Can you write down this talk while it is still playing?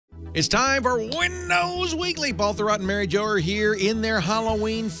It's time for Windows Weekly. Paul Thurrott and Mary Jo are here in their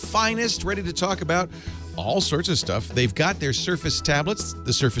Halloween finest, ready to talk about all sorts of stuff. They've got their Surface tablets,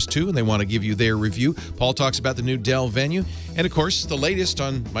 the Surface 2, and they want to give you their review. Paul talks about the new Dell Venue, and of course, the latest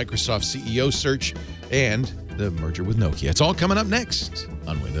on Microsoft CEO search and the merger with Nokia. It's all coming up next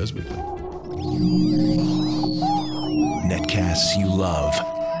on Windows Weekly. Netcasts you love.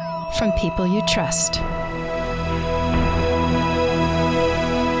 From people you trust.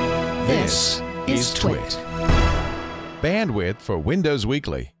 This is Twit. Bandwidth for Windows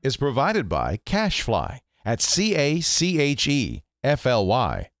Weekly is provided by CacheFly at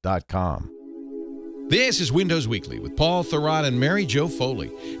CacheFly.com. This is Windows Weekly with Paul Thurrott and Mary Jo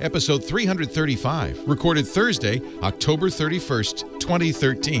Foley, episode 335, recorded Thursday, October 31st,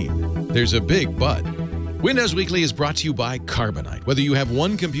 2013. There's a big but. Windows Weekly is brought to you by Carbonite. Whether you have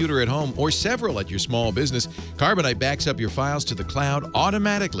one computer at home or several at your small business, Carbonite backs up your files to the cloud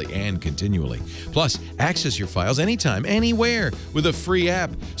automatically and continually. Plus, access your files anytime, anywhere with a free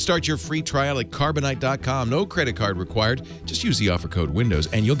app. Start your free trial at Carbonite.com. No credit card required. Just use the offer code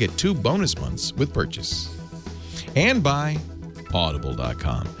WINDOWS and you'll get 2 bonus months with purchase. And by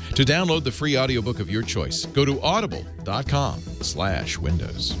Audible.com. To download the free audiobook of your choice, go to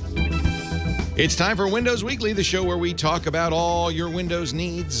audible.com/windows. It's time for Windows Weekly, the show where we talk about all your Windows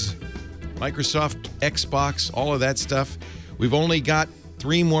needs. Microsoft, Xbox, all of that stuff. We've only got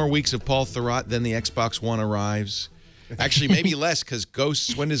 3 more weeks of Paul Thurrott, then the Xbox One arrives. Actually, maybe less, because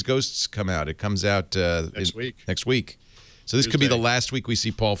Ghosts, when does Ghosts come out? It comes out next week. Next week. So this could be the last week we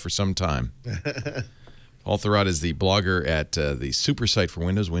see Paul for some time. Paul Thurrott is the blogger at the super site for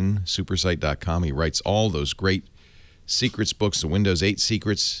Windows, winsupersite.com. He writes all those great secrets books, the Windows 8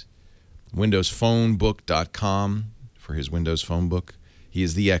 secrets. WindowsPhoneBook.com for his Windows Phone book. He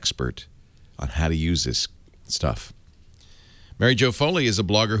is the expert on how to use this stuff. Mary Jo Foley is a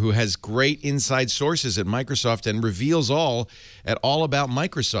blogger who has great inside sources at Microsoft and reveals all at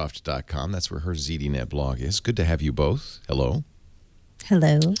allaboutmicrosoft.com. That's where her ZDNet blog is. Good to have you both. Hello.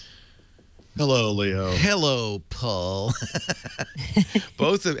 Hello. Hello, Leo. Hello, Paul.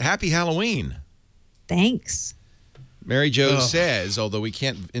 Both happy Halloween. Thanks. Mary Jo says, although we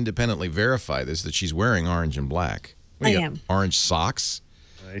can't independently verify this, that she's wearing orange and black. I am. Orange socks?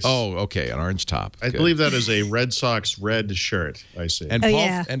 Nice. Oh, okay, an orange top. I believe that is a Red Sox red shirt, I see. And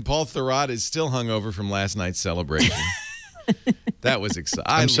Paul Thurrott is still hungover from last night's celebration. That was exciting.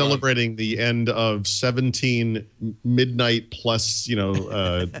 I'm celebrating the end of 17 midnight plus,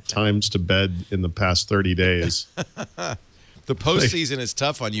 times to bed in the past 30 days. The postseason is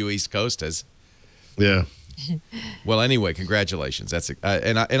tough on you East Coasters. Yeah. Well, anyway, congratulations. That's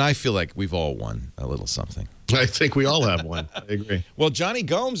and I feel like we've all won a little something. I think we all have one. I agree. Well, Johnny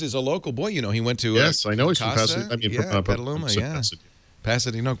Gomes is a local boy. You know, he went to yes, I know he's from Petaluma.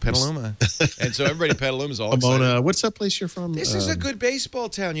 Pasadena, Petaluma. And so everybody in Petaluma is all Pomona, excited. What's that place you're from? This is a good baseball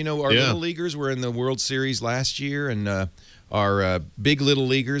town. You know, our little leaguers were in the World Series last year, and our big little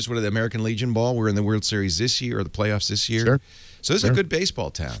leaguers, what are the American Legion ball, were in the World Series this year, or the playoffs this year. Sure. So this is a good baseball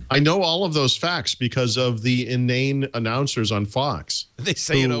town. I know all of those facts because of the inane announcers on Fox. They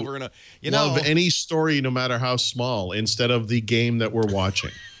say it over and over. Love any story, no matter how small, instead of the game that we're watching.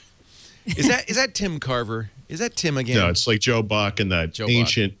 Is that Tim Carver? Is that Tim again? No, it's like Joe Buck and that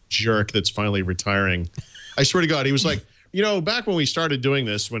ancient jerk that's finally retiring. I swear to God, he was like, back when we started doing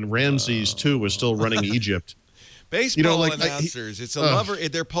this, when Ramses II was still running Egypt. Baseball announcers, it's a lover.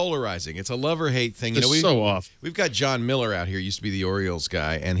 They're polarizing. It's a love-or-hate thing. It's so off. We've got John Miller out here. Used to be the Orioles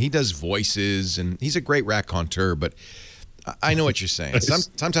guy, and he does voices, and he's a great raconteur. But I know what you're saying.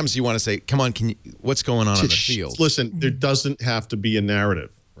 Sometimes you want to say, "Come on, what's going on the field?" Listen, there doesn't have to be a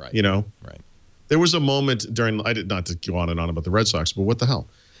narrative. Right. Right. There was a moment during. I did not to go on and on about the Red Sox, but what the hell?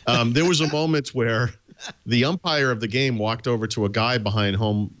 There was a moment where the umpire of the game walked over to a guy behind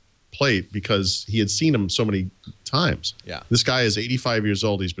home plate because he had seen him so many times. Yeah. This guy is 85 years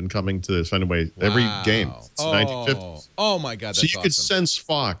old. He's been coming to Fenway every game since 1950. Oh my God, that's so you could sense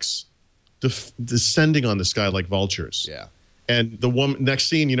Fox descending on this guy like vultures. Yeah. And the woman, next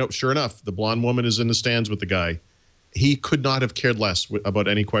scene, sure enough, the blonde woman is in the stands with the guy. He could not have cared less about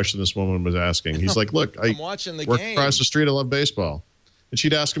any question this woman was asking. He's like, look, I'm watching the game. Across the street, I love baseball. And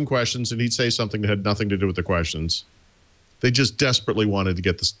she'd ask him questions, and he'd say something that had nothing to do with the questions. They just desperately wanted to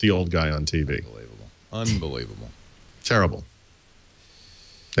get the old guy on TV. Unbelievable. Terrible.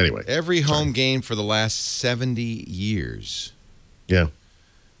 Anyway. Every home game for the last 70 years. Yeah.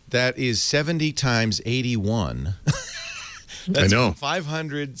 That is 70 times 81. That's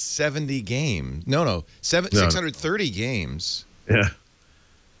 570 games. No. 630 games. Yeah.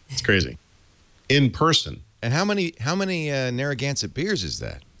 It's crazy. In person. And how many Narragansett beers is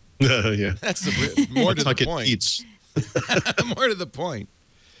that? Yeah. That's more to the point. Eats. More to the point.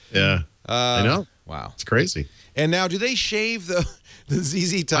 Yeah. I know. Wow. It's crazy. And now, do they shave the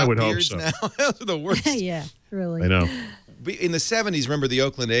ZZ Top beards now? Those are the worst. Yeah, really. I know. In the 70s, remember the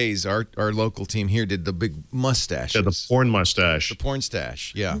Oakland A's, our local team here, did the big mustaches. Yeah, the porn mustache. The porn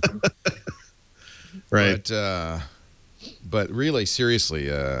stash, yeah. Right. But really, seriously,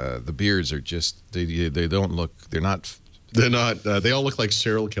 the beards are just, they don't look, they're not. They're not, they all look like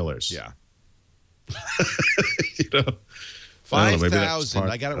serial killers. Yeah. You know? 5,000,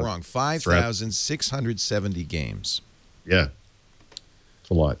 I got it wrong, 5,670 games. Yeah. It's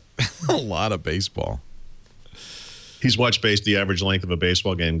a lot. A lot of baseball. He's watched the average length of a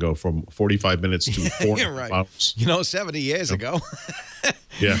baseball game go from 45 minutes to 4 right. hours. 70 years ago.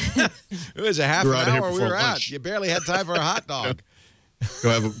 Yeah. It was a half an hour, we were lunch. out. You barely had time for a hot dog. Go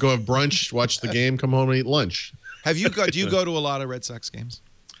have brunch, watch the game, come home and eat lunch. Do you go to a lot of Red Sox games?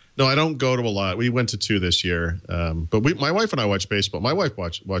 No, I don't go to a lot. We went to 2 this year. But my wife and I watch baseball. My wife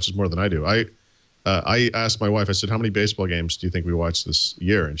watches more than I do. I asked my wife, I said, how many baseball games do you think we watched this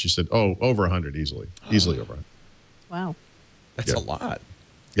year? And she said, over 100 easily. Easily over 100. Wow. That's a lot.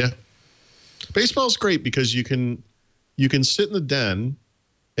 Yeah. Baseball's great because you can sit in the den,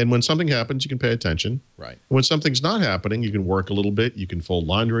 and when something happens, you can pay attention. Right. When something's not happening, you can work a little bit. You can fold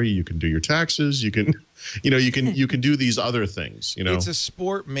laundry. You can do your taxes. You can, you can do these other things. It's a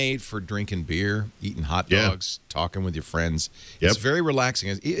sport made for drinking beer, eating hot dogs, talking with your friends. Yep. It's very relaxing,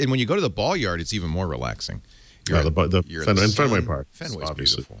 and when you go to the ball yard, it's even more relaxing. Fenway Park. Fenway's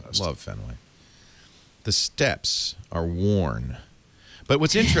beautiful. I love Fenway. The steps are worn, but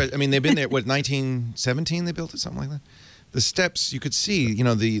what's interesting, I mean, they've been there. What, 1917? They built it, something like that. The steps, you could see,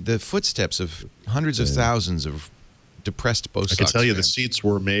 the footsteps of hundreds of thousands of depressed Bo Sox I can tell you fans. the seats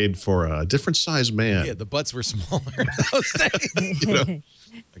were made for a different size man. Yeah, the butts were smaller in those days.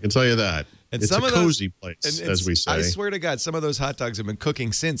 I can tell you that. And it's a cozy place, as we say. I swear to God, some of those hot dogs have been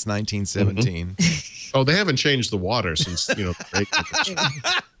cooking since 1917. Oh, they haven't changed the water since, Hey,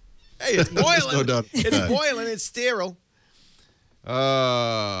 it's boiling. No doubt about it's that. boiling. It's sterile.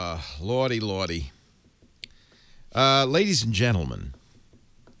 Lordy. Ladies and gentlemen,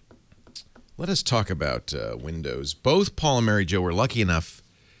 let us talk about Windows. Both Paul and Mary Jo were lucky enough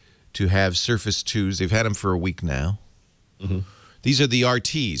to have Surface 2s. They've had them for a week now. Mm-hmm. These are the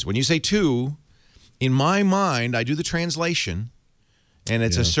RTs. When you say 2, in my mind, I do the translation, and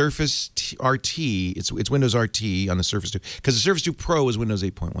it's a Surface RT. It's Windows RT on the Surface 2. Because the Surface 2 Pro is Windows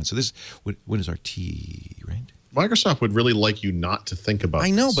 8.1. So this is Windows RT, right? Microsoft would really like you not to think about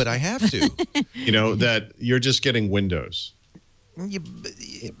I know, this. but I have to. That you're just getting Windows.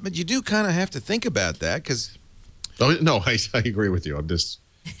 But you do kind of have to think about that because... Oh, no, I agree with you. I'm just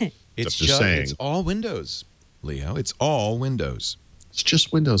saying. It's all Windows, Leo. It's all Windows. It's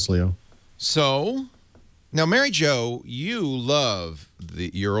just Windows, Leo. So, now, Mary Jo, you love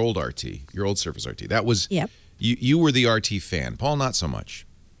your old RT, your old Surface RT. That was... Yep. You were the RT fan. Paul, not so much.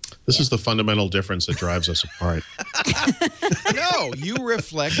 This is the fundamental difference that drives us apart. No, you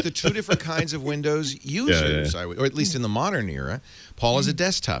reflect the 2 different kinds of Windows users, or at least in the modern era. Paul is a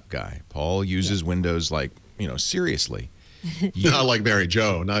desktop guy. Paul uses Windows seriously. Not like Mary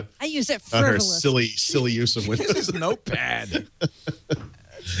Jo. I use it not her frivolously. silly use of Windows. This is Notepad.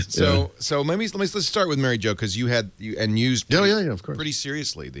 So let's start with Mary Jo because you used of course, pretty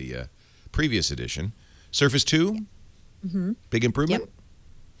seriously the previous edition. Surface 2, big improvement. Yep.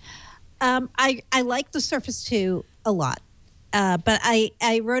 I like the Surface 2 a lot, but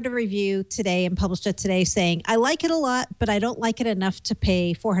I wrote a review today and published it today saying I like it a lot, but I don't like it enough to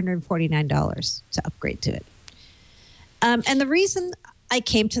pay $449 to upgrade to it. And the reason I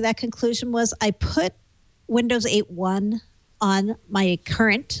came to that conclusion was I put Windows 8.1 on my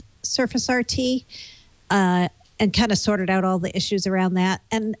current Surface RT and kind of sorted out all the issues around that.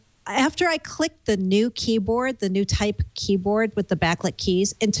 And after I clicked the new keyboard, the new type keyboard with the backlit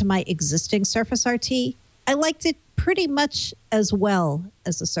keys into my existing Surface RT, I liked it pretty much as well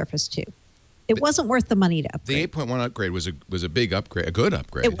as the Surface 2. It wasn't worth the money to upgrade. The 8.1 upgrade was a big upgrade, a good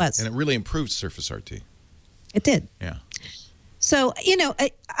upgrade. It was. And it really improved Surface RT. It did. Yeah. So,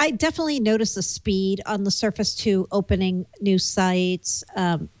 I definitely noticed the speed on the Surface 2 opening new sites,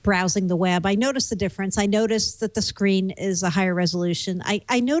 browsing the web. I noticed the difference. I noticed that the screen is a higher resolution.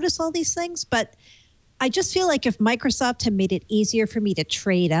 I noticed all these things, but I just feel like if Microsoft had made it easier for me to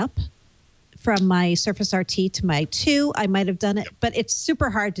trade up from my Surface RT to my 2, I might have done it. But it's super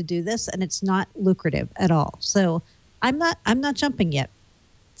hard to do this, and it's not lucrative at all. So I'm not jumping yet.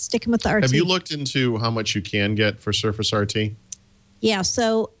 Sticking with the RT. Have you looked into how much you can get for Surface RT? Yeah,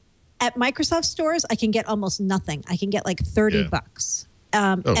 so at Microsoft stores, I can get almost nothing. I can get like $30.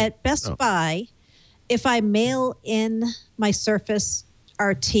 At Best Buy, if I mail in my Surface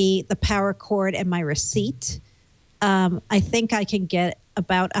RT, the power cord, and my receipt, I think I can get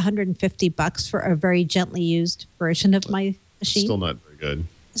about $150 for a very gently used version of my machine. Still not very good.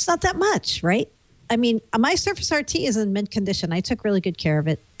 It's not that much, right? I mean, my Surface RT is in mint condition. I took really good care of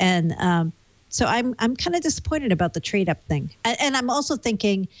it, and so I'm kind of disappointed about the trade-up thing. And I'm also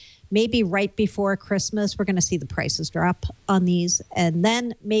thinking maybe right before Christmas we're going to see the prices drop on these, and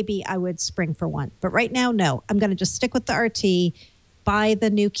then maybe I would spring for one. But right now, no. I'm going to just stick with the RT, buy the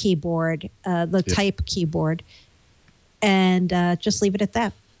new keyboard, the Type keyboard, and just leave it at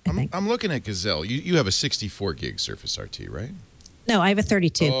that. I'm looking at Gazelle. You have a 64 gig Surface RT, right? No, I have a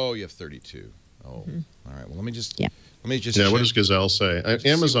 32. Oh, you have 32. Oh, all right. Well, let me just. Yeah. What does Gazelle say?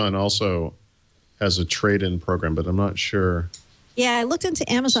 Amazon also has a trade-in program, but I'm not sure. Yeah, I looked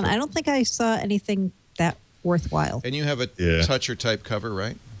into Amazon. I don't think I saw anything that worthwhile. And you have a touch or type cover,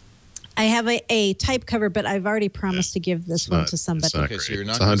 right? I have a type cover, but I've already promised to give this one to somebody. Okay, so you're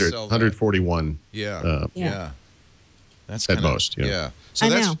not going to sell that. 141. Yeah. That's at most. Yeah. So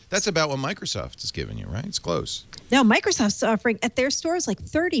that's about what Microsoft is giving you, right? It's close. No, Microsoft's offering at their stores like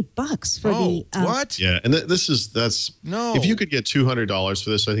 $30 for the. What? Yeah, and that's no. If you could get $200 for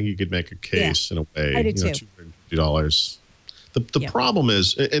this, I think you could make a case in a way. I do too. $250. The problem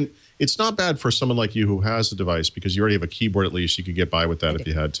is, and it's not bad for someone like you who has a device because you already have a keyboard. At least you could get by with that if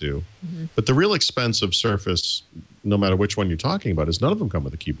you had to. But the real expense of Surface, no matter which one you're talking about, is none of them come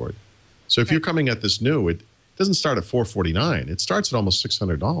with a keyboard. So if you're coming at this new, it doesn't start at $449. It starts at almost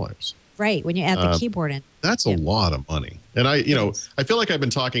 $600. Right, when you add the keyboard in. That's a lot of money. And I feel like I've been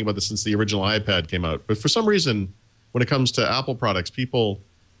talking about this since the original iPad came out. But for some reason, when it comes to Apple products, people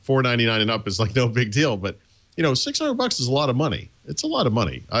 $499 and up is like no big deal. But $600 is a lot of money. It's a lot of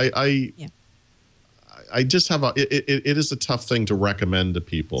money. I just have it is a tough thing to recommend to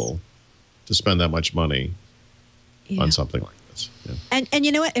people to spend that much money on something like this. Yeah. And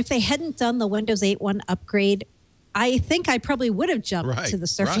you know what? If they hadn't done the Windows 8.1 upgrade, I think I probably would have jumped to the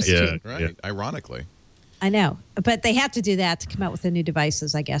Surface 2. Right. Ironically. I know. But they had to do that to come out with the new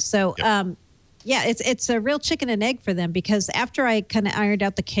devices, I guess. So, it's a real chicken and egg for them because after I kind of ironed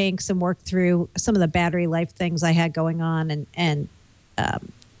out the kinks and worked through some of the battery life things I had going on and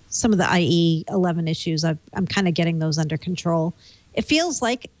some of the IE 11 issues, I'm kind of getting those under control. It feels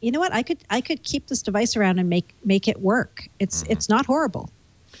like, you know what, I could keep this device around and make it work. It's not horrible.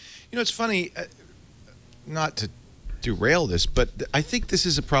 It's funny, not to derail this, but I think this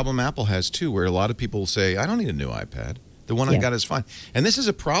is a problem Apple has too, where a lot of people say, I don't need a new iPad. The one I got is fine. And this is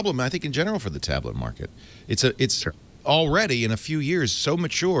a problem, I think, in general for the tablet market. It's already, in a few years, so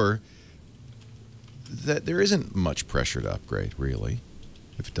mature that there isn't much pressure to upgrade, really,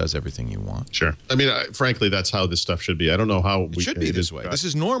 if it does everything you want. Sure. I mean, frankly, that's how this stuff should be. I don't know how it should be this way. This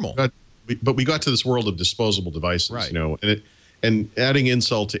is normal. But we got to this world of disposable devices, and adding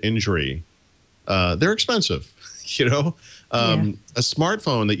insult to injury, they're expensive, A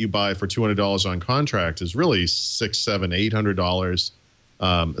smartphone that you buy for $200 on contract is really $600, $700,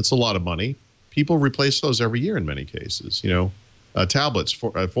 $800. It's a lot of money. People replace those every year in many cases. Tablets,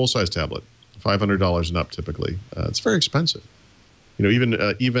 a full-size tablet, $500 and up typically. It's very expensive. Even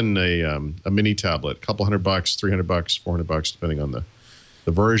a mini tablet, a couple $100, $300, $400, depending on the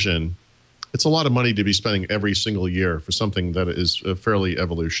version. It's a lot of money to be spending every single year for something that is a fairly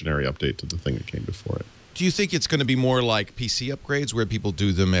evolutionary update to the thing that came before it. Do you think it's going to be more like PC upgrades where people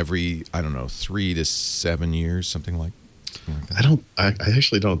do them every, 3 to 7 years, something like that? I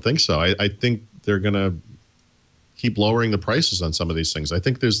actually don't think so. I think they're going to keep lowering the prices on some of these things. I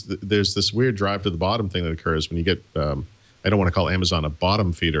think there's this weird drive to the bottom thing that occurs when you get, I don't want to call Amazon a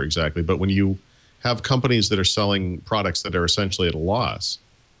bottom feeder exactly, but when you have companies that are selling products that are essentially at a loss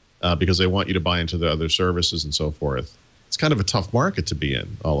because they want you to buy into the other services and so forth. It's kind of a tough market to be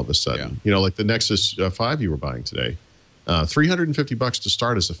in all of a sudden. Like the Nexus 5 you were buying today. $350 to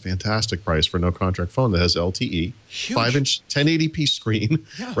start is a fantastic price for a no contract phone that has LTE, 5-inch 1080p screen,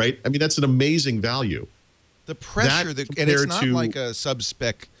 right? I mean, that's an amazing value. The pressure and it's not like a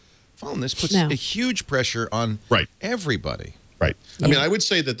sub-spec phone. This puts a huge pressure on everybody. Right. I mean, I would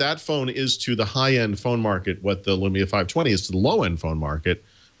say that phone is to the high-end phone market what the Lumia 520 is to the low-end phone market,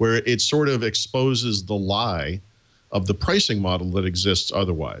 where it sort of exposes the lie of the pricing model that exists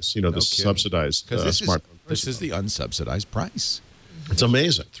otherwise, the subsidized smartphone. This is the unsubsidized price. It's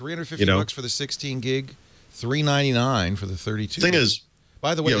amazing. $350 for the 16 gig, $399 for the 32. Thing is,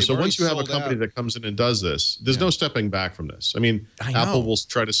 by the way, so once you have a company that comes in and does this, there's no stepping back from this. I mean, Apple will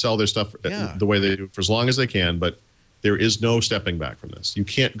try to sell their stuff the way they do for as long as they can, but there is no stepping back from this. You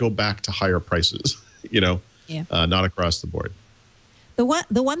can't go back to higher prices, not across the board.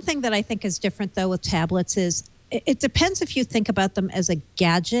 The one thing that I think is different though with tablets is it depends if you think about them as a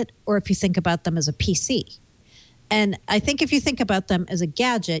gadget or if you think about them as a PC. And I think if you think about them as a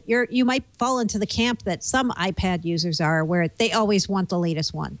gadget, you might fall into the camp that some iPad users are, where they always want the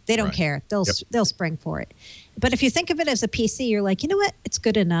latest one. They don't care. They'll spring for it. But if you think of it as a PC, you're like, you know what? It's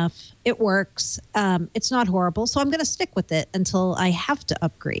good enough. It works. It's not horrible. So I'm going to stick with it until I have to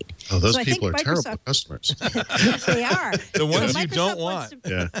upgrade. Oh, those people are terrible customers. They are. The ones you don't want.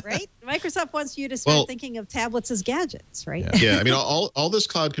 Right? Microsoft wants you to start thinking of tablets as gadgets, right? Yeah. I mean, all this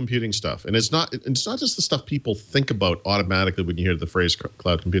cloud computing stuff, and it's not just the stuff people think about automatically when you hear the phrase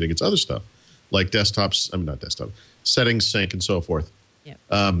cloud computing. It's other stuff like desktops. I mean, not desktop, settings, sync, and so forth.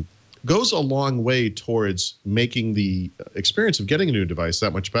 Yeah. Goes a long way towards making the experience of getting a new device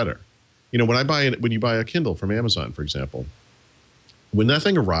that much better. You know, when you buy a Kindle from Amazon, for example, when that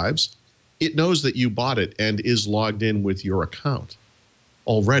thing arrives, it knows that you bought it and is logged in with your account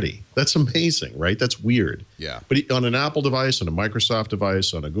already. That's amazing, right? That's weird. Yeah. But on an Apple device, on a Microsoft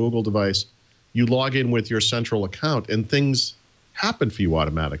device, on a Google device, you log in with your central account and things happen for you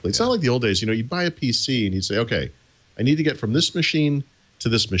automatically. It's not like the old days. You know, you'd buy a PC and you'd say, okay, I need to get from this machine to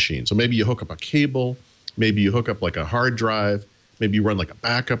this machine. So maybe you hook up a cable, maybe you hook up like a hard drive, maybe you run like a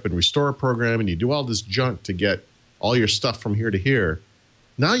backup and restore program, and you do all this junk to get all your stuff from here to here.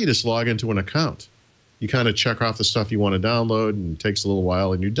 Now you just log into an account. You kind of check off the stuff you want to download, and it takes a little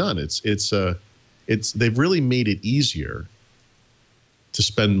while, and you're done. They've really made it easier to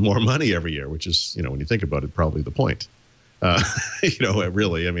spend more money every year, which is, you know, when you think about it, probably the point. You know,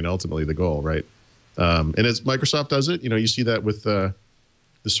 really, I mean, ultimately the goal, right? And as Microsoft does it, you know, you see that with the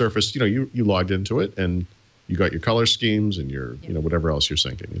Surface. You know, you logged into it and you got your color schemes and your, you know, whatever else you're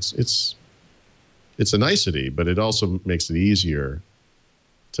syncing. It's a nicety, but it also makes it easier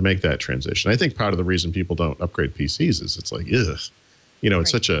to make that transition. I think part of the reason people don't upgrade PCs is it's like, ugh, you know, it's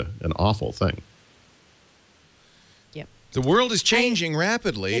such an awful thing. Yep. The world is changing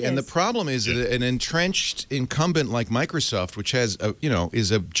rapidly, and the problem is that an entrenched incumbent like Microsoft, which has is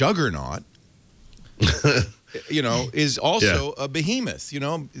a juggernaut, you know, is also a behemoth, you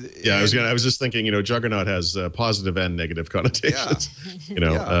know. Yeah, I was just thinking, you know, juggernaut has positive and negative connotations. You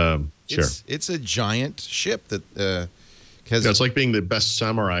know, sure. It's a giant ship that has. It's like being the best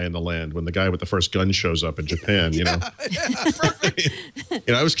samurai in the land when the guy with the first gun shows up in Japan. You know, you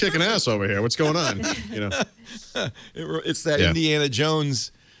know, I was kicking ass over here. What's going on? You know, it's that Indiana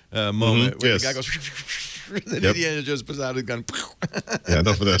Jones moment where the guy goes. Then Indiana Jones puts out his gun. Yeah,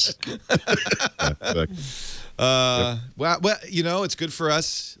 enough of this. Well, you know, it's good for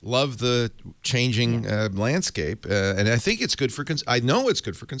us. Love the changing landscape, and I think it's good for. I know it's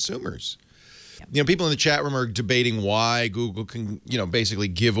good for consumers. You know, people in the chat room are debating why Google can, you know, basically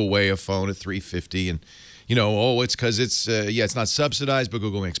give away a phone at $350, and you know, oh, it's because it's it's not subsidized, but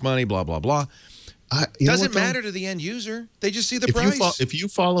Google makes money. Blah blah blah. Doesn't matter to the end user. They just see the price. If you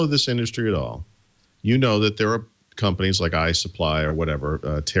follow this industry at all, you know that there are companies like iSupply or whatever,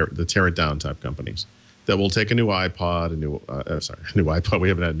 the tear it down type companies that will take a new iPod, a new iPod. We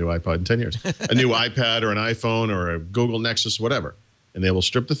haven't had a new iPod in 10 years. A new iPad or an iPhone or a Google Nexus, whatever, and they will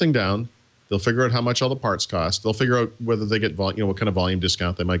strip the thing down. They'll figure out how much all the parts cost. They'll figure out whether they get what kind of volume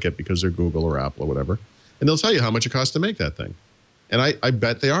discount they might get because they're Google or Apple or whatever, and they'll tell you how much it costs to make that thing. And I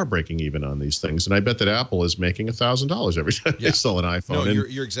bet they are breaking even on these things, and I bet that Apple is making $1,000 every time they sell an iPhone. No,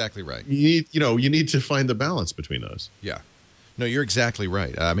 you're exactly right. You need to find the balance between those. Yeah, no, you're exactly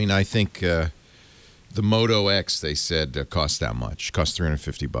right. I mean, I think the Moto X, they said, costs that much, costs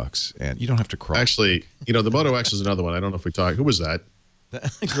 $350, and you don't have to cry. Actually, you know, the Moto X is another one. I don't know if we talked. Who was that?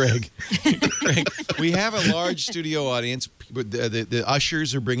 Greg. Greg, we have a large studio audience. The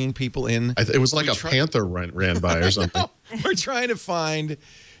ushers are bringing people in. It was like a panther ran by or something. We're trying to find,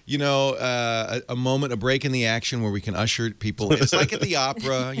 you know, a moment, a break in the action where we can usher people. It's like at the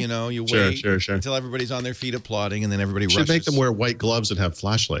opera, you know, you wait until everybody's on their feet applauding, and then everybody rushes. Should make them wear white gloves and have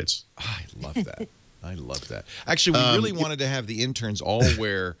flashlights. I love that. I love that. Actually, we really wanted to have the interns all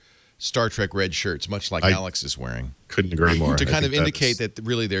wear Star Trek red shirts, much like Alex is wearing. Couldn't agree more. To kind of indicate that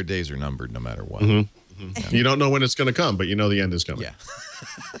really their days are numbered no matter what. Yeah. You don't know when it's going to come, but you know the end is coming. Yeah.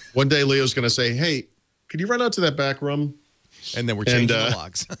 One day Leo's going to say, hey, could you run out to that back room? And then we're changing the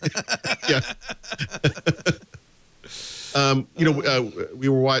locks. Yeah. You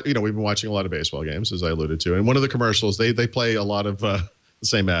know, we've been watching a lot of baseball games, as I alluded to. And one of the commercials, they play a lot of the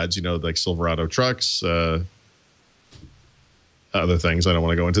same ads, you know, like Silverado trucks, other things. I don't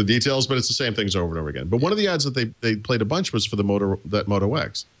want to go into the details, but it's the same things over and over again. But one of the ads that they played a bunch was for the Moto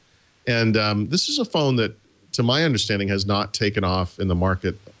X. And this is a phone that, to my understanding, has not taken off in the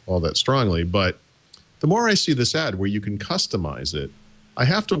market all that strongly. But the more I see this ad where you can customize it I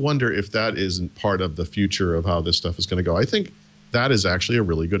have to wonder if that isn't part of the future of how this stuff is going to go. I think that is actually a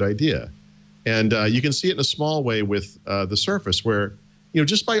really good idea. And you can see it in a small way with the Surface where,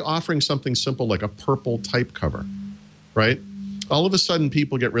 just by offering something simple like a purple type cover, right? All of a sudden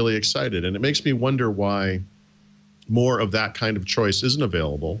people get really excited. And it makes me wonder why more of that kind of choice isn't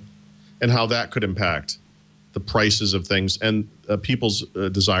available and how that could impact the prices of things and people's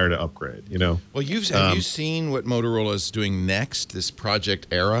desire to upgrade, Well, have you seen what Motorola is doing next, this Project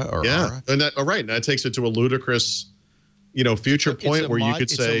Era or Aura? And and that takes it to a ludicrous, future point where you could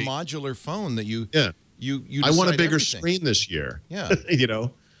say... It's a modular phone that you I want a bigger screen this year. Yeah.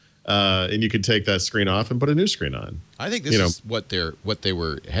 And you could take that screen off and put a new screen on. I think this is what they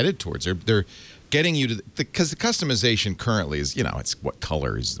were headed towards. They're getting you to... Because the customization currently is, it's what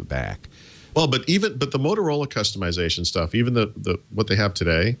color is the back. Well, but the Motorola customization stuff, even the what they have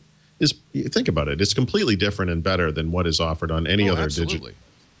today, is, think about it, it's completely different and better than what is offered on any other digital.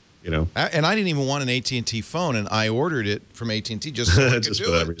 And I didn't even want an AT&T phone, and I ordered it from AT&T just so I could just do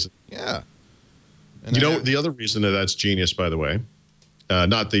for that it. reason. Yeah. And the other reason that's genius, by the way,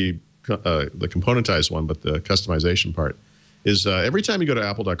 not the componentized one, but the customization part, is every time you go to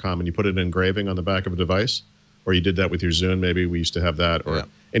apple.com and you put an engraving on the back of a device, or you did that with your Zune, maybe we used to have that, or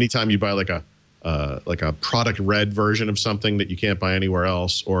anytime you buy like a product red version of something that you can't buy anywhere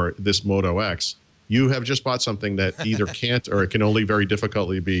else, or this Moto X, you have just bought something that either can't or it can only very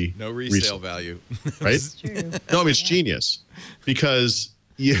difficultly be no resale value, right? That's true. No, I mean, it's genius because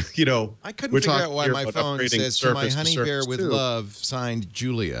I couldn't figure out why my phone says to my honey bear with love, signed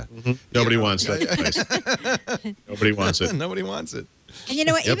Julia. Nobody wants that device. Nobody wants it. Nobody wants it. And you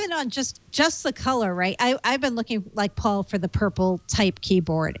know what? Even on just the color, right? I've been looking, like Paul, for the purple type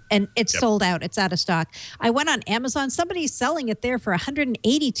keyboard, and it's sold out. It's out of stock. I went on Amazon. Somebody's selling it there for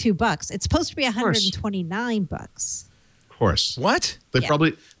 $182. It's supposed to be $129. Of course. What? They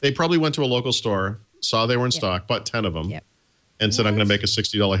probably went to a local store, saw they were in stock, bought 10 of them, and said, "I'm going to make a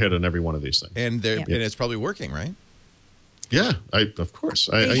 $60 hit on every one of these things." And it's probably working, right? Yeah, of course.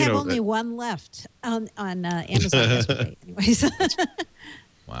 They have only one left on Amazon yesterday. Anyways.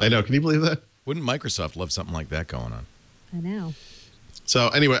 Wow. I know. Can you believe that? Wouldn't Microsoft love something like that going on? I know. So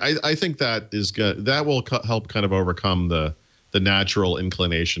anyway, I think that will help kind of overcome the natural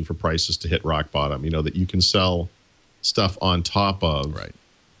inclination for prices to hit rock bottom. That you can sell stuff on top of. Right.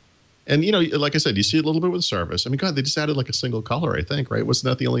 And like I said, you see it a little bit with the Surface. I mean, God, they just added like a single color, I think, right? Wasn't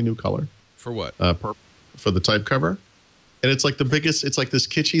that the only new color? For what? For the type cover. And it's like the biggest, it's like this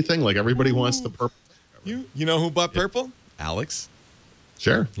kitschy thing. Like everybody wants the purple. You know who bought purple? Alex.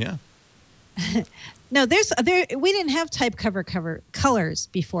 Sure. Yeah. No, we didn't have type cover colors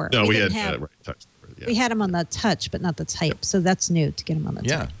before. No, we had touch. Yeah. We had them on the touch, but not the type. Yep. So that's new to get them on the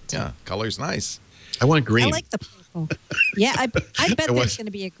type. Yeah. Color's nice. I want green. I like the purple. Yeah, I bet there's going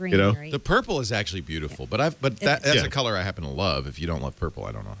to be a green. Right? The purple is actually beautiful, but that's a color I happen to love. If you don't love purple,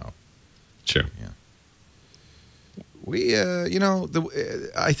 I don't know how. Sure. Yeah. We,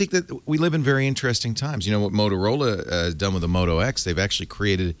 I think that we live in very interesting times. You know what Motorola has done with the Moto X? They've actually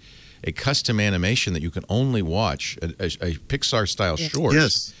created a custom animation that you can only watch, a Pixar-style short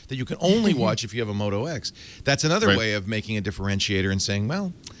that you can only watch if you have a Moto X. That's another way of making a differentiator and saying,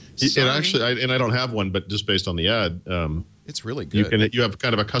 well, it actually, and I don't have one, but just based on the ad, it's really good. You have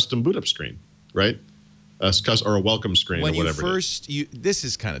kind of a custom boot-up screen, right? Or a welcome screen, or whatever. This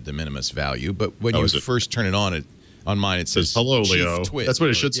is kind of de minimis value, but when you first turn it on, on mine, it says, "Hello, Leo." Twit, that's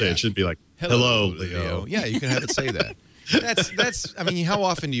what it should say. It should be like, "Hello, Leo." Yeah, you can have it say that. That's. I mean, how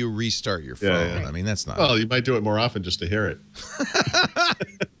often do you restart your phone? I mean, that's not. Well, you might do it more often just to hear it.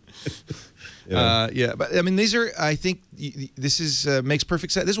 But I mean, these are. I think this makes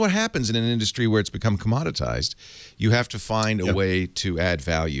perfect sense. This is what happens in an industry where it's become commoditized. You have to find a way to add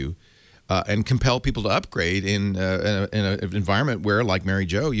value. And compel people to upgrade in an environment where, like Mary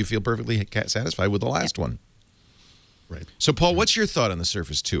Jo, you feel perfectly satisfied with the last one. Right. So, Paul, what's your thought on the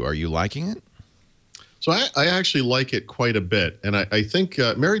Surface 2? Are you liking it? So I actually like it quite a bit. And I think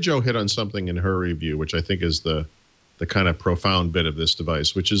Mary Jo hit on something in her review, which I think is the kind of profound bit of this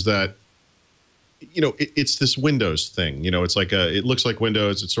device, which is that, it's this Windows thing. It's like it looks like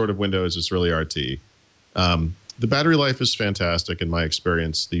Windows. It's sort of Windows. It's really RT. The battery life is fantastic in my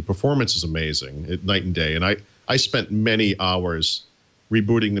experience. The performance is amazing, night and day. And I spent many hours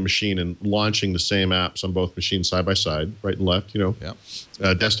rebooting the machine and launching the same apps on both machines side by side, right and left,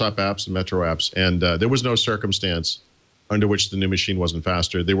 desktop apps and Metro apps. And there was no circumstance under which the new machine wasn't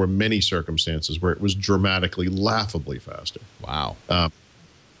faster. There were many circumstances where it was dramatically, laughably faster. Wow.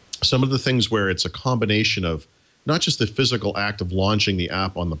 Some of the things where it's a combination of not just the physical act of launching the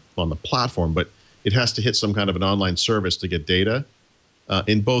app on the platform, but it has to hit some kind of an online service to get data.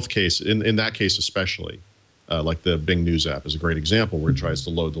 In both cases, in that case especially, like the Bing News app is a great example where it tries to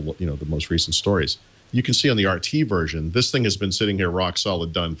load the most recent stories. You can see on the RT version, this thing has been sitting here rock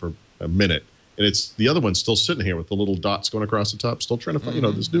solid done for a minute. And it's the other one's still sitting here with the little dots going across the top, still trying to find,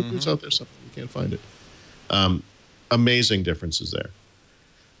 there's new news out there, something you can't find it. Amazing differences there.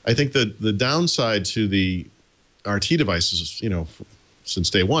 I think the downside to the RT devices, since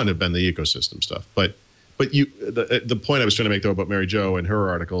day one have been the ecosystem stuff. But the point I was trying to make, though, about Mary Jo and her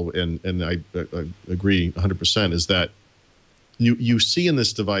article, and I agree 100%, is that you see in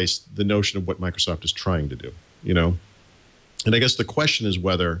this device the notion of what Microsoft is trying to do, And I guess the question is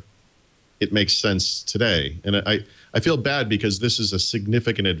whether it makes sense today. And I feel bad because this is a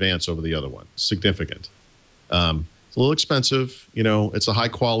significant advance over the other one. Significant. It's a little expensive. It's a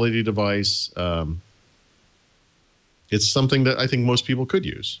high-quality device. It's something that I think most people could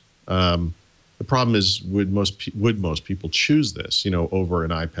use. The problem is, would most people choose this, over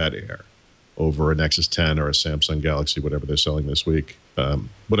an iPad Air, over a Nexus 10 or a Samsung Galaxy, whatever they're selling this week,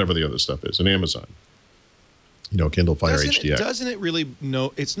 whatever the other stuff is, an Amazon, Kindle Fire HDX. Doesn't it really?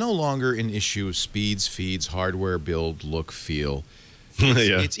 No, it's no longer an issue of speeds, feeds, hardware, build, look, feel.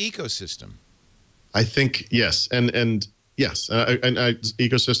 It's ecosystem. I think yes, and yes, and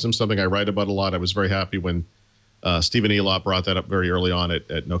ecosystem, something I write about a lot. I was very happy when Stephen Elop brought that up very early on at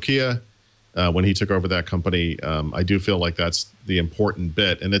Nokia. When he took over that company, I do feel like that's the important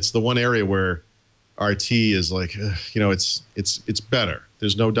bit, and it's the one area where RT is like, it's better.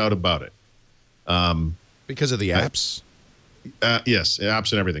 There's no doubt about it. Because of the apps. Yes,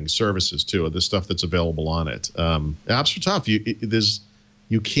 apps and everything, services too, the stuff that's available on it. Apps are tough. You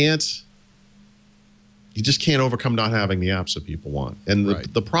just can't overcome not having the apps that people want. And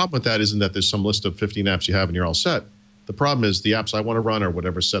the problem with that isn't that there's some list of 15 apps you have and you're all set. The problem is the apps I want to run or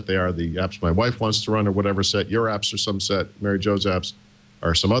whatever set they are, the apps my wife wants to run or whatever set, your apps are some set, Mary Jo's apps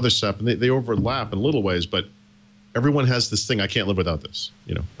are some other set, and they overlap in little ways, but everyone has this thing, I can't live without this.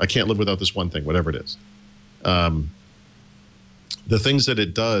 I can't live without this one thing, whatever it is. The things that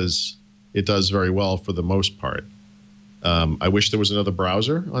it does very well for the most part. I wish there was another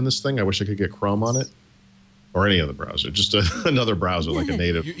browser on this thing. I wish I could get Chrome on it or any other browser, just another browser like a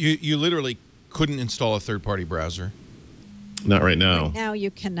native. You literally couldn't install a third-party browser? Not right now. Right now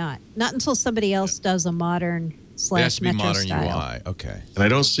you cannot. Not until somebody else does a modern / It has to be Metro modern style. UI. Okay. And I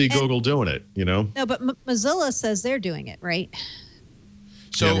don't see Google doing it, No, but Mozilla says they're doing it, right?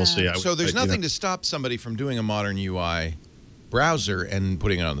 So, yeah, we'll see. So there's nothing to stop somebody from doing a modern UI browser and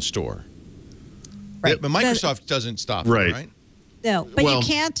putting it on the store. Right. But Microsoft doesn't stop it, right? No, but you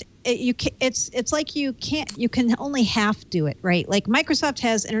can't. It's like you can't. You can only half do it, right? Like Microsoft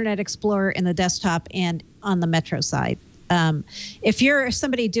has Internet Explorer in the desktop and on the Metro side. If you're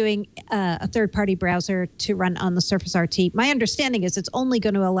somebody doing a third-party browser to run on the Surface RT, my understanding is it's only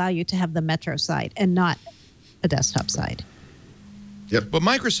going to allow you to have the Metro side and not a desktop side. Yep. But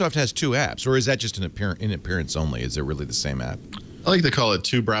Microsoft has two apps, or is that just in appearance only? Is it really the same app? I like to call it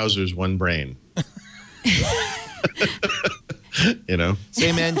two browsers, one brain.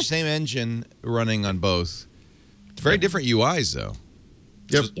 Same engine running on both. It's very different UIs, though.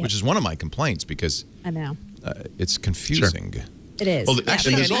 Which is one of my complaints because I know it's confusing. Sure. It is. Well,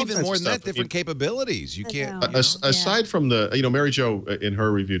 actually, and even more than that, different capabilities. You can't. Aside from the, Mary Jo in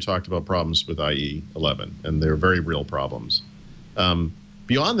her review talked about problems with IE 11, and they're very real problems.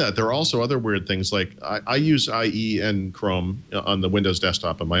 Beyond that, there are also other weird things like I use IE and Chrome on the Windows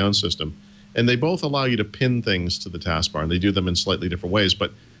desktop on my own system, and they both allow you to pin things to the taskbar, and they do them in slightly different ways.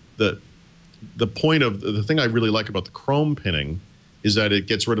 But the point of the thing I really like about the Chrome pinning is that it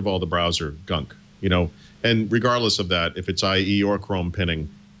gets rid of all the browser gunk, And regardless of that, if it's IE or Chrome pinning,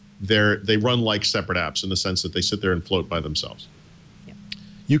 they run like separate apps in the sense that they sit there and float by themselves. Yep.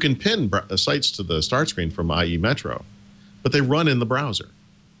 You can pin sites to the start screen from IE Metro, but they run in the browser.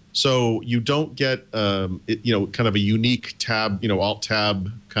 So you don't get, kind of a unique tab, alt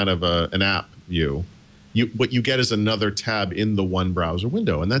tab kind of an app view. What you get is another tab in the one browser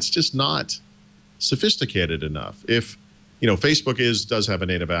window, and that's just not sophisticated enough. If Facebook does have a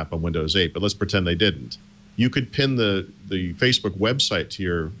native app on Windows 8, but let's pretend they didn't. You could pin the Facebook website to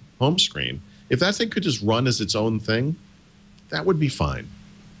your home screen. If that thing could just run as its own thing, that would be fine.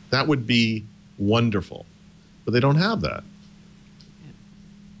 That would be wonderful. But they don't have that.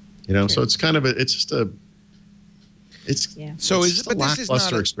 So it's kind of So is it? But this is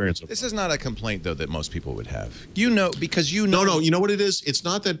not experience. This is not a complaint though that most people would have. Because No. You know what it is? It's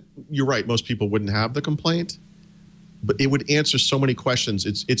not that you're right. Most people wouldn't have the complaint, but it would answer so many questions.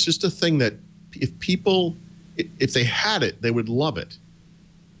 It's just a thing that if they had it, they would love it.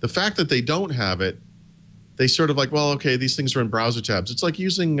 The fact that they don't have it, they sort of like, well, okay, these things are in browser tabs. It's like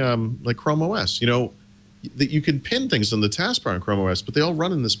using like Chrome OS. You know, that you can pin things in the taskbar in Chrome OS, but they all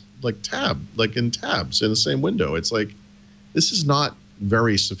run in this like tab, like in tabs in the same window. It's like, this is not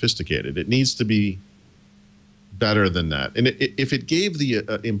very sophisticated. It needs to be better than that. And if it gave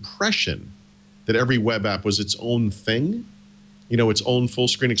the impression that every web app was its own thing, you know, its own full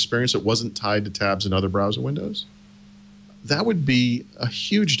screen experience, it wasn't tied to tabs in other browser windows, that would be a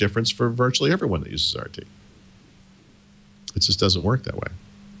huge difference for virtually everyone that uses RT. It just doesn't work that way.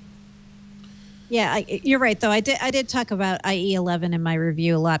 Yeah, you're right, though. I did talk about IE11 in my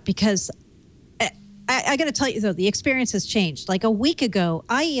review a lot because I got to tell you, though, the experience has changed. Like a week ago,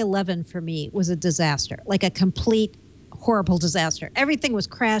 IE11 for me was a disaster, like a complete horrible disaster. Everything was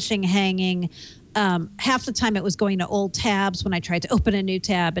crashing, hanging. Half the time it was going to old tabs when I tried to open a new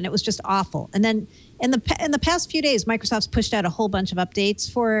tab, and it was just awful. And then in the past few days, Microsoft's pushed out a whole bunch of updates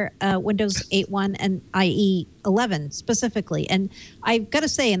for Windows 8.1 and IE11 specifically. And I've got to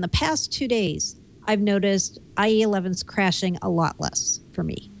say, in the past 2 days, I've noticed IE11's crashing a lot less for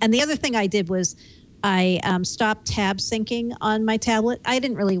me. And the other thing I did was I stopped tab syncing on my tablet. I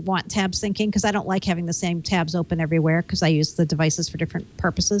didn't really want tab syncing because I don't like having the same tabs open everywhere because I use the devices for different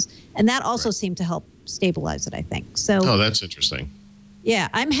purposes. And that also seemed to help stabilize it, I think. So, oh, that's interesting. Yeah,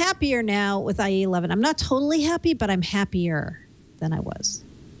 I'm happier now with IE11. I'm not totally happy, but I'm happier than I was.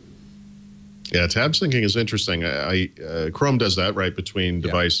 Yeah, tab syncing is interesting. Chrome does that right between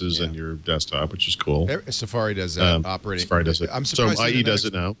devices and your desktop, which is cool. Safari does operating. Safari does it. I'm surprised. So IE does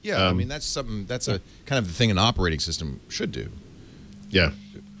it now. Yeah, I mean that's a kind of the thing an operating system should do. Yeah.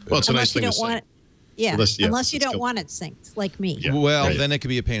 Well, it's a nice thing to say. Yeah, unless you don't want it synced, like me. Yeah, well, then it could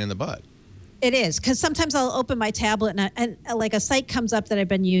be a pain in the butt. It is, because sometimes I'll open my tablet and like a site comes up that I've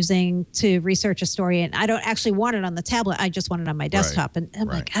been using to research a story, and I don't actually want it on the tablet. I just want it on my desktop, and I'm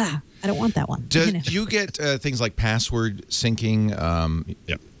like, I don't want that one. Do you get things like password syncing?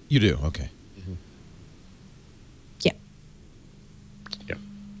 Yeah. You do? Okay. Mm-hmm. Yeah. Yeah.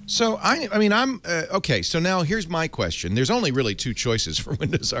 So, I mean, I'm okay. So now here's my question. There's only really two choices for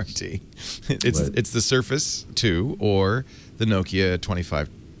Windows RT. It's the Surface 2 or the Nokia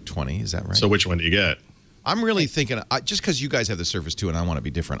 2520. Is that right? So which one do you get? I'm really thinking, just because you guys have the Surface 2 and I want to be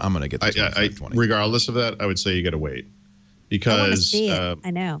different, I'm going to get the 2520. Regardless of that, I would say you got to wait. Because I want to see it.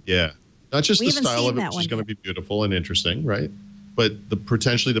 I know. Yeah. Not just the style of it, which is going to be beautiful and interesting, right? But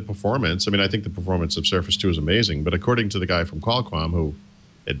potentially the performance. I mean, I think the performance of Surface 2 is amazing. But according to the guy from Qualcomm, who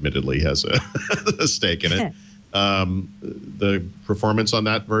admittedly has a stake in it, the performance on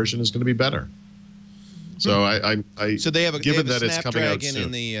that version is going to be better. So so they have a Snapdragon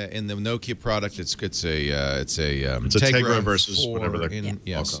in the Nokia product. It's a Tegra versus whatever they're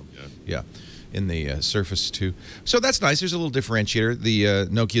called. Yeah, in the Surface 2. So that's nice. There's a little differentiator. The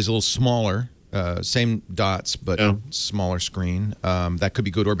Nokia is a little smaller, same dots but smaller screen. That could be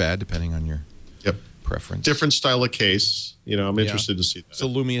good or bad depending on your preference. Different style of case. You know, I'm interested to see that. It's a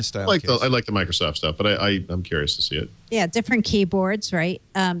Lumia style. I like the Microsoft stuff, but I'm curious to see it. Yeah, different keyboards, right?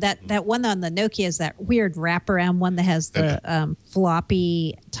 That one on the Nokia is that weird wraparound one that has the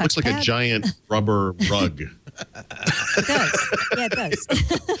floppy touchpad. Looks like a giant rubber rug. It does. Yeah, it does.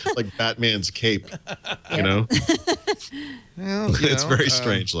 Like Batman's cape. You know? Well, it's very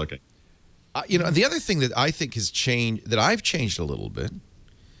strange looking. You know, the other thing that I think has changed, that I've changed a little bit.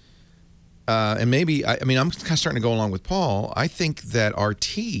 And maybe, I mean, I'm kind of starting to go along with Paul. I think that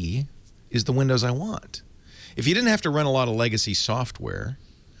RT is the Windows I want. If you didn't have to run a lot of legacy software.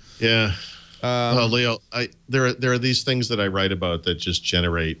 Yeah. Well, Leo, there are these things that I write about that just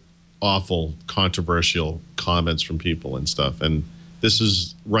generate awful, controversial comments from people and stuff. And this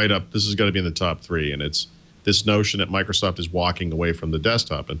is right up. This is going to be in the top 3. And it's this notion that Microsoft is walking away from the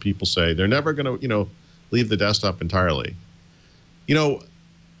desktop. And people say they're never going to, leave the desktop entirely.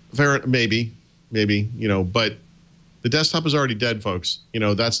 Maybe, but the desktop is already dead, folks.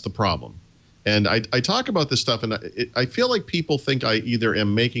 That's the problem. And I talk about this stuff, and I feel like people think I either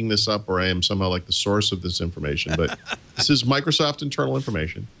am making this up or I am somehow like the source of this information. But this is Microsoft internal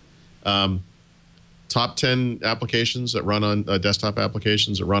information. Top 10 applications that run on desktop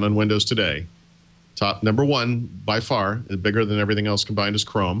applications that run on Windows today. Number 1, by far, bigger than everything else combined, is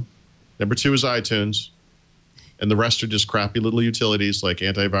Chrome. Number 2 is iTunes. And the rest are just crappy little utilities like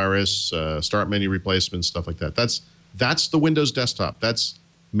antivirus, start menu replacements, stuff like that. That's the Windows desktop. That's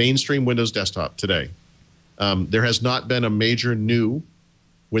mainstream Windows desktop today. There has not been a major new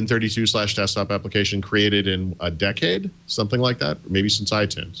Win32/desktop application created in a decade, something like that. Maybe since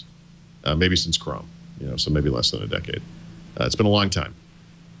iTunes, maybe since Chrome. So maybe less than a decade. It's been a long time.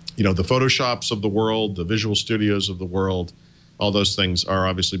 The Photoshops of the world, the Visual Studios of the world, all those things are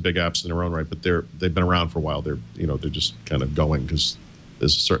obviously big apps in their own right, but they've been around for a while. They're just kind of going because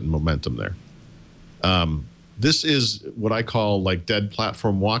there's a certain momentum there. This is what I call like dead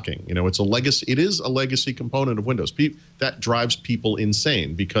platform walking. It's a legacy. It is a legacy component of Windows. That drives people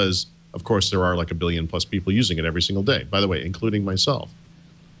insane because, of course, there are like 1 billion plus people using it every single day, by the way, including myself.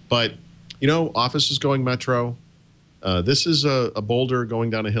 But, Office is going Metro. This is a boulder going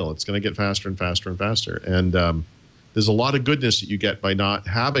down a hill. It's going to get faster and faster and faster. And there's a lot of goodness that you get by not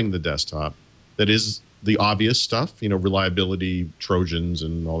having the desktop. That is the obvious stuff, reliability, Trojans,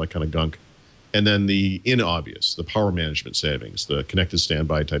 and all that kind of gunk. And then the inobvious, the power management savings, the connected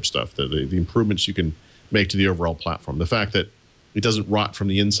standby type stuff, the improvements you can make to the overall platform. The fact that it doesn't rot from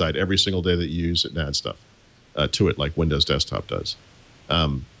the inside every single day that you use it and add stuff to it like Windows Desktop does.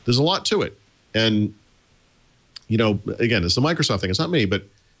 There's a lot to it. And, again, it's the Microsoft thing. It's not me, but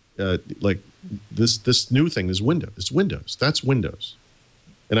like this new thing is Windows. It's Windows. That's Windows.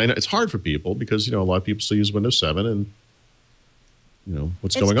 And I know it's hard for people because, a lot of people still use Windows 7 and,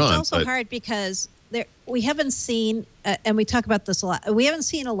 what's going on. It's also hard because we haven't seen, and we talk about this a lot, we haven't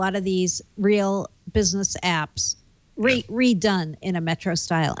seen a lot of these real business apps redone in a Metro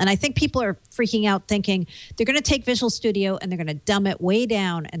style. And I think people are freaking out thinking they're going to take Visual Studio and they're going to dumb it way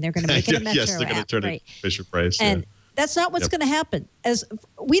down and they're going to make it a Metro app. Yes, they're going to turn it Fisher Price. And that's not what's going to happen. As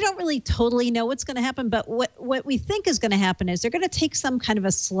we don't really totally know what's going to happen, but what we think is going to happen is they're going to take some kind of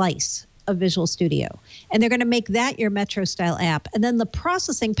a slice of Visual Studio and they're going to make that your Metro style app. And then the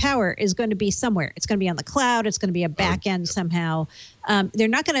processing power is going to be somewhere. It's going to be on the cloud. It's going to be a back end somehow. They're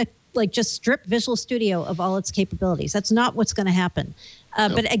not going to just strip Visual Studio of all its capabilities. That's not what's going to happen.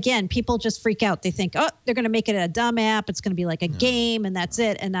 But again, people just freak out. They think, they're going to make it a dumb app. It's going to be like a game and that's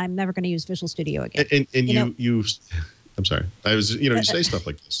it. And I'm never going to use Visual Studio again. And you I'm sorry. You say stuff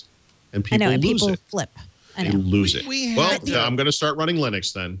like this and people lose people it. Flip. They lose it. I'm going to start running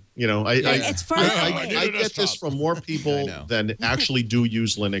Linux then. It's fun. I get this from more people than actually do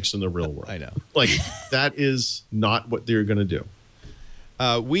use Linux in the real world. I know. Like, that is not what they're going to do.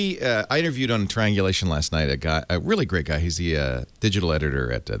 I interviewed on Triangulation last night a really great guy. He's the digital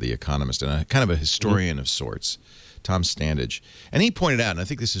editor at The Economist and kind of a historian of sorts, Tom Standage. And he pointed out, and I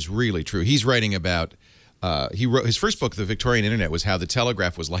think this is really true, he's writing about he wrote his first book, The Victorian Internet, was how the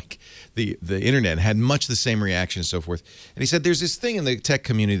telegraph was like the internet, and had much the same reaction and so forth. And he said there's this thing in the tech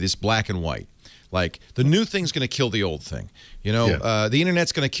community, this black and white. Like the new thing's going to kill the old thing, the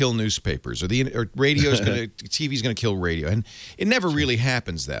internet's going to kill newspapers, or radio's going to, TV's going to kill radio, and it never really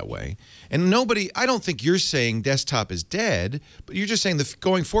happens that way. And I don't think you're saying desktop is dead, but you're just saying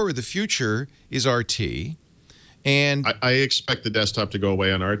going forward, the future is RT. And I expect the desktop to go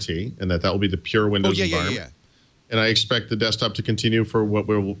away on RT, and that will be the pure Windows environment. Yeah. And I expect the desktop to continue for what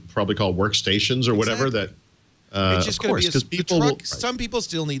we'll probably call workstations or whatever. That it's just going to be because people. Some people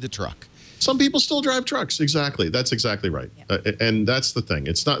still need the truck. Some people still drive trucks. Exactly. That's exactly right. Yeah. And that's the thing.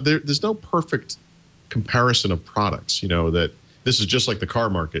 It's not there's no perfect comparison of products. That this is just like the car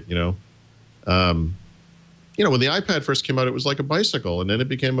market. When the iPad first came out, it was like a bicycle, and then it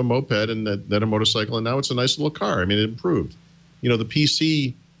became a moped, and then a motorcycle, and now it's a nice little car. I mean, it improved. The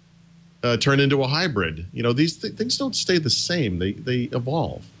PC turned into a hybrid. These things don't stay the same. They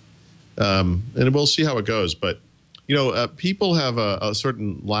evolve, and we'll see how it goes. But people have a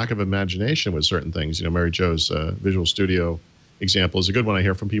certain lack of imagination with certain things. Mary Jo's Visual Studio example is a good one. I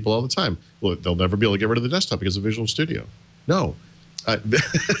hear from people all the time. Well, they'll never be able to get rid of the desktop because of Visual Studio. No,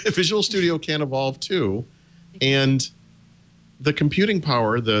 Visual Studio can evolve too. And the computing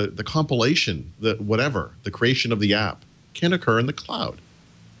power, the compilation, the creation of the app can occur in the cloud.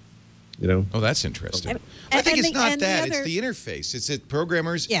 Oh, that's interesting. I think it's not that. It's the interface. It's that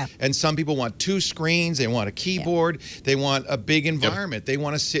programmers, and some people want 2 screens. They want a keyboard. They want a big environment. They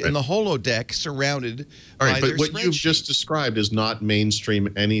want to sit in the holodeck surrounded by their but what you've just described is not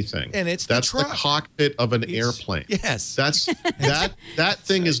mainstream anything. And that's the cockpit of an airplane. Yes. That's that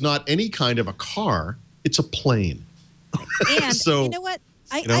thing is not any kind of a car. It's a plane. And so, you know what?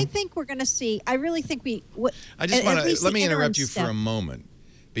 I think we're going to see. I really think I just want to let me interrupt you for a moment,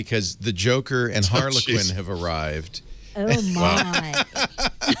 because the Joker and Harlequin have arrived. Oh my!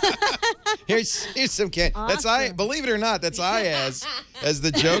 here's some can. Awesome. That's believe it or not, that's Ayaz as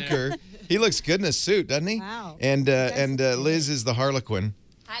the Joker. He looks good in a suit, doesn't he? Wow. And Liz is the Harlequin.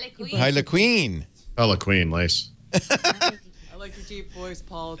 Harlequin. Harlequin, nice. I like your deep voice,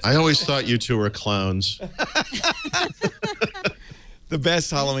 Paul. I always thought you two were clowns. The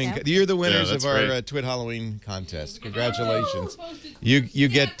best Halloween. You're the winners of our Twit Halloween contest. Congratulations. You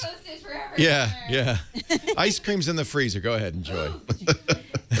get. Yeah. Ice cream's in the freezer. Go ahead, enjoy.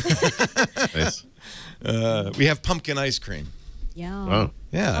 Nice. We have pumpkin ice cream. Yeah. Wow.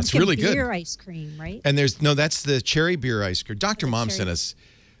 Yeah, it's Pumpkin really good. beer ice cream, right? And that's the cherry beer ice cream. Dr. Mom sent us,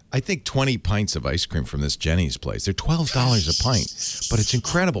 I think, 20 pints of ice cream from this Jenny's place. They're $12 a pint, but it's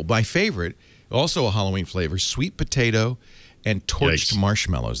incredible. My favorite, also a Halloween flavor, sweet potato and torched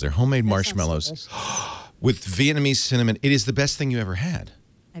marshmallows. They're homemade marshmallows with Vietnamese cinnamon. It is the best thing you ever had.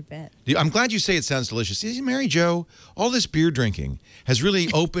 I bet. I'm glad you say it sounds delicious. See, Mary Jo, all this beer drinking has really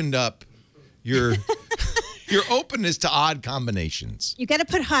opened up your your openness to odd combinations. You got to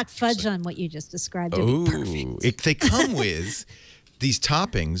put hot fudge on what you just described. Oh, perfect. they come with these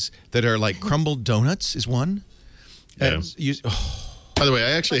toppings that are like crumbled donuts is one. Yeah. By the way,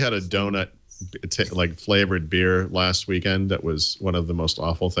 I actually had a donut like flavored beer last weekend. That was one of the most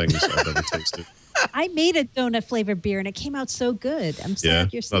awful things I've ever tasted. I made a donut flavored beer and it came out so good. I'm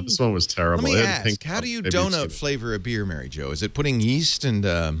sad you're saying. This one was terrible. Let me ask, how do you donut flavor a beer, Mary Jo? Is it putting yeast and?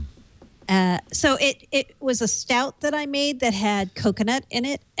 So it was a stout that I made that had coconut in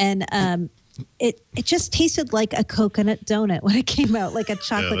it, and it just tasted like a coconut donut when it came out, like a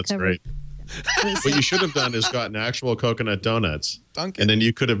chocolate that's covered. great. What you should have done is gotten actual coconut donuts, and then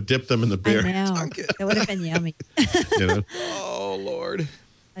you could have dipped them in the beer. I know. That would have been yummy. You know? Oh Lord.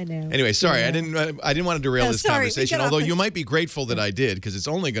 I know. Anyway, sorry, Yeah. I didn't want to derail this conversation. Although off you might be grateful that I did, because it's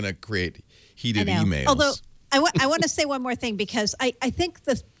only going to create heated emails. Although I want to say one more thing, because I think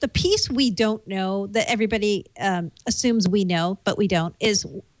the piece we don't know that everybody assumes we know, but we don't, is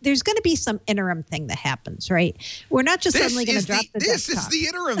there's going to be some interim thing that happens, right? We're not just suddenly going to drop the This desktop. is the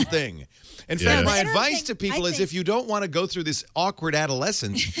interim thing. In fact, my advice to people is if you don't want to go through this awkward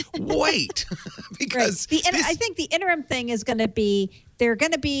adolescence, wait. Because I think the interim thing is going to be, there are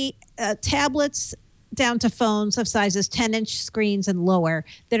going to be tablets down to phones of sizes 10-inch screens and lower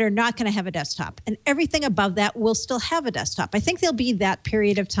that are not going to have a desktop. And everything above that will still have a desktop. I think there'll be that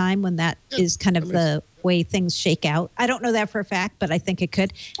period of time when that is kind of the way things shake out. I don't know that for a fact, but I think it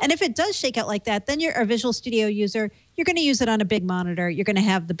could. And if it does shake out like that, then you're a Visual Studio user. You're going to use it on a big monitor. You're going to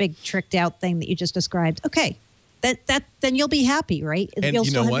have the big tricked out thing that you just described. Okay, then you'll be happy, right? And you'll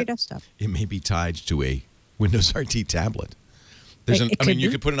you still know have what? your desktop. It may be tied to a Windows RT tablet. You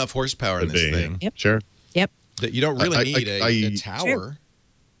could put enough horsepower in this thing. Yep. Sure. Yep. That you don't really need a tower. Sure.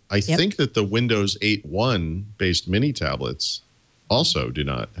 I think that the Windows 8.1 based mini tablets also do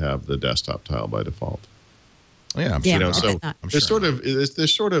not have the desktop tile by default. Yeah, I'm sure. You know, so they're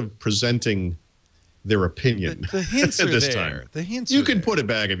sort of presenting their opinion. The hints are this there. time. The hints. You can put it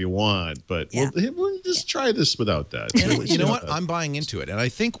back if you want, but we'll just try this without that. You know what? I'm buying into it, and I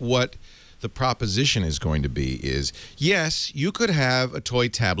think what the proposition is going to be is, yes, you could have a toy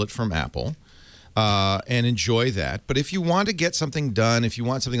tablet from Apple and enjoy that. But if you want to get something done, if you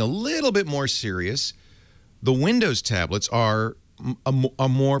want something a little bit more serious, the Windows tablets are a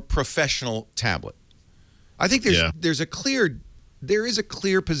more professional tablet. I think there is a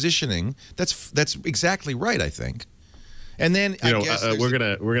clear positioning. That's exactly right, I think. And then we're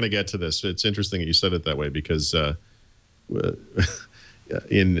gonna get to this. It's interesting that you said it that way, because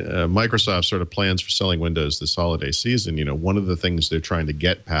in Microsoft sort of plans for selling Windows this holiday season, one of the things they're trying to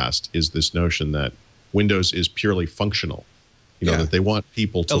get past is this notion that Windows is purely functional. That they want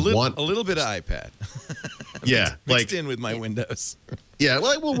people to want a little bit of iPad. mixed in with my Windows. Yeah,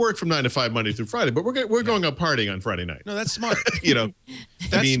 well, it will work from 9 to 5 Monday through Friday, but we're going out partying on Friday night. No, that's smart.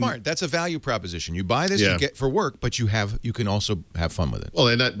 That's smart. That's a value proposition. You buy this, you get for work, but you can also have fun with it. Well,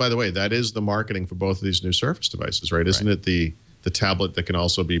 and that, by the way, that is the marketing for both of these new Surface devices, right? Isn't it the tablet that can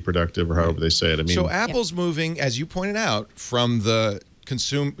also be productive, or however they say it? I mean, so Apple's moving, as you pointed out, from the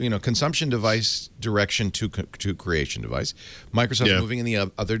consumption device direction to creation device. Microsoft's moving in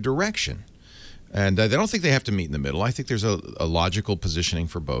the other direction. And I don't think they have to meet in the middle. I think there's a logical positioning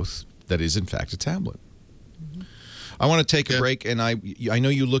for both that is, in fact, a tablet. Mm-hmm. I want to take a break, and I know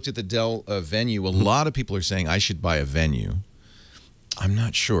you looked at the Dell Venue. A lot of people are saying I should buy a Venue. I'm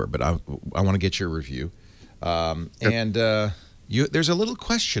not sure, but I want to get your review. And there's a little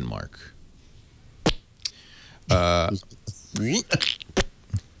question mark.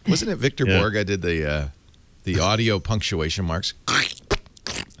 Wasn't it Victor Borga did the audio punctuation marks?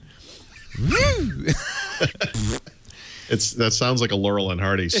 That sounds like a Laurel and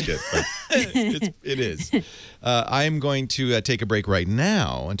Hardy skit. It is. I am going to take a break right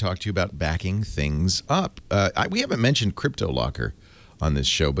now and talk to you about backing things up. We haven't mentioned CryptoLocker on this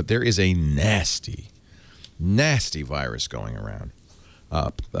show, but there is a nasty virus going around.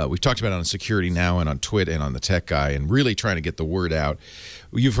 We've talked about it on Security Now and on Twit and on the Tech Guy, and really trying to get the word out.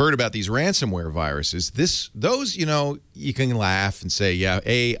 You've heard about these ransomware viruses. Those, you can laugh and say, yeah,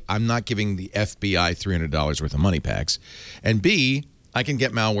 A, I'm not giving the FBI $300 worth of money packs, and B, I can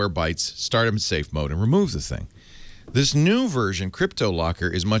get Malwarebytes, start them in safe mode, and remove the thing. This new version,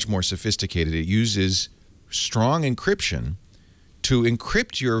 CryptoLocker, is much more sophisticated. It uses strong encryption to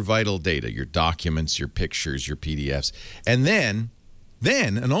encrypt your vital data, your documents, your pictures, your PDFs, and then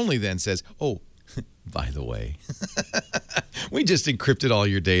and only then says, oh, by the way, we just encrypted all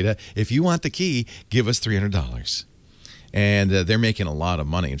your data. If you want the key, give us $300. And they're making a lot of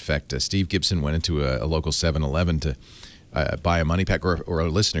money. In fact, Steve Gibson went into a local 7-Eleven to buy a money pack, or a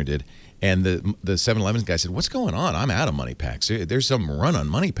listener did. And the 7-Eleven guy said, what's going on? I'm out of money packs. There's some run on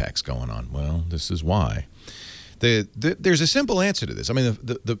money packs going on. Well, this is why. There's a simple answer to this. I mean,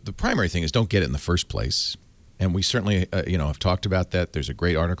 the primary thing is don't get it in the first place. And we certainly, have talked about that. There's a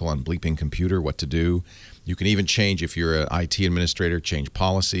great article on Bleeping Computer, what to do. You can even change, if you're an IT administrator, change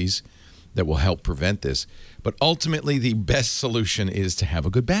policies that will help prevent this. But ultimately, the best solution is to have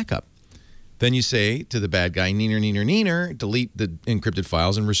a good backup. Then you say to the bad guy, neener, neener, neener, delete the encrypted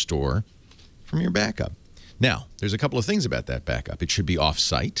files and restore from your backup. Now, there's a couple of things about that backup. It should be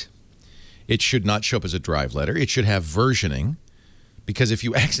off-site. It should not show up as a drive letter. It should have versioning, because if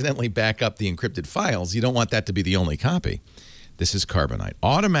you accidentally back up the encrypted files, you don't want that to be the only copy. This is Carbonite.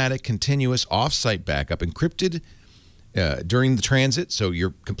 Automatic, continuous, off-site backup, encrypted during the transit, so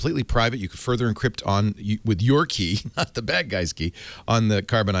you're completely private. You could further encrypt with your key, not the bad guy's key, on the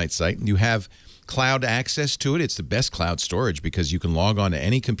Carbonite site. You have cloud access to it. It's the best cloud storage because you can log on to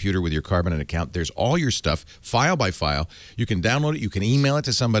any computer with your Carbonite account. There's all your stuff, file by file. You can download it. You can email it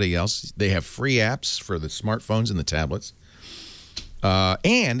to somebody else. They have free apps for the smartphones and the tablets.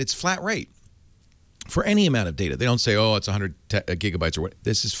 And it's flat rate for any amount of data. They don't say, oh, it's 100 gigabytes or what.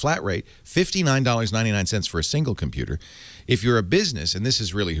 This is flat rate, $59.99 for a single computer. If you're a business, and this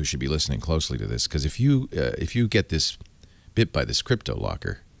is really who should be listening closely to this, because if you get this bit by this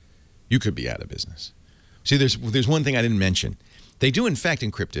CryptoLocker, you could be out of business. See, there's one thing I didn't mention. They do, in fact,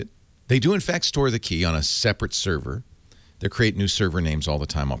 encrypt it. They do, in fact, store the key on a separate server. They create new server names all the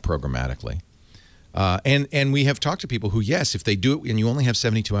time, all programmatically. And we have talked to people who, yes, if they do it and you only have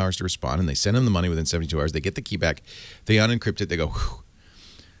 72 hours to respond and they send them the money within 72 hours, they get the key back, they unencrypt it, they go, whew.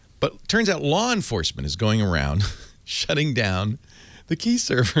 But it turns out law enforcement is going around shutting down the key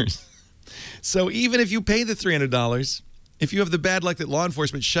servers. So even if you pay the $300, if you have the bad luck that law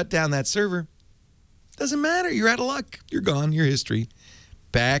enforcement shut down that server, doesn't matter. You're out of luck. You're gone. Your history.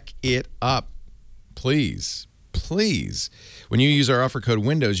 Back it up. Please. Please. When you use our offer code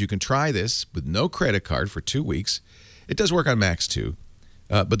Windows, you can try this with no credit card for 2 weeks. It does work on Macs too.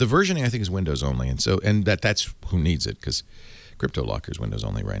 But the versioning, I think, is Windows only. And that's who needs it, because CryptoLocker is Windows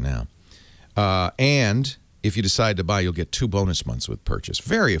only right now. And if you decide to buy, you'll get 2 bonus months with purchase.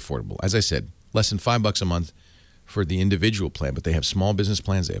 Very affordable. As I said, less than $5 a month for the individual plan, but they have small business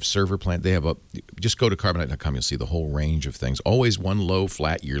plans, they have server plans, they have just go to Carbonite.com, you'll see the whole range of things. Always one low,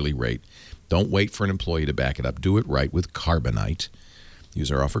 flat yearly rate. Don't wait for an employee to back it up. Do it right with Carbonite.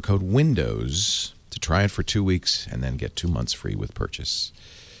 Use our offer code WINDOWS to try it for 2 weeks and then get 2 months free with purchase.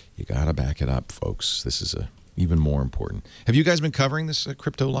 You got to back it up, folks. This is even more important. Have you guys been covering this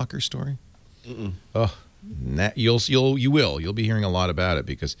CryptoLocker story? Mm-mm. Oh, you will. You'll be hearing a lot about it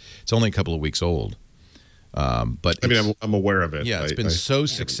because it's only a couple of weeks old. But I mean, I'm aware of it. Yeah, it's been so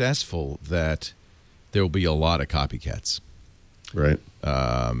successful that there will be a lot of copycats. Right.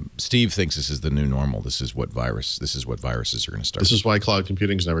 Steve thinks this is the new normal. This is what viruses are going to start. This is why cloud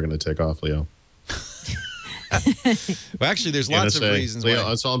computing is never going to take off, Leo. Well, actually, there's lots of reasons. Leo,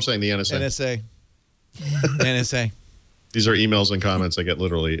 that's all I'm saying. The NSA. NSA. These are emails and comments I get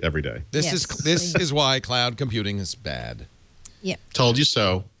literally every day. This is why cloud computing is bad. Yep. Told you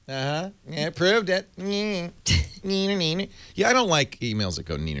so. Yeah, proved it. Neener, neener. Yeah, I don't like emails that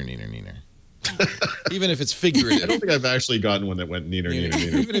go neener, neener, neener. Even if it's figurative. I don't think I've actually gotten one that went neener, neener,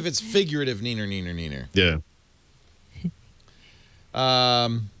 neener. Even if it's figurative, neener, neener, neener. Yeah.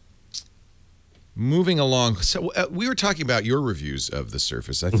 Moving along. So we were talking about your reviews of the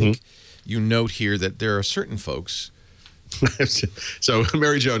Surface. I think you note here that there are certain folks. So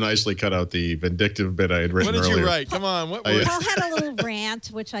Mary Jo nicely cut out the vindictive bit I had written earlier. What did you write? Come on. What Paul had a little rant,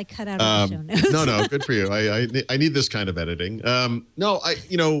 which I cut out of the show notes. No, good for you. I need this kind of editing.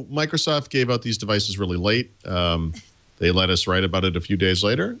 Microsoft gave out these devices really late. They let us write about it a few days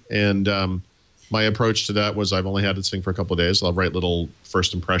later. And my approach to that was I've only had this thing for a couple of days. I'll write little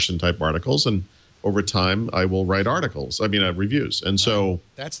first impression type articles. And over time, I will write reviews. And so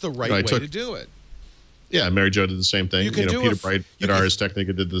that's the right way to do it. Yeah, Mary Jo did the same thing. Peter Bright at Ars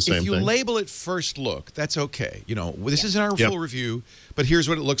Technica did the same thing. If you label it first look, that's okay. This isn't our full review, but here's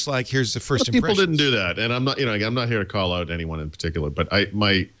what it looks like. Here's the first impression. People didn't do that, and I'm not. I'm not here to call out anyone in particular. But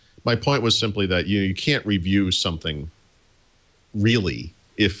my point was simply that you can't review something really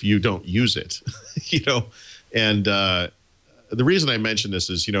if you don't use it. And the reason I mention this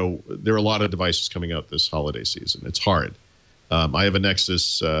is, there are a lot of devices coming out this holiday season. It's hard. I have a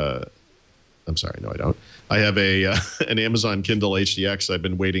Nexus. I'm sorry, no, I don't. I have an Amazon Kindle HDX I've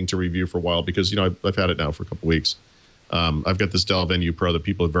been waiting to review for a while because, I've had it now for a couple weeks. I've got this Dell Venue Pro that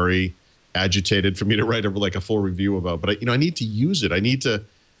people are very agitated for me to write a full review about. But, I need to use it. I need to,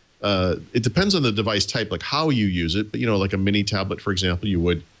 it depends on the device type, like how you use it. But, like a mini tablet, for example, you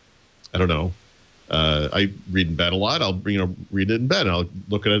would, I don't know. I read in bed a lot. I'll, read it in bed. And I'll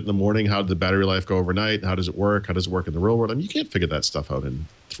look at it in the morning. How did the battery life go overnight? How does it work? How does it work in the real world? I mean, you can't figure that stuff out in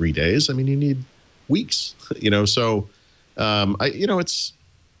 3 days. I mean, you need weeks, So, it's,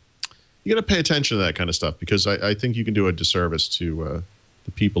 you got to pay attention to that kind of stuff because I think you can do a disservice to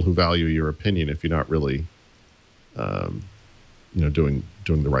the people who value your opinion if you're not really, doing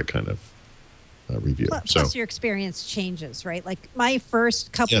the right kind of review. Plus your experience changes, right? Like my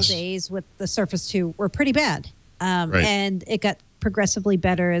first couple days with the Surface 2 were pretty bad. Right. And it got progressively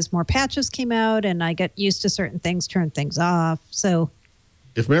better as more patches came out and I got used to certain things, turned things off. So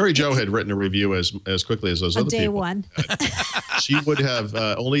if Mary Jo had written a review as quickly as those other day people, one. She would have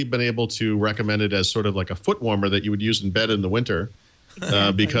only been able to recommend it as sort of like a foot warmer that you would use in bed in the winter.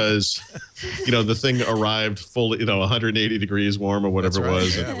 Because, the thing arrived fully, 180 degrees warm or whatever it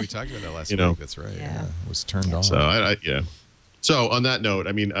was. Yeah, we talked about that last week. That's right. Yeah. It was turned on. So, So on that note,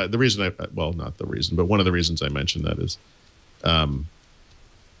 I mean, the reason not the reason, but one of the reasons I mentioned that is,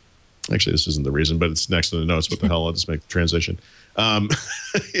 actually, this isn't the reason, but it's next to the notes. What the hell? I'll just make the transition.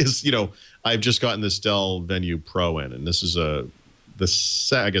 Is, I've just gotten this Dell Venue Pro in, and this is the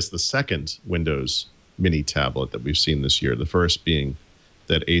second Windows mini tablet that we've seen this year. The first being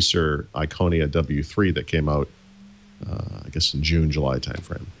that Acer Iconia W3 that came out, I guess in June, July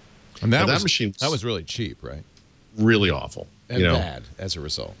timeframe. And that was really cheap, right? Really awful. And bad as a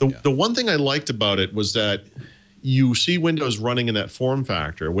result. The one thing I liked about it was that you see Windows running in that form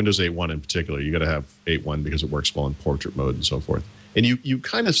factor, Windows 8.1 in particular. You got to have 8.1 because it works well in portrait mode and so forth. And you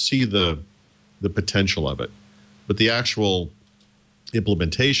kind of see the potential of it. But the actual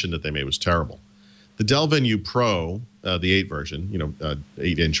implementation that they made was terrible. The Dell Venue Pro, the 8 version,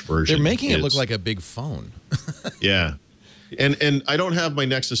 8-inch version. They're making it look like a big phone. Yeah. And I don't have my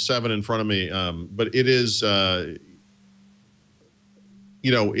Nexus 7 in front of me, but it is,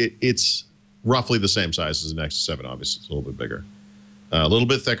 it's roughly the same size as the Nexus 7. Obviously, it's a little bit bigger. A little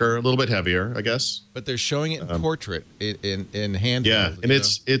bit thicker, a little bit heavier, I guess. But they're showing it in portrait, in handheld. Yeah, and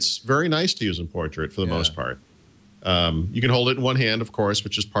it's very nice to use in portrait for the most part. You can hold it in one hand, of course,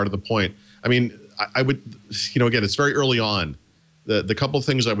 which is part of the point. I mean, I would, again, it's very early on. The couple of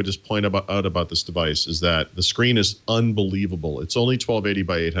things I would just point out about this device is that the screen is unbelievable. It's only 1280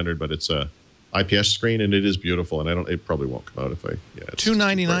 by 800, but it's a IPS screen, and it is beautiful. And it probably won't come out if I. Yeah,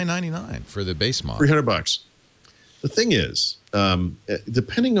 $299.99 for the base model. $300. The thing is,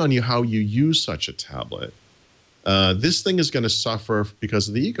 depending on how you use such a tablet, this thing is going to suffer because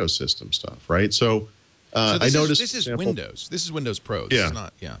of the ecosystem stuff, right? So I noticed this is Windows. This is Windows Pro. This is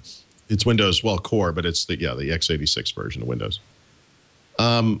not, It's Windows, core, but it's the x86 version of Windows.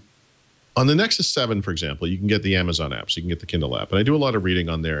 On the Nexus 7, for example, you can get the Amazon app, so you can get the Kindle app. And I do a lot of reading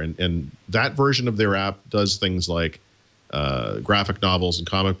on there, and that version of their app does things like graphic novels and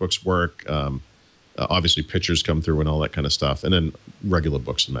comic books work. Obviously, pictures come through and all that kind of stuff, and then regular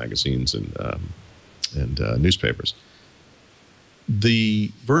books and magazines and newspapers. The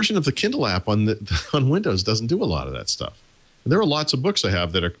version of the Kindle app on Windows doesn't do a lot of that stuff. And there are lots of books I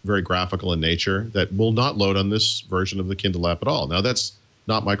have that are very graphical in nature that will not load on this version of the Kindle app at all. Now, that's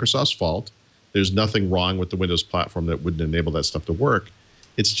not Microsoft's fault. There's nothing wrong with the Windows platform that wouldn't enable that stuff to work.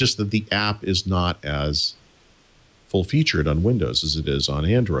 It's just that the app is not as full-featured on Windows as it is on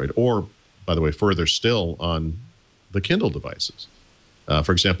Android, or, by the way, further still, on the Kindle devices.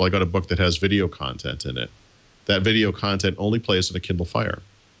 For example, I got a book that has video content in it. That video content only plays in a Kindle Fire.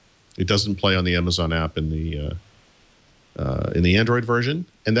 It doesn't play on the Amazon app in the Android version,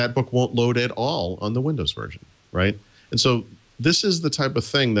 and that book won't load at all on the Windows version, right? And so this is the type of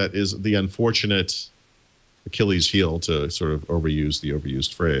thing that is the unfortunate Achilles heel, to sort of overuse the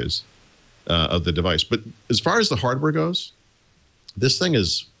overused phrase, of the device. But as far as the hardware goes, this thing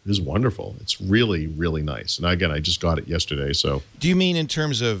is wonderful. It's really, really nice. And again, I just got it yesterday. So, do you mean in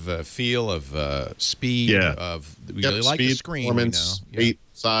terms of feel, of speed? Yeah. We really like the screen, performance, weight,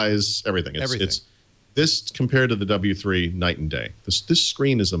 size, everything. It's this compared to the W3, night and day. This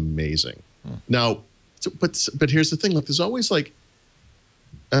screen is amazing. Now, but here's the thing. Look, there's always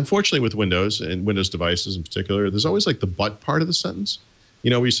unfortunately with Windows and Windows devices in particular, there's always the but part of the sentence.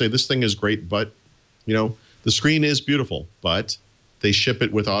 Where you say this thing is great, but the screen is beautiful, but they ship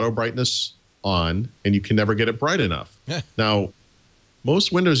it with auto brightness on, and you can never get it bright enough. Now,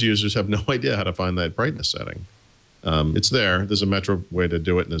 most Windows users have no idea how to find that brightness setting. It's there. There's a Metro way to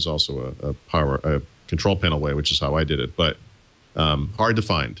do it, and there's also a control panel way, which is how I did it. But hard to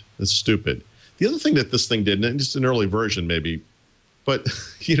find. It's stupid. The other thing that this thing did, and it's an early version maybe, but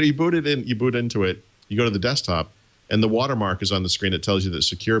you boot into it, you go to the desktop, and the watermark is on the screen that tells you that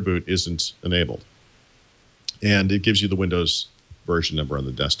secure boot isn't enabled. And it gives you the Windows version number on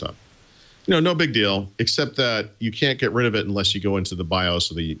the desktop. No big deal, except that you can't get rid of it unless you go into the BIOS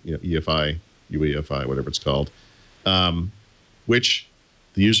of the UEFI, whatever it's called, which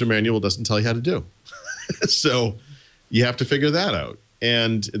the user manual doesn't tell you how to do. So you have to figure that out.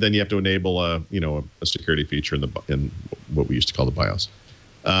 And then you have to enable a security feature in what we used to call the BIOS.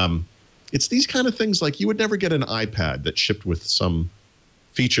 It's these kind of things, like you would never get an iPad that shipped with some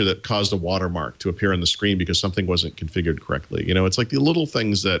feature that caused a watermark to appear on the screen because something wasn't configured correctly. It's like the little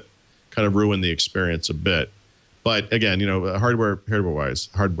things that kind of ruin the experience a bit. But again, hardware-wise,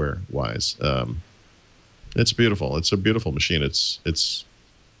 it's beautiful. It's a beautiful machine. It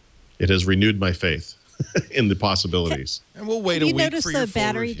has renewed my faith in the possibilities. And we'll wait a week for your full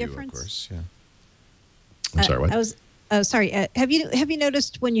battery review, difference? of course. Yeah. I'm sorry, what? Sorry. Have you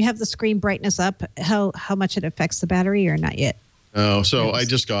noticed when you have the screen brightness up how much it affects the battery, or not yet? Oh, so I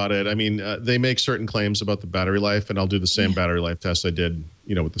just got it. I mean, they make certain claims about the battery life, and I'll do the same battery life test I did,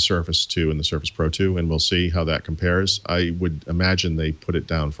 with the Surface 2 and the Surface Pro 2, and we'll see how that compares. I would imagine they put it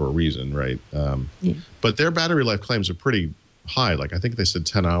down for a reason, right? But their battery life claims are pretty high. Like I think they said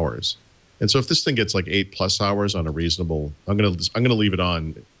 10 hours. And so if this thing gets like 8+ hours on a reasonable, I'm gonna leave it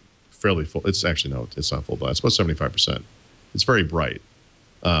on fairly full. It's actually it's not full blast. It's about 75%. It's very bright.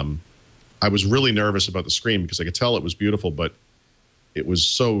 I was really nervous about the screen because I could tell it was beautiful, but it was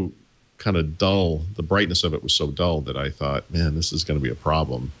so kind of dull. The brightness of it was so dull that I thought, man, this is going to be a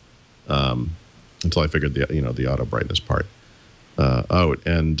problem. Until I figured the auto brightness part out.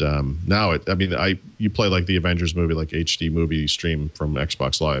 And now you play like the Avengers movie, like HD movie stream from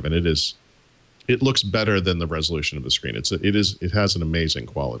Xbox Live, and it looks better than the resolution of the screen. It has an amazing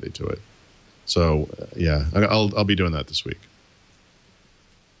quality to it. So yeah, I'll be doing that this week.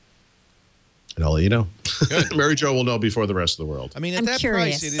 And I'll let you know. Mary Jo will know before the rest of the world. I mean, at that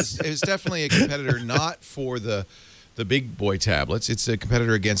price, it's definitely a competitor not for the big boy tablets. It's a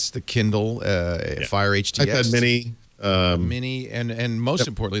competitor against the Kindle, Fire HDX, iPad Mini, and most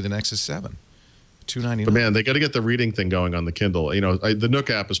importantly, the Nexus 7. $299. But man, they got to get the reading thing going on the Kindle. The Nook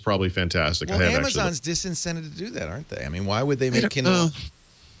app is probably fantastic. Well, Amazon's disincented to do that, aren't they? I mean, why would they make Kindle?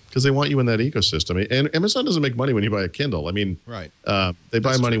 Because they want you in that ecosystem. And Amazon doesn't make money when you buy a Kindle. I mean, right? They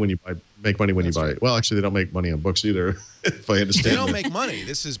buy money when you make money when you buy it. Well, actually, they don't make money on books either, if I understand. They don't make money.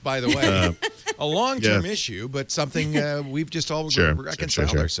 This is, by the way, a long-term issue, but something we've just all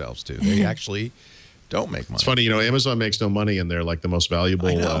reconciled ourselves to. They actually don't make money. It's funny, Amazon makes no money, and they're like the most valuable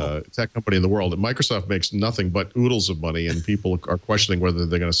tech company in the world. And Microsoft makes nothing but oodles of money, and people are questioning whether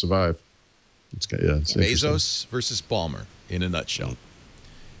they're going to survive. It's Bezos versus Ballmer in a nutshell.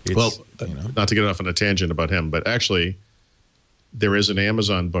 Not to get off on a tangent about him, but actually, there is an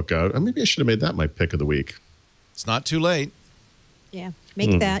Amazon book out. Maybe I should have made that my pick of the week. It's not too late. Yeah,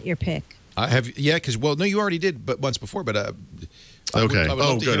 make that your pick. I have, because you already did, but once before. But okay.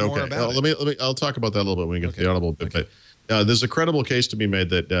 Good. Okay. I'll talk about that a little bit when we get to the Audible bit. Okay. But there's a credible case to be made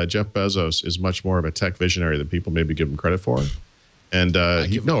that Jeff Bezos is much more of a tech visionary than people maybe give him credit for. And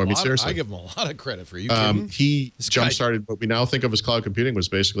seriously, I give him a lot of credit for you. He jump-started what we now think of as cloud computing was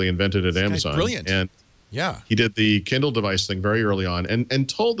basically invented at Amazon. Brilliant. And he did the Kindle device thing very early on, and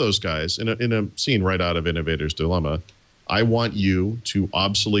told those guys in a scene right out of Innovator's Dilemma, I want you to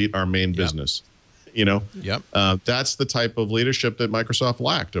obsolete our main business. That's the type of leadership that Microsoft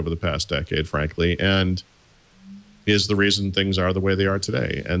lacked over the past decade, frankly, and is the reason things are the way they are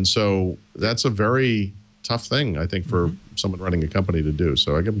today. And so that's a very tough thing, I think, for someone running a company to do.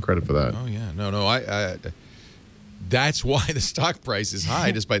 So I give them credit for that. Oh yeah, I that's why the stock price is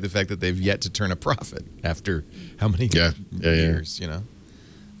high, despite the fact that they've yet to turn a profit after how many years?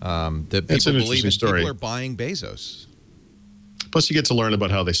 That people believe that people are buying Bezos. Plus, you get to learn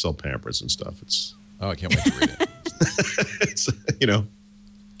about how they sell Pampers and stuff. I can't wait to read it. It's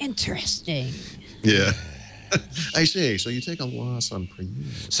interesting. Yeah. I see. So you take a loss on per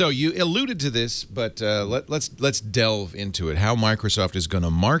unit. So you alluded to this, but let's delve into it. How Microsoft is going to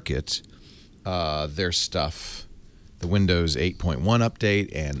market their stuff, the Windows 8.1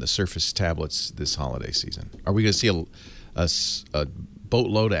 update and the Surface tablets this holiday season. Are we going to see a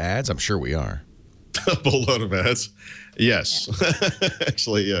boatload of ads? I'm sure we are. A boatload of ads. Yes. Yeah.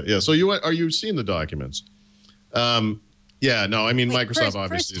 Actually, yeah. So are you seeing the documents? Yeah, no, I mean, Microsoft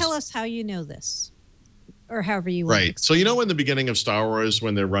obviously. First, tell us how you know this, or however you want. Right. So, in the beginning of Star Wars,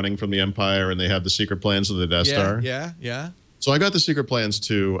 when they're running from the Empire and they have the secret plans of the Death Star? Yeah. So I got the secret plans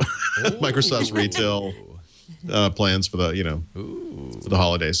to Microsoft's retail plans for the, for the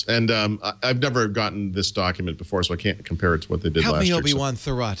holidays. And I've never gotten this document before, so I can't compare it to what they did last year. Help me, Obi-Wan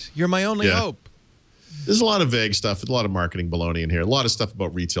Thurrott. You're my only hope. There's a lot of vague stuff, a lot of marketing baloney in here, a lot of stuff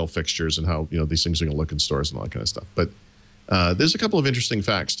about retail fixtures and how these things are going to look in stores and all that kind of stuff. But there's a couple of interesting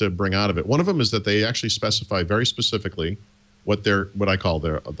facts to bring out of it. One of them is that they actually specify very specifically what I call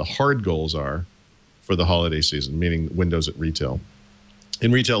the hard goals are for the holiday season, meaning Windows at retail.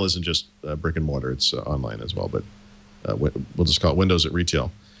 And retail isn't just brick and mortar; it's online as well. But we'll just call it Windows at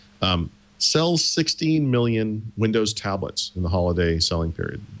retail. Sells 16 million Windows tablets in the holiday selling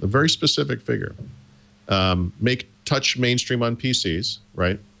period. A very specific figure. Make touch mainstream on PCs,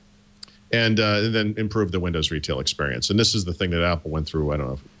 right? And then improve the Windows retail experience. And this is the thing that Apple went through, I don't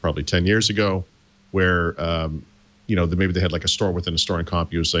know, probably 10 years ago, where, maybe they had like a store within a store in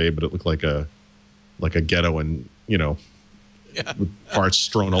CompUSA, but it looked like a ghetto and, with parts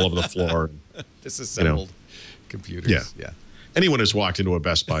strewn all over the floor. Disassembled computers. Yeah. Anyone who's walked into a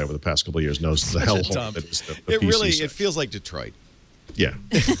Best Buy over the past couple of years knows the hellhole that is the PC set. It feels like Detroit. Yeah.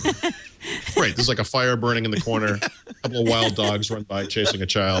 Right. There's like a fire burning in the corner, a couple of wild dogs run by chasing a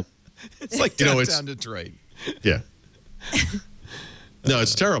child. It's like downtown Detroit. Yeah. No,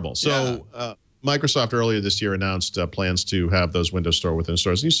 it's terrible. So Microsoft earlier this year announced plans to have those Windows Store within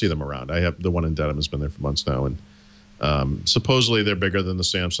stores. And you see them around. I have the one in Dedham has been there for months now. And supposedly they're bigger than the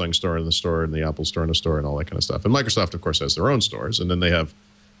Samsung store in the store and the Apple store in the store and all that kind of stuff. And Microsoft, of course, has their own stores. And then they have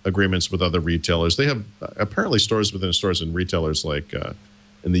agreements with other retailers. They have apparently stores within stores and retailers like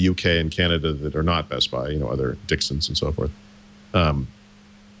in the UK and Canada that are not Best Buy, other Dixons and so forth.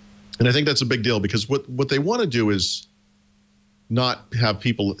 And I think that's a big deal because what they want to do is not have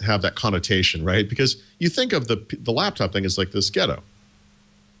people have that connotation, right? Because you think of the laptop thing as like this ghetto.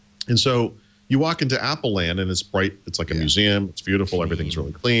 And so you walk into Apple Land and it's bright. It's like a museum. It's beautiful. Everything's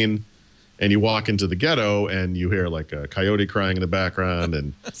really clean. And you walk into the ghetto and you hear like a coyote crying in the background.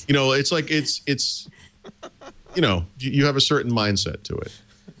 And, it's like it's you have a certain mindset to it.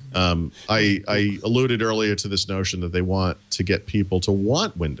 I alluded earlier to this notion that they want to get people to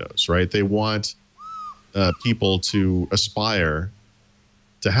want Windows, right? They want people to aspire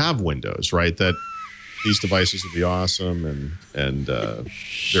to have Windows, right? That these devices would be awesome and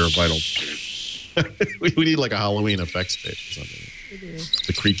they're vital. we need like a Halloween effects tape or something.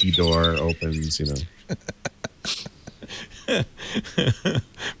 The creaky door opens,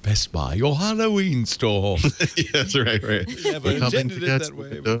 Best Buy, your Halloween store. Yeah, that's right. Never intended it that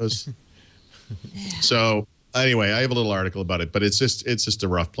way. So anyway, I have a little article about it, but it's just a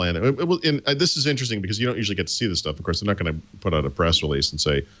rough plan. This is interesting because you don't usually get to see this stuff. Of course, they're not going to put out a press release and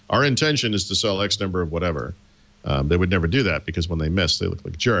say our intention is to sell X number of whatever. They would never do that because when they miss, they look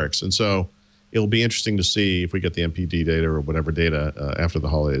like jerks. And so it'll be interesting to see if we get the MPD data or whatever data after the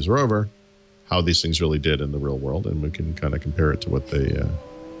holidays are over, how these things really did in the real world, and we can kind of compare it to what they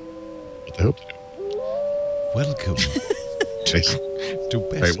hope to do. Welcome to Best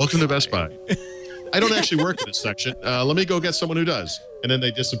Buy. Welcome to Best Buy. I don't actually work in this section. Let me go get someone who does, and then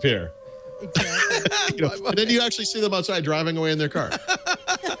they disappear. Exactly. And then you actually see them outside driving away in their car.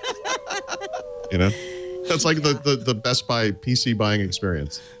 That's like the Best Buy PC buying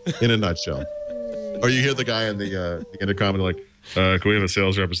experience in a nutshell. Or you hear the guy in the intercom and like, can we have a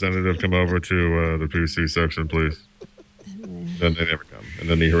sales representative come over to the PC section, please? Then they never come. And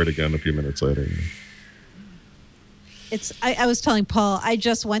then you hear it again a few minutes later. I was telling Paul, I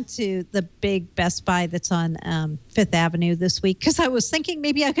just went to the big Best Buy that's on Fifth Avenue this week because I was thinking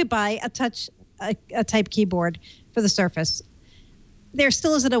maybe I could buy a type keyboard for the Surface. There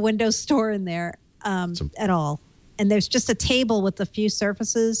still isn't a Windows store in there at all. And there's just a table with a few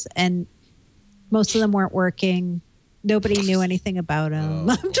Surfaces, and most of them weren't working. Nobody knew anything about them.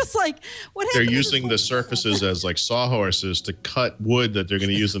 I'm just like, what happened? They're using the Surfaces as like sawhorses to cut wood that they're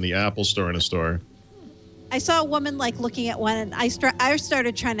going to use in the Apple store in a store. I saw a woman like looking at one, and I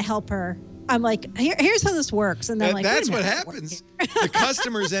started trying to help her. I'm like, here's how this works, and then that's what happens. The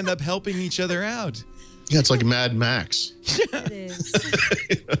customers end up helping each other out. Yeah, it's like Mad Max. It is.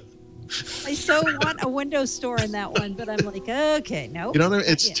 I so want a Windows store in that one, but I'm like, okay, no.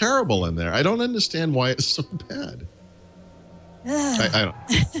 It's terrible in there. I don't understand why it's so bad. I don't.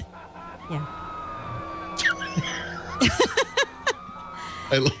 Yeah.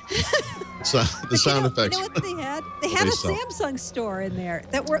 The sound effects. You know what they had? They had a Samsung store in there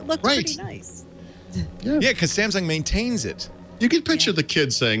that looked pretty nice. Yeah, because Samsung maintains it. You can picture the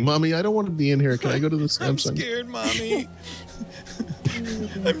kid saying, "Mommy, I don't want to be in here. Can I go to the Samsung?" I'm scared, Mommy.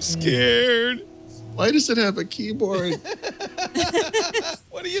 I'm scared. Why does it have a keyboard?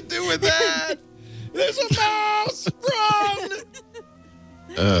 What do you do with that? There's a mouse. Run!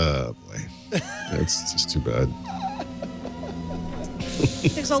 Oh, boy. That's just too bad.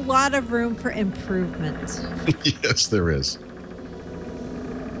 There's a lot of room for improvement. Yes, there is.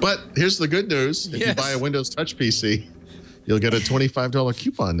 But here's the good news. If you Yes. buy a Windows Touch PC, you'll get a $25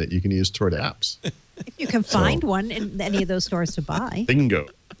 coupon that you can use toward apps. If you can find one in any of those stores to buy. Bingo.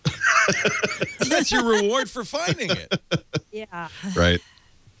 That's your reward for finding it. Yeah. Right.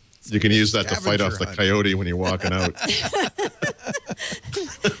 You can use that to fight Scavenger off the hunt. coyote when you're walking out. I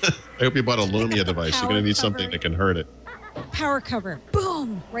hope you bought a Lumia device. You're going to need something that can hurt it. Power cover.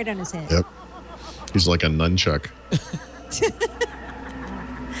 Boom. Right on his head. Yep. He's like a nunchuck.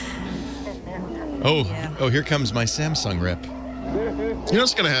 Oh, here comes my Samsung rep. You know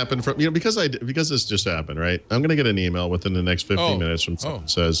what's going to happen because this just happened, right? I'm going to get an email within the next 15 minutes from someone that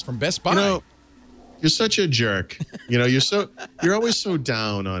says from Best Buy. You know, you're such a jerk. You know, you're always so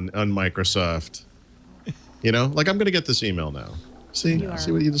down on Microsoft. You know, like I'm going to get this email now. See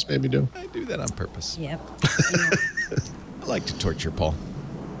what you just made me do. I do that on purpose. Yep. I like to torture Paul.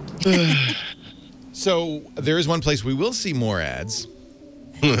 So there is one place we will see more ads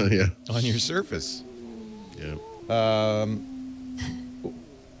Yeah. on your Surface. Yeah.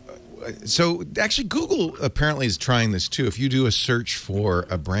 So actually, Google apparently is trying this too. If you do a search for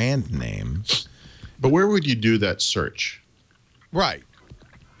a brand name, But where would you do that search? right?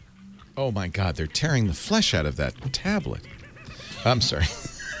 Oh my God, they're tearing the flesh out of that tablet. I'm sorry.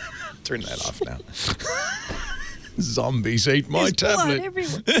 Turn that off now. Zombies ate my There's blood tablet.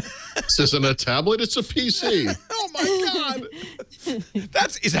 everywhere. This isn't a tablet, it's a PC. Oh my God.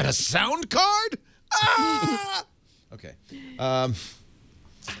 Is that a sound card? Ah! Okay.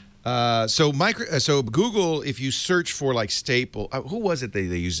 So Google, if you search for like staple, who was it they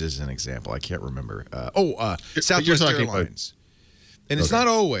used as an example? I can't remember. Southwest talking about- Airlines. And it's not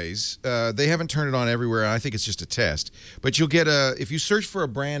always. They haven't turned it on everywhere. I think it's just a test. But you'll get if you search for a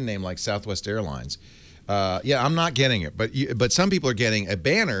brand name like Southwest Airlines. I'm not getting it, but some people are getting a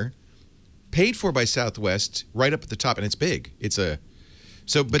banner paid for by Southwest right up at the top, and it's big.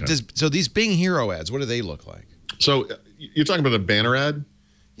 So these Bing Hero ads, what do they look like? So you're talking about a banner ad?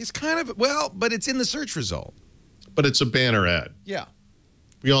 It's kind of, but it's in the search result. But it's a banner ad. Yeah.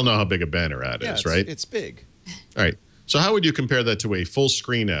 We all know how big a banner ad is, right? It's big. All right. So how would you compare that to a full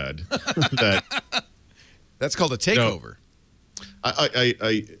screen ad? That's called a takeover.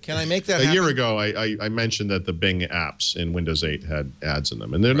 Can I make that happen? A year ago, I mentioned that the Bing apps in Windows 8 had ads in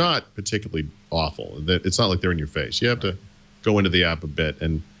them, and they're not particularly awful. It's not like they're in your face. You have to go into the app a bit,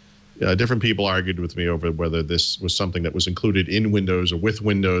 and different people argued with me over whether this was something that was included in Windows or with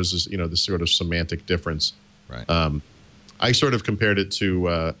Windows, this sort of semantic difference. Right. I sort of compared it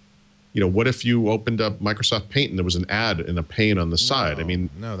to, what if you opened up Microsoft Paint and there was an ad in a pane on the side? I mean,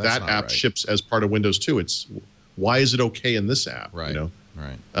 that's that not app right. ships as part of Windows 2. Why is it okay in this app? Right.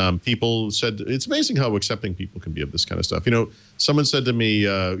 Right. People said it's amazing how accepting people can be of this kind of stuff. Someone said to me,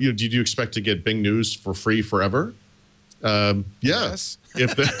 "Did you expect to get Bing News for free forever?" Yes.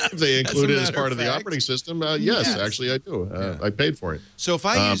 If they include it as matter part of of the fact. operating system, yes, actually I do. I paid for it. So if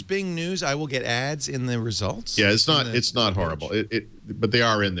I use Bing News, I will get ads in the results? Yeah, it's not horrible. But they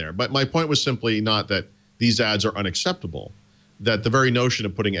are in there. But my point was simply not that these ads are unacceptable. That the very notion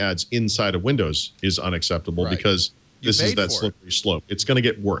of putting ads inside of Windows is unacceptable because this is that slippery slope. It's going to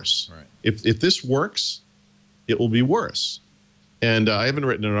get worse. Right. If this works, it will be worse. And I haven't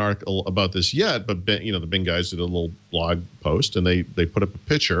written an article about this yet, but the Bing guys did a little blog post, and they put up a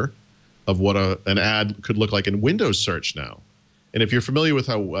picture of what an ad could look like in Windows search now. And if you're familiar with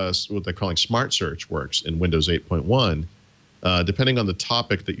how what they're calling smart search works in Windows 8.1, depending on the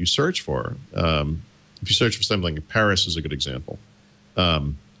topic that you search for, if you search for something like Paris is a good example.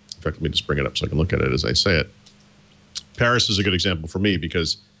 In fact, let me just bring it up so I can look at it as I say it. Paris is a good example for me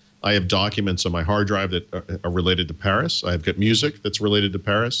because I have documents on my hard drive that are related to Paris. I've got music that's related to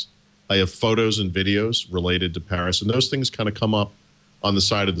Paris. I have photos and videos related to Paris. And those things kind of come up on the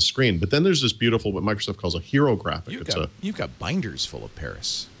side of the screen. But then there's this beautiful, what Microsoft calls a hero graphic. You've got binders full of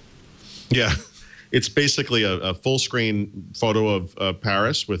Paris. Yeah. It's basically a full screen photo of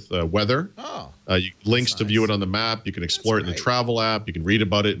Paris with weather. Oh. Links to view it on the map. You can explore it in the travel app. You can read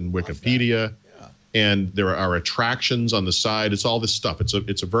about it in Wikipedia. And there are attractions on the side. It's all this stuff. It's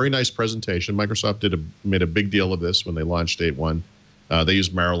a very nice presentation. Microsoft made a big deal of this when they launched 8.1. They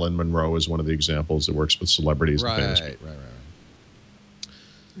used Marilyn Monroe as one of the examples. It works with celebrities and famous people.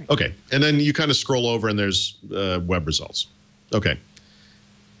 Right. Okay, and then you kind of scroll over and there's web results. Okay.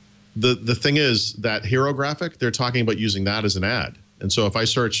 The thing is that hero graphic, they're talking about using that as an ad. And so if I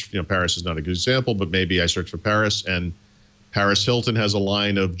search, Paris is not a good example, but maybe I search for Paris and Paris Hilton has a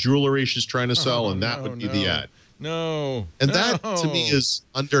line of jewelry she's trying to sell, and that would be the ad. No. And that to me is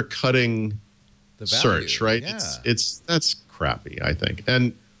undercutting the search, right? Yeah. That's crappy, I think.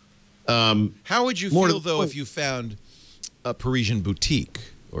 And how would you feel though if you found a Parisian boutique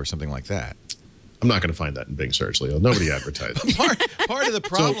or something like that? I'm not going to find that in Bing search, Leo. Nobody advertised. part of the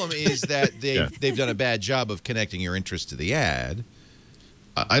problem is that they've done a bad job of connecting your interest to the ad.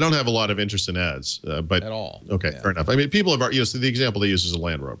 I don't have a lot of interest in ads, but at all. Okay, fair enough. I mean, people have, so the example they use is a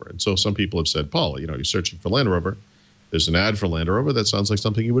Land Rover, and so some people have said, Paul, you're searching for Land Rover. There's an ad for Land Rover that sounds like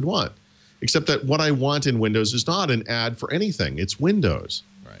something you would want, except that what I want in Windows is not an ad for anything. It's Windows.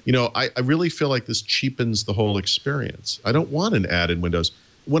 Right. I really feel like this cheapens the whole experience. I don't want an ad in Windows.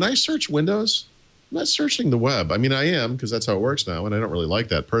 When I search Windows, I'm not searching the web. I mean, I am because that's how it works now, and I don't really like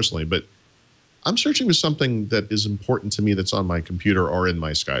that personally, but I'm searching for something that is important to me that's on my computer or in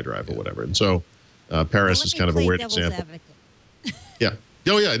my SkyDrive or whatever. And so Paris is kind of a weird example. Yeah.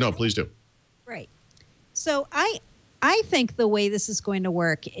 Oh, yeah. No, please do. Right. So I think the way this is going to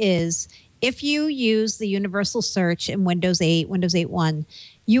work is if you use the universal search in Windows 8, Windows 8.1,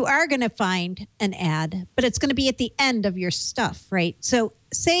 you are going to find an ad, but it's going to be at the end of your stuff, right? So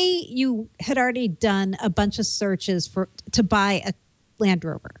say you had already done a bunch of searches to buy a Land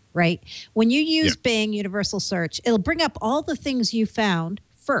Rover, right? When you use Bing Universal Search, it'll bring up all the things you found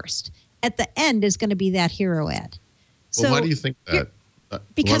first. At the end is going to be that hero ad. So why do you think that?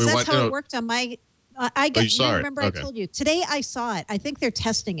 Because that's how it worked on my. Remember, okay. I told you today. I saw it. I think they're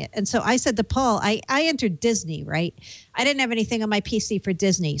testing it, and so I said to Paul, I entered Disney, right? I didn't have anything on my PC for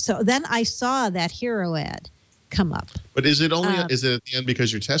Disney, so then I saw that hero ad come up. But is it only is it at the end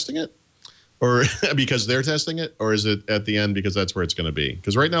because you're testing it? Or because they're testing it, or is it at the end because that's where it's going to be?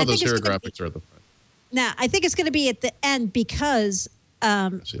 Because right now those hero graphics are at the front. Now, I think it's going to be at the end because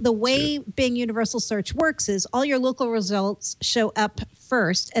the way Bing Universal Search works is all your local results show up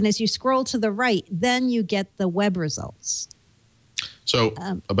first, and as you scroll to the right, then you get the web results. So,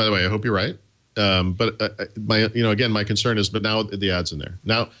 by the way, I hope you're right. But my concern is, but now the ad's in there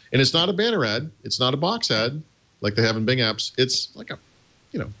now, and it's not a banner ad, it's not a box ad like they have in Bing apps. It's like a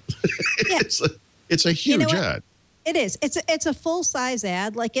it's a huge ad. It is. It's a full size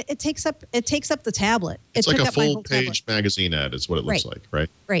ad. Like it takes up the tablet. It's like a full page magazine ad. Is what it looks like, right?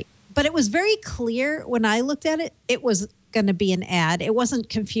 Right. But it was very clear when I looked at it. It was going to be an ad. It wasn't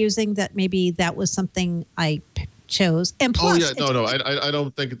confusing that maybe that was something I chose. And plus, I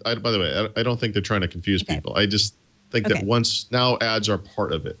don't think. By the way, I don't think they're trying to confuse people. I just think that once now ads are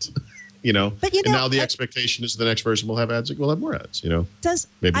part of it. But and now the expectation is the next version will have ads. We'll have more ads. Maybe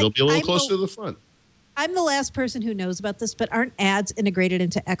they'll be a little closer to the front. I'm the last person who knows about this, but aren't ads integrated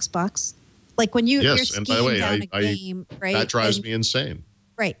into Xbox? Like when you're skiing down a game, right? That drives me insane.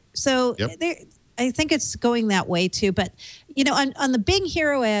 Right. So I think it's going that way too. But on the Bing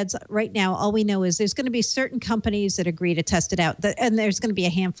Hero ads right now, all we know is there's going to be certain companies that agree to test it out, and there's going to be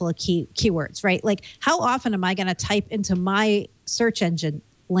a handful of keywords, right? Like how often am I going to type into my search engine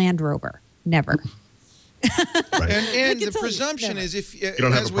Land Rover? Never. Right. And the presumption is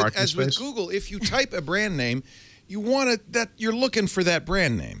as with Google, if you type a brand name, you want that you're looking for that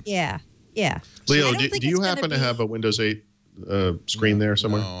brand name. Yeah. Leo, do you happen to have a Windows 8 screen there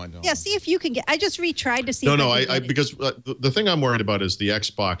somewhere? No, I don't. Yeah, see if you can get. I just retried to see. Because the thing I'm worried about is the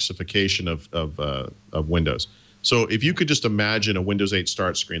Xboxification of Windows. So if you could just imagine a Windows 8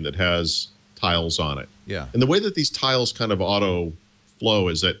 start screen that has tiles on it. Yeah. And the way that these tiles kind of auto flow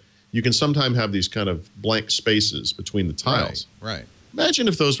is that you can sometimes have these kind of blank spaces between the tiles. Right. Imagine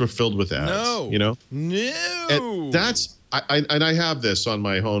if those were filled with ads. No. And that's I have this on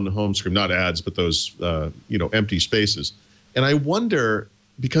my own home screen, not ads, but those empty spaces. And I wonder,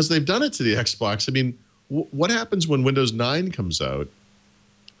 because they've done it to the Xbox. I mean, what happens when Windows 9 comes out,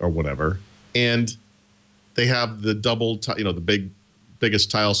 or whatever, and they have the double, the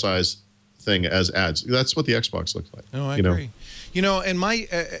biggest tile size thing as ads? That's what the Xbox looks like. Oh, I agree. And I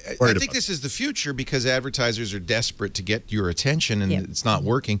think this is the future because advertisers are desperate to get your attention, and it's not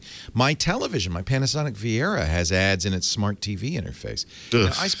working. My television, my Panasonic Viera, has ads in its smart TV interface.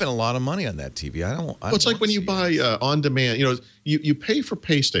 Now, I spent a lot of money on that TV. It's like when you buy on demand. You pay for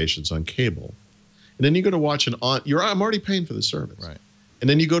pay stations on cable, and then you go to watch I'm already paying for the service, right? And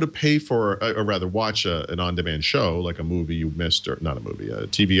then you go to pay for, or rather watch an on-demand show, like a movie you missed, or not a movie, a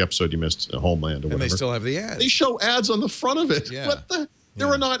TV episode you missed, Homeland or whatever. And they still have the ads. They show ads on the front of it. Yeah. There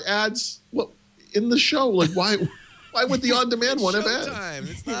are not ads in the show. Like, why would the on-demand one have ads?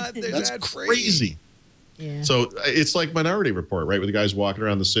 It's not. That's crazy. Yeah. So it's like Minority Report, right? Where the guy's walking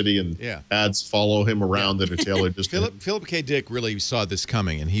around the city and ads follow him around that are tailored just Philip K. Dick really saw this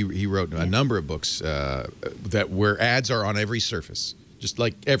coming, and he wrote a number of books where ads are on every surface, just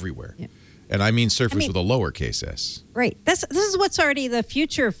like everywhere. Yeah. And I mean surface with a lowercase s. Right. This is what's already the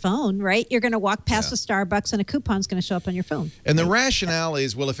future of phone, right? You're going to walk past a Starbucks and a coupon's going to show up on your phone. And the rationale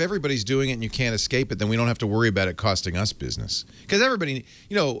is, well, if everybody's doing it and you can't escape it, then we don't have to worry about it costing us business. Because everybody,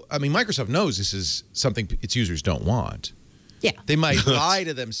 Microsoft knows this is something its users don't want. Yeah. They might lie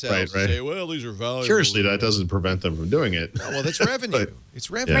to themselves and say, well, these are valuable. Curiously, that doesn't prevent them from doing it. Oh, well, that's revenue. It's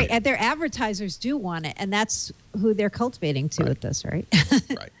revenue. Right. And their advertisers do want it, and that's who they're cultivating to with this, right?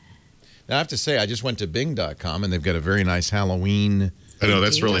 Right. Now, I have to say, I just went to Bing.com, and they've got a very nice Halloween. I know,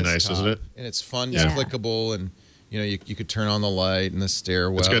 that's really nice, isn't it? And it's fun, it's clickable, and you could turn on the light and the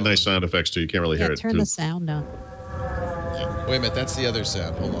stairwell. It's got nice sound effects, too. You can't really hear it. Turn the sound down. Wait a minute, that's the other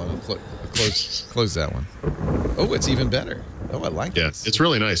sound. Hold on, close that one. Oh, it's even better. Oh, I like this. It's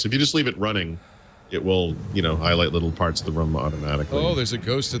really nice. If you just leave it running, it will, highlight little parts of the room automatically. Oh, there's a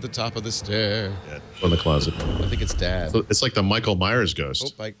ghost at the top of the stair. Yeah, from the closet. I think it's Dad. So it's like the Michael Myers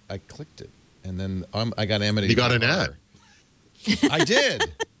ghost. Oh, I clicked it, and then I got Amity. You got an ad. I did.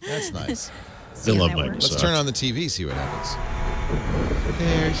 That's nice. I love Microsoft. Let's turn on the TV, see what happens.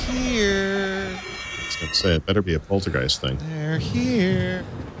 They're here. I was going to say, it better be a poltergeist thing. They're here.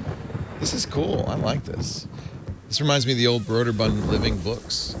 This is cool. I like this. This reminds me of the old Broderbund Living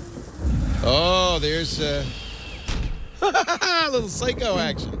books. Oh, there's a little psycho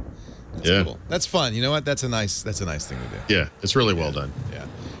action. That's cool. That's fun. You know what? That's a nice thing to do. Yeah, it's really well done. Yeah.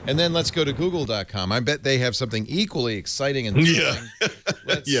 And then let's go to Google.com. I bet they have something equally exciting and thrilling.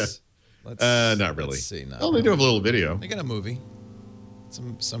 Not really. Let's see. Oh, they do have a little video. They got a movie.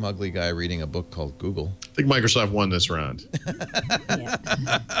 Some ugly guy reading a book called Google. I think Microsoft won this round.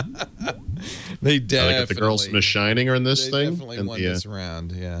 They definitely. Like the girls from The Shining are in this thing. They definitely won this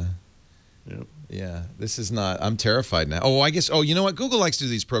round. Yeah. Yeah, this is not. I'm terrified now. Oh, I guess. Oh, you know what? Google likes to do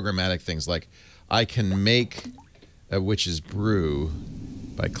these programmatic things, like I can make a witch's brew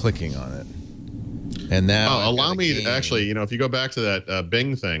by clicking on it, and now allow me to actually. If you go back to that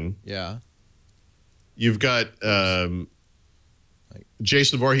Bing thing, you've got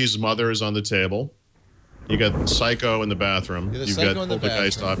Jason Voorhees' mother is on the table. You got Psycho in the bathroom. You've got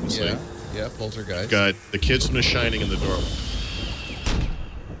Poltergeist, obviously. Yeah, Poltergeist. You've got the kids from The Shining in the doorway.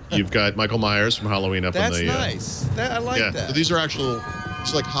 You've got Michael Myers from Halloween up in the... That's nice. I like that. So these are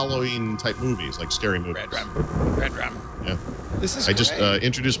it's like Halloween-type movies, like scary movies. Red Rum. Yeah. This is I just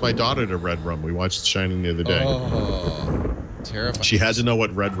introduced my daughter to Red Rum. We watched The Shining the other day. Oh, terrifying. She had to know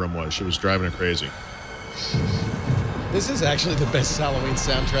what Red Rum was. She was driving her crazy. This is actually the best Halloween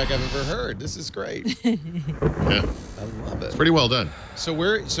soundtrack I've ever heard. This is great. Yeah. I love it. It's pretty well done. So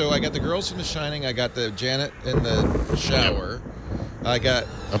I got the girls from The Shining. I got the Janet in the shower. Yep. I got...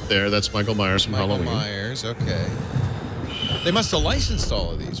 Up there, that's Michael Myers from Halloween. Michael Myers, okay. They must have licensed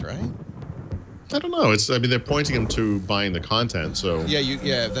all of these, right? I don't know. They're pointing them to buying the content, so...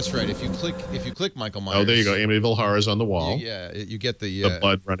 Yeah, that's right. If you click Michael Myers... Oh, there you go. Amityville Horror's on the wall. You get the... the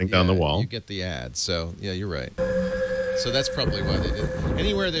blood running down the wall. You get the ad, so, yeah, you're right. So that's probably why they did it.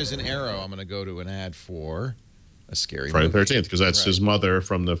 Anywhere there's an arrow, I'm going to go to an ad for a scary Friday movie. the 13th, because that's his mother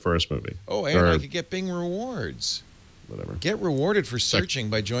from the first movie. Oh, and I could get Bing rewards. Whatever. Get rewarded for searching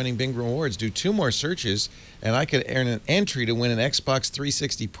by joining Bing Rewards. Do 2 more searches, and I could earn an entry to win an Xbox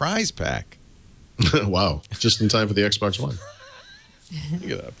 360 prize pack. Wow. Just in time for the Xbox One.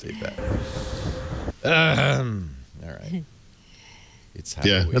 You got to update that. All right. It's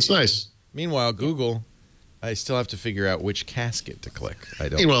Halloween. Yeah, that's nice. Meanwhile, Google, I still have to figure out which casket to click.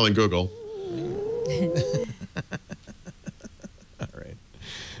 Meanwhile, in Google. All right.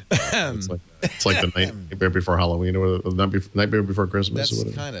 It's like the night before Halloween or the night before Christmas. That's or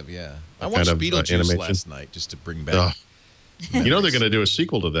whatever. Kind of, yeah. I watched Beetlejuice last night just to bring back. They're going to do a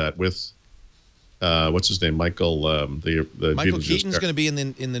sequel to that with, what's his name? Michael. The Michael Keaton's going to be in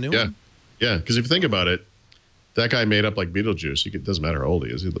the new one? Yeah, because if you think about it, that guy made up like Beetlejuice. It doesn't matter how old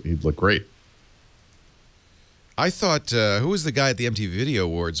he is. He'd look great. I thought, who was the guy at the MTV Video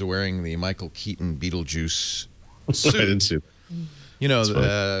Awards wearing the Michael Keaton Beetlejuice suit? I didn't see that.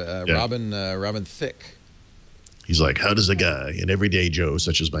 Robin Thicke. He's like, how does a guy, an everyday Joe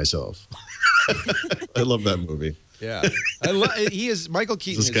such as myself? I love that movie. Yeah. He is, Michael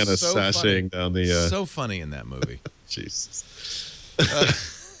Keaton just kind of so sashaying down the... so funny in that movie. Jesus.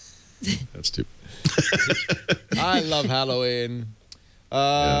 That's too... I love Halloween.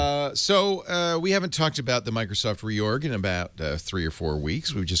 So we haven't talked about the Microsoft reorg in about 3 or 4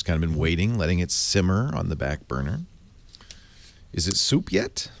 weeks. We've just kind of been waiting, letting it simmer on the back burner. Is it soup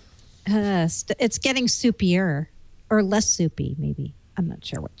yet? It's getting soupier or less soupy, maybe. I'm not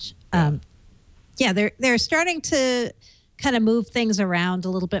sure which. They're starting to kind of move things around a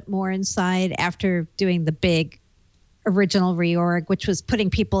little bit more inside after doing the big original reorg, which was putting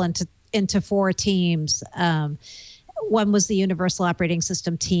people into 4 teams. One was the Universal Operating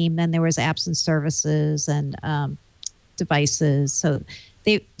System team. Then there was apps and services and devices. So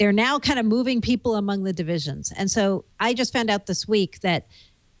they're now kind of moving people among the divisions. And so I just found out this week that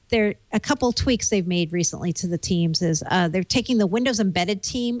there a couple tweaks they've made recently to the teams is they're taking the Windows Embedded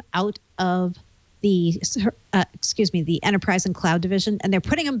team out of the enterprise and cloud division, and they're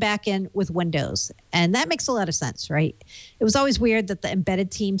putting them back in with Windows. And that makes a lot of sense, right? It was always weird that the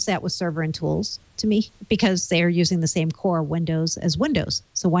embedded team sat with server and tools to me because they're using the same core Windows as Windows.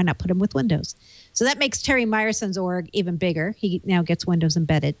 So why not put them with Windows? So that makes Terry Myerson's org even bigger. He now gets Windows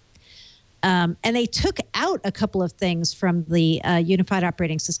Embedded. And they took out a couple of things from the Unified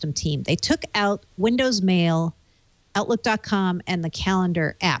Operating System team. They took out Windows Mail, Outlook.com, and the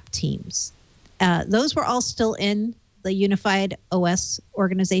Calendar app teams. Those were all still in the Unified OS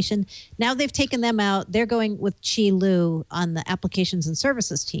organization. Now they've taken them out. They're going with Chi Lu on the Applications and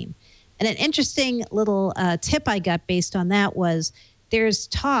Services team. And an interesting little tip I got based on that was there's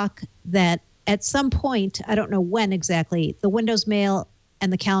talk that at some point, I don't know when exactly, the Windows Mail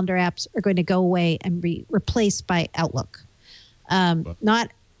and the Calendar apps are going to go away and be replaced by Outlook.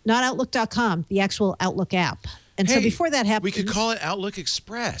 Not Outlook.com, the actual Outlook app. And so before that happens... We could call it Outlook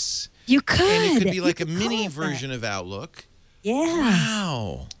Express. You could. And it could be like a mini version of Outlook. Yeah.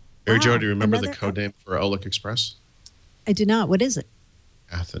 Wow. Mary Jo, do you remember the code name for Outlook Express? I do not. What is it?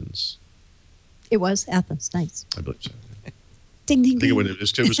 Athens. It was Athens. Nice. I believe so. Ding, ding, I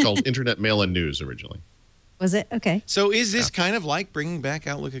think it was called Internet Mail and News originally. Was it? Okay. So is this kind of like bringing back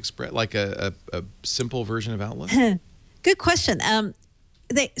Outlook Express, like a simple version of Outlook? Good question.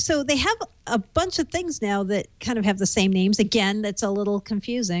 They have a bunch of things now that kind of have the same names. Again, that's a little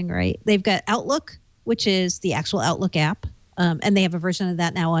confusing, right? They've got Outlook, which is the actual Outlook app, and they have a version of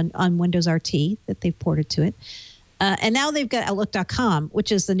that now on Windows RT that they've ported to it. And now they've got Outlook.com,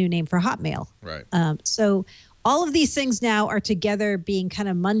 which is the new name for Hotmail. Right. So all of these things now are together, being kind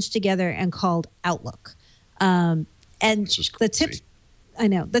of munged together and called Outlook. And the tip, I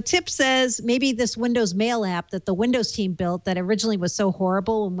know, the tip says maybe this Windows Mail app that the Windows team built that originally was so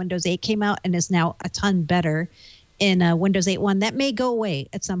horrible when Windows 8 came out and is now a ton better in Windows 8.1, that may go away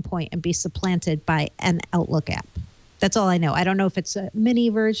at some point and be supplanted by an Outlook app. That's all I know. I don't know if it's a mini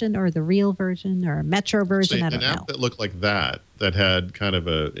version or the real version or a Metro version. I don't know. An app that looked like that had kind of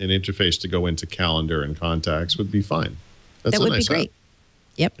an interface to go into Calendar and Contacts would be fine. That would nice be great. app.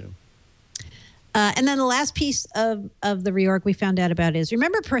 Yep. Yeah. And then the last piece of the reorg we found out about is,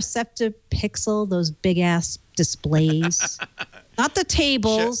 remember Perceptive Pixel, those big-ass displays? Not the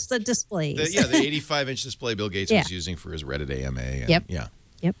tables, the displays. The 85-inch display Bill Gates was using for his Reddit AMA. And,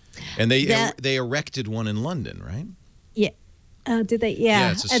 Yep. And they erected one in London, right? Yeah. Did they? Yeah.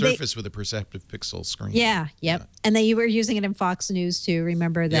 Yeah, it's a Surface with a Perceptive Pixel screen. Yeah, yep. And you were using it in Fox News, too.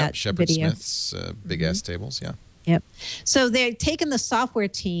 Remember that Shepard video? Smith's big-ass tables, yeah. Yep. So they've taken the software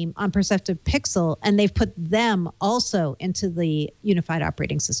team on Perceptive Pixel and they've put them also into the Unified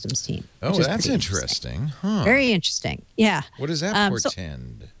Operating Systems team. Oh, that's interesting. Huh. Very interesting. Yeah. What does that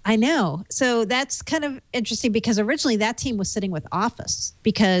portend? I know. So that's kind of interesting because originally that team was sitting with Office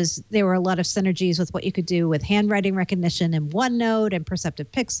because there were a lot of synergies with what you could do with handwriting recognition in OneNote and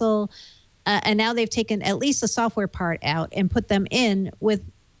Perceptive Pixel. And now they've taken at least the software part out and put them in with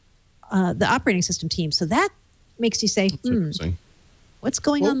the operating system team. So that makes you say, what's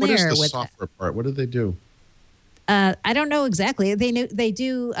going on there? What is the with software part? What do they do? I don't know exactly. They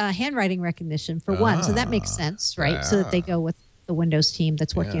do handwriting recognition for one, so that makes sense, right? So that they go with the Windows team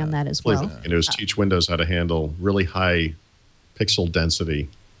that's working on that as well. Teach Windows how to handle really high pixel density.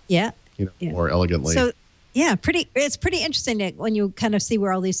 Yeah. More elegantly. So it's pretty interesting when you kind of see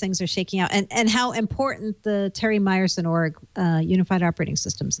where all these things are shaking out and how important the Terry Myerson org Unified Operating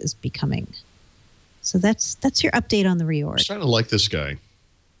Systems is becoming. So that's your update on the reorg. I'm starting to like this guy.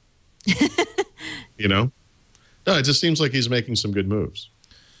 No, it just seems like he's making some good moves.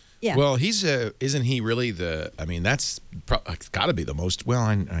 Yeah. Well, isn't he really that's got to be the most, well,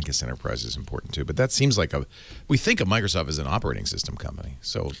 I guess enterprise is important too, but that seems like we think of Microsoft as an operating system company.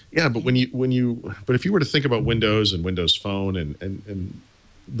 So yeah, but but if you were to think about Windows and Windows Phone and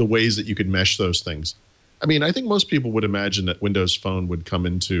the ways that you could mesh those things, I think most people would imagine that Windows Phone would come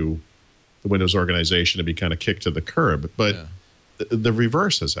into the Windows organization and be kind of kicked to the curb, but the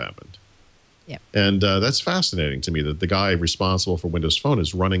reverse has happened. Yep. And that's fascinating to me that the guy responsible for Windows Phone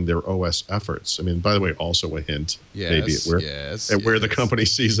is running their OS efforts. I mean, by the way, also a hint maybe at where the company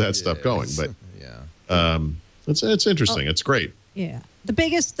sees that stuff going. But it's interesting. It's great. Yeah. The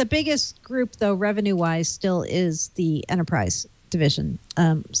biggest group, though, revenue-wise, still is the enterprise division,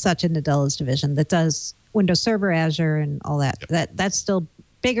 Satya Nadella's division that does Windows Server, Azure, and all that. That's still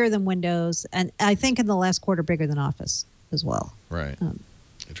bigger than Windows, and I think in the last quarter bigger than Office as well. Right.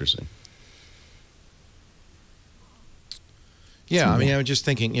 Interesting. Yeah, I mean, I'm just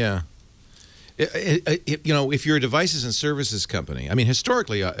thinking, if you're a devices and services company, I mean,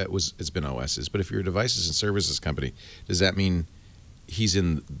 historically it's been OSs, but if you're a devices and services company, does that mean he's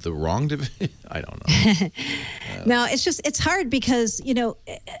in the wrong division? I don't know. No, it's hard because,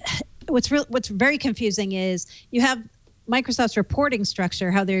 what's very confusing is you have Microsoft's reporting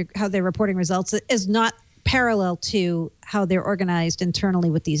structure, how they're reporting results is not parallel to how they're organized internally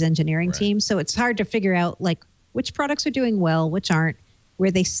with these engineering teams. So it's hard to figure out which products are doing well, which aren't,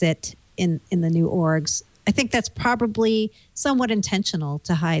 where they sit in the new orgs. I think that's probably somewhat intentional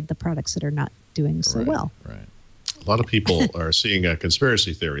to hide the products that are not doing so well. Right. A lot of people are seeing a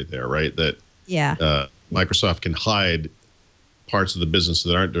conspiracy theory there, right? That Microsoft can hide parts of the business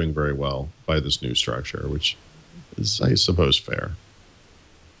that aren't doing very well by this new structure, which is, I suppose, fair.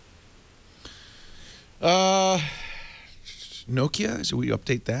 Nokia, so we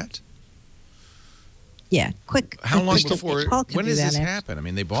update that? Yeah, quick. How long before? When does this happen? I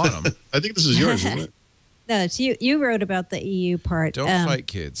mean, they bought them. I think this is yours, isn't it? No, it's you. You wrote about the EU part. Don't fight,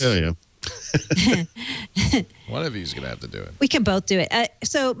 kids. Yeah. One of you is going to have to do it. We can both do it.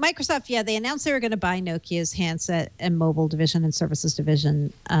 So Microsoft, they announced they were going to buy Nokia's handset and mobile division and services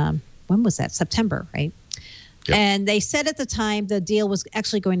division. When was that? September, right? Yep. And they said at the time the deal was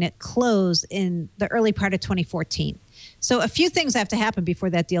actually going to close in the early part of 2014. So a few things have to happen before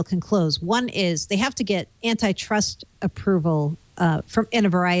that deal can close. One is they have to get antitrust approval in a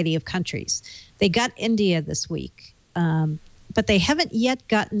variety of countries. They got India this week, but they haven't yet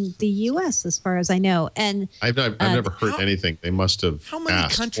gotten the U.S. as far as I know. And I've never heard anything. They must have. How many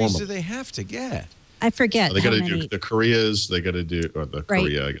countries do they have to get? I forget. They got to do the Koreas. They got to do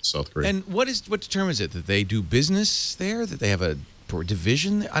Korea. I guess South Korea. And what determines it? That they do business there? That they have a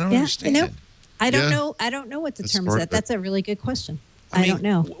division? I don't understand. I don't know. I don't know what determines that. That's a really good question. I don't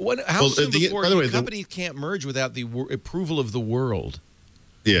know. How soon before a company can't merge without the approval of the world?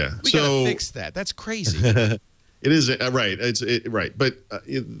 Yeah. We got to fix that. That's crazy. It is right. Right. But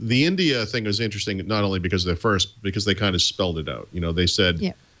the India thing was interesting, not only because they're first, because they kind of spelled it out. They said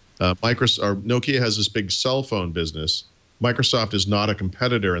Nokia has this big cell phone business. Microsoft is not a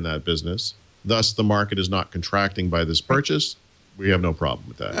competitor in that business. Thus, the market is not contracting by this purchase. We have no problem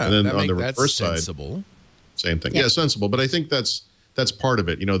with that. And then on the reverse side, same thing. Yeah, sensible. But I think that's part of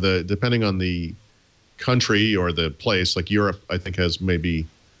it. Depending on the country or the place, like Europe, I think has maybe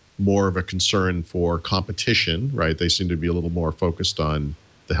more of a concern for competition, right? They seem to be a little more focused on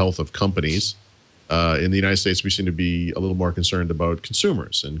the health of companies. In the United States, we seem to be a little more concerned about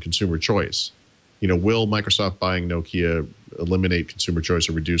consumers and consumer choice. Will Microsoft buying Nokia eliminate consumer choice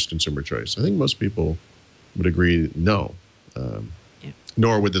or reduce consumer choice? I think most people would agree no.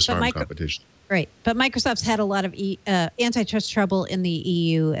 Nor would this harm competition. Right. But Microsoft's had a lot of antitrust trouble in the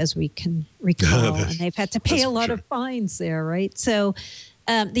EU, as we can recall, and they've had to pay a lot of fines there, right? So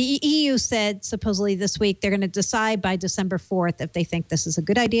the EU said supposedly this week they're going to decide by December 4th if they think this is a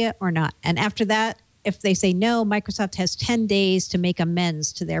good idea or not. And after that, if they say no, Microsoft has 10 days to make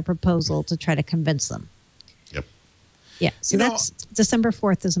amends to their proposal to try to convince them. Yeah, so that's December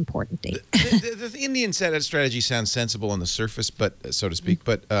 4th is an important date. The Indian strategy sounds sensible on the surface, but so to speak.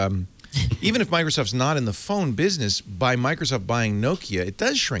 But even if Microsoft's not in the phone business, by Microsoft buying Nokia, it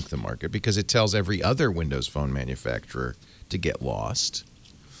does shrink the market because it tells every other Windows Phone manufacturer to get lost.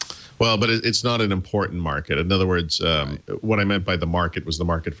 Well, but it's not an important market. In other words, what I meant by the market was the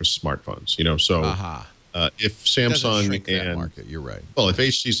market for smartphones. If Samsung and market, you're right. Well, if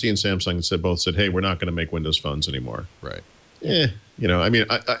HTC and Samsung both said, "Hey, we're not going to make Windows phones anymore," right? I mean,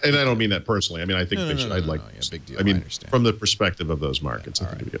 I don't mean that personally. I mean, I think they should. I'd like. Yeah, big deal. I mean, from the perspective of those markets, I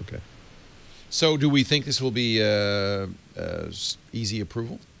think it'd be okay. So, do we think this will be easy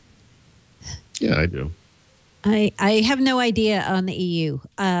approval? Yeah, I do. I have no idea on the EU.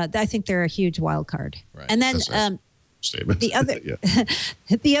 I think they're a huge wild card. Right. And then statement. The other,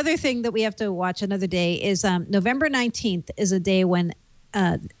 the other thing that we have to watch another day is November 19th is a day when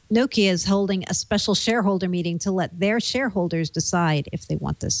Nokia is holding a special shareholder meeting to let their shareholders decide if they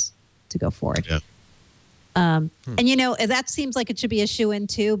want this to go forward. Yeah. And, that seems like it should be a shoo-in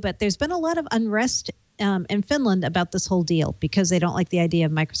too, but there's been a lot of unrest in Finland about this whole deal because they don't like the idea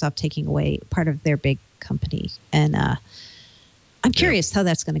of Microsoft taking away part of their big company. And I'm curious how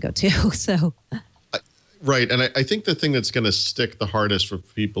that's going to go too. So, right. And I think the thing that's going to stick the hardest for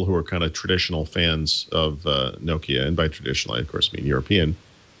people who are kind of traditional fans of Nokia, and by traditional, I, of course, mean European,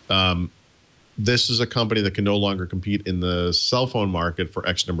 this is a company that can no longer compete in the cell phone market for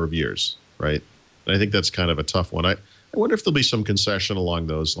X number of years, right? And I think that's kind of a tough one. I wonder if there'll be some concession along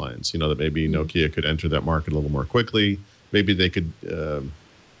those lines, that maybe Nokia could enter that market a little more quickly. Maybe they could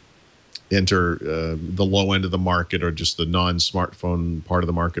enter the low end of the market or just the non-smartphone part of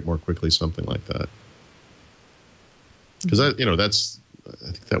the market more quickly, something like that. Because, I think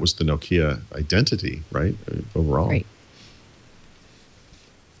that was the Nokia identity, right? Overall. Right.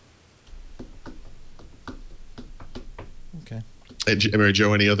 Mary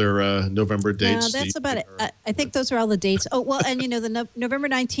Jo, any other November dates? No, that's about it. I think those are all the dates. Oh, well, and the November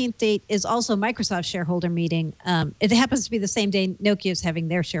 19th date is also Microsoft's shareholder meeting. It happens to be the same day Nokia is having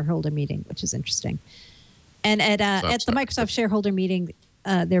their shareholder meeting, which is interesting. And at the Microsoft shareholder meeting,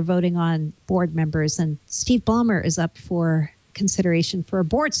 they're voting on board members, and Steve Ballmer is up for consideration for a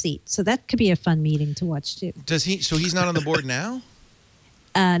board seat. So that could be a fun meeting to watch, too. Does he? So he's not on the board now?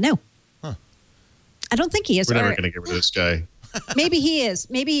 No. Huh. I don't think he is. We're never going to get rid of this guy. Maybe he is.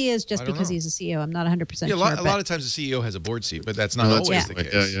 Maybe he is just because he's a CEO. I'm not 100% sure. A lot of times the CEO has a board seat, but that's not always the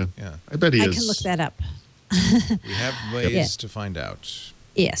case. Yeah. I bet he is. I can look that up. We have ways to find out.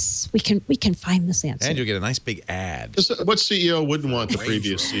 Yes, we can find this answer. And you'll get a nice big ad. What CEO wouldn't want the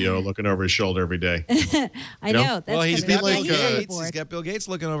previous CEO looking over his shoulder every day? I know. Well, he's got Bill Gates. He's got Bill Gates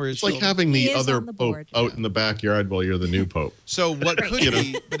looking over his shoulder. It's like having the other pope out in the backyard while you're the new pope. So what could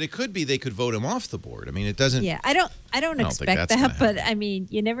be? But it could be they could vote him off the board. I mean, it doesn't. Yeah, I don't expect that, but I mean,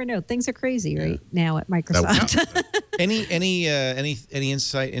 you never know. Things are crazy right now at Microsoft. Any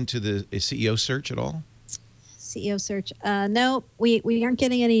insight into the CEO search at all? CEO search. No, we aren't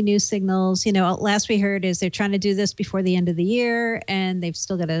getting any new signals. Last we heard is they're trying to do this before the end of the year, and they've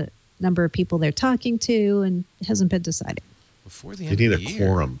still got a number of people they're talking to, and it hasn't been decided. Before the end of the year. They need a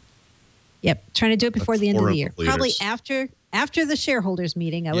quorum. Yep, trying to do it before the end of the year. Probably after the shareholders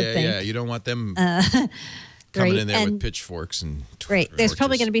meeting, I would think. Yeah, you don't want them coming in there with pitchforks and right. There's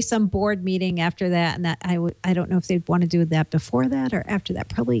probably going to be some board meeting after that, and that I don't know if they'd want to do that before that or after that.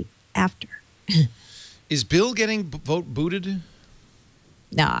 Probably after. Is Bill getting booted?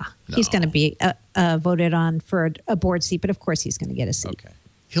 Nah, no. He's going to be voted on for a board seat, but of course he's going to get a seat. Okay.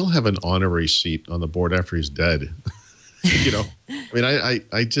 He'll have an honorary seat on the board after he's dead. I mean,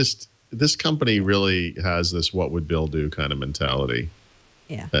 I just, this company really has this what would Bill do kind of mentality.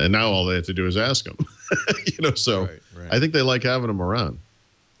 Yeah. And now all they have to do is ask him. So right. I think they like having him around.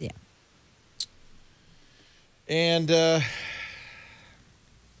 Yeah. And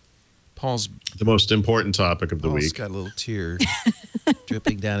Paul's the most important topic of the week. Paul's got a little tear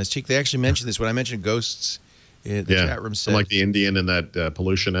dripping down his cheek. They actually mentioned this when I mentioned ghosts. The chat room said, like the Indian in that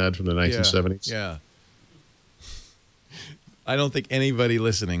pollution ad from the 1970s. Yeah. I don't think anybody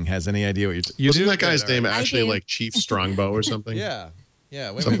listening has any idea what you're Wasn't that guy's name actually like Chief Strongbow or something? Yeah.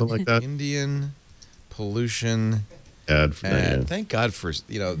 Something like that. Indian pollution ad. Thank God for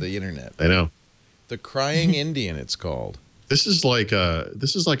the internet. I know. The Crying Indian, it's called. This is like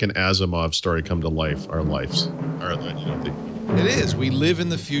an Asimov story come to life. Our lives. It is. We live in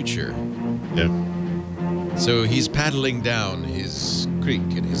the future. Yeah. So he's paddling down his creek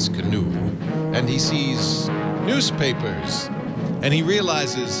in his canoe, and he sees newspapers, and he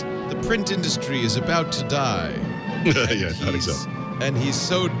realizes the print industry is about to die. Yeah, not exactly. And he's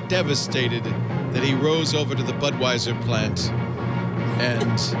so devastated that he rows over to the Budweiser plant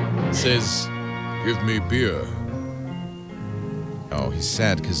and says, "Give me beer." Oh, he's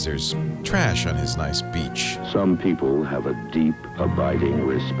sad because there's trash on his nice beach. Some people have a deep, abiding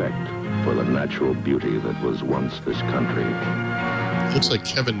respect for the natural beauty that was once this country. Looks like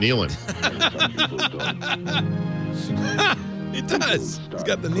Kevin Nealon. Some people don't. He does. He's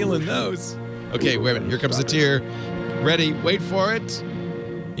got the Nealon nose. Okay, wait a minute. Here comes the tear. Ready? Wait for it.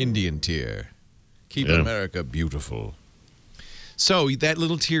 Indian tear. Keep America beautiful. So that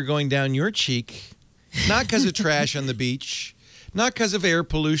little tear going down your cheek, not because of trash on the beach, not because of air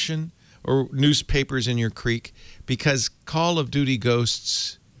pollution or newspapers in your creek, because Call of Duty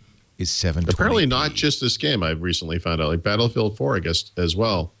Ghosts is 720p. Apparently not just this game. I've recently found out, like Battlefield 4, I guess, as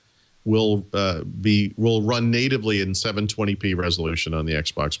well, will run natively in 720p resolution on the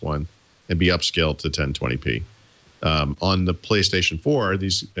Xbox One and be upscaled to 1020p. On the PlayStation 4,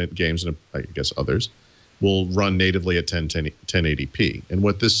 these games, and I guess others, will run natively at 1080p. And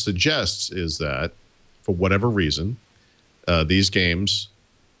what this suggests is that, for whatever reason, these games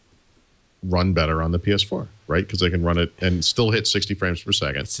run better on the PS4, right? Because they can run it and still hit 60 frames per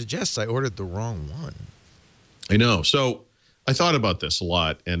second. It suggests I ordered the wrong one. I know. So I thought about this a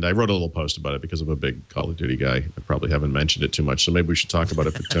lot, and I wrote a little post about it because I'm a big Call of Duty guy. I probably haven't mentioned it too much, so maybe we should talk about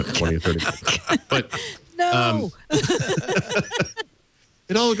it for 20 or 30 minutes. But No.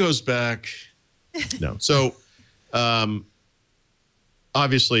 it all goes back. No. So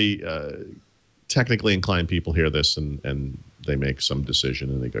obviously, technically inclined people hear this and they make some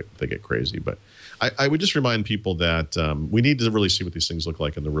decision and they get crazy. But I would just remind people that we need to really see what these things look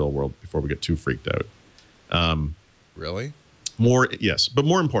like in the real world before we get too freaked out. Really? Yes, but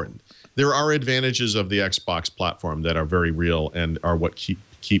more important, there are advantages of the Xbox platform that are very real and are what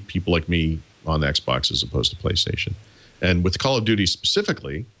keep people like me on the Xbox as opposed to PlayStation. And with Call of Duty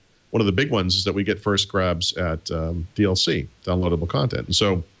specifically, one of the big ones is that we get first grabs at DLC, downloadable content. And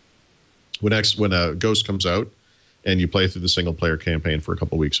so when a Ghost comes out and you play through the single player campaign for a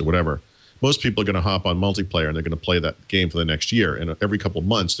couple of weeks or whatever, most people are going to hop on multiplayer and they're going to play that game for the next year. And every couple of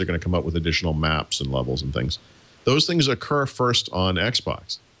months, they're going to come up with additional maps and levels and things. Those things occur first on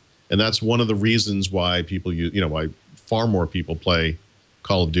Xbox. And that's one of the reasons why people why far more people play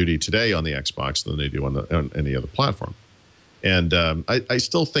Call of Duty today on the Xbox than they do on any other platform. And I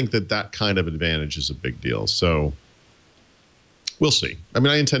still think that kind of advantage is a big deal. So we'll see. I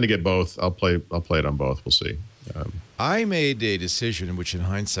mean, I intend to get both. I'll play it on both. We'll see. I made a decision, which in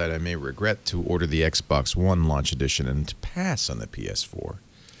hindsight I may regret, to order the Xbox One launch edition and to pass on the PS4.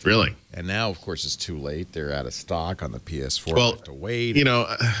 Really? And now, of course, it's too late. They're out of stock on the PS4. Well, I have to wait. You know,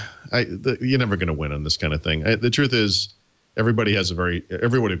 you're never going to win on this kind of thing. The truth is, everyone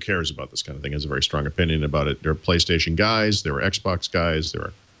who cares about this kind of thing has a very strong opinion about it. There are PlayStation guys, there are Xbox guys, there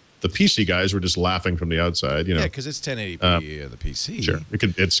are the PC guys were just laughing from the outside. Yeah, because it's 1080p the PC. Sure,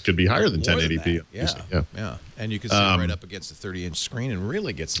 it could be higher than 1080p. Yeah, and you can sit right up against a 30-inch screen and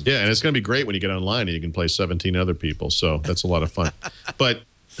really get some. Yeah, and it's going to be great when you get online and you can play 17 other people. So that's a lot of fun. But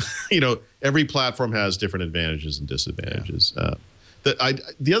every platform has different advantages and disadvantages. Yeah.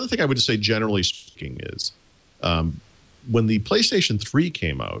 The other thing I would just say, generally speaking, is when the PlayStation 3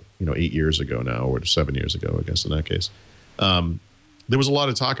 came out, 8 years ago now, or 7 years ago, I guess in that case, there was a lot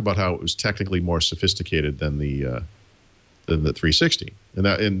of talk about how it was technically more sophisticated than the 360,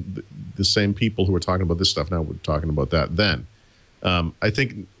 and the same people who were talking about this stuff now were talking about that then. I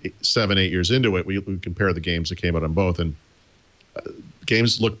think 7-8 years into it, we compare the games that came out on both, and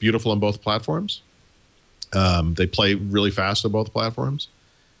games look beautiful on both platforms. They play really fast on both platforms.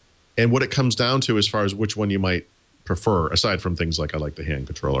 And what it comes down to as far as which one you might prefer, aside from things like I like the hand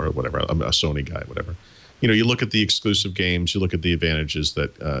controller or whatever, I'm a Sony guy, whatever. You look at the exclusive games, you look at the advantages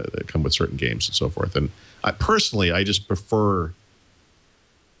that come with certain games and so forth. And I just prefer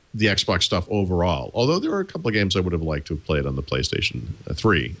the Xbox stuff overall. Although there are a couple of games I would have liked to have played on the PlayStation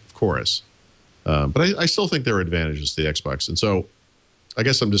 3, of course. But I still think there are advantages to the Xbox. And so I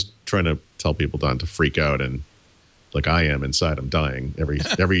guess I'm just trying to tell people not to freak out, and like I am inside, I'm dying. Every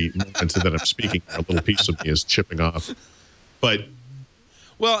moment that I'm speaking, a little piece of me is chipping off. But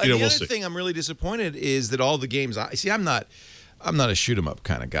well, and the other thing I'm really disappointed is that all the games I'm not a shoot 'em up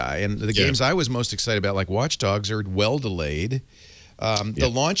kind of guy, and the games I was most excited about, like Watch Dogs, are well delayed. The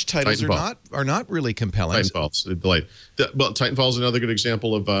launch titles are not really compelling. Titanfall's delayed. Well, Titanfall's another good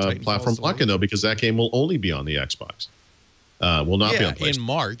example of platform locking, though, because that game will only be on the Xbox. Will not be on PlayStation in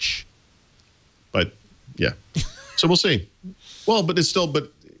March. But yeah, so we'll see. Well, but it's still,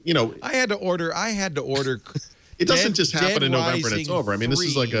 I had to order. It doesn't just happen in November and it's over. I mean, this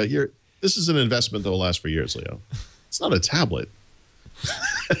is like a year. This is an investment that will last for years, Leo. It's not a tablet.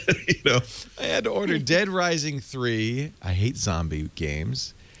 I had to order Dead Rising 3. I hate zombie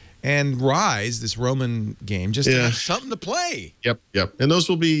games. And Rise, this Roman game, just to have something to play. Yep. And those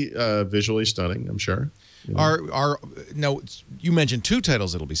will be visually stunning, I'm sure. No, you mentioned two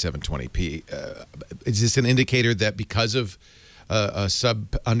titles that'll be 720p. Is this an indicator that because of a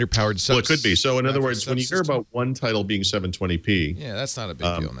underpowered sub? Well, it could be. So in other words, when you hear about one title being 720p, that's not a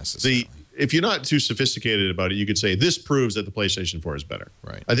big deal necessarily. If you're not too sophisticated about it, you could say this proves that the PlayStation 4 is better.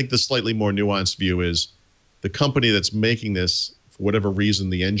 Right. I think the slightly more nuanced view is the company that's making this, for whatever reason,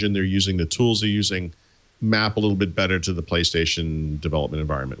 the engine they're using, the tools they're using, map a little bit better to the PlayStation development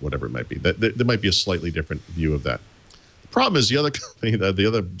environment, whatever it might be. There might be a slightly different view of that. The problem is the other company, the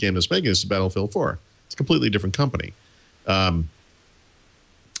other game that's making this is Battlefield 4. It's a completely different company.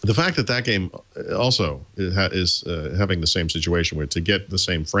 The fact that game also is having the same situation where to get the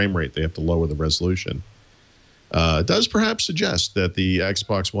same frame rate, they have to lower the resolution, does perhaps suggest that the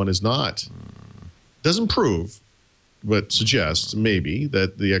Xbox One doesn't prove, but suggests maybe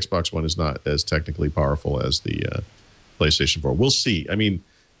that the Xbox One is not as technically powerful as the PlayStation 4. We'll see. I mean,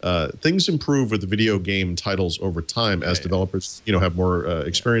 things improve with the video game titles over time as developers, have more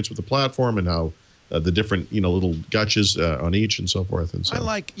experience with the platform and how the different, little gotchas on each and so forth. And so I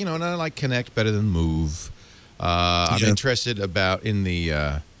like, and I like Kinect better than Move. I'm interested in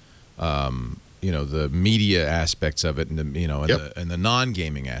the, the media aspects of it, and the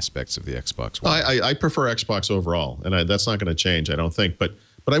non-gaming aspects of the Xbox One. I prefer Xbox overall, and that's not going to change, I don't think. But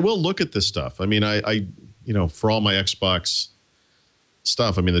I will look at this stuff. I mean, I for all my Xbox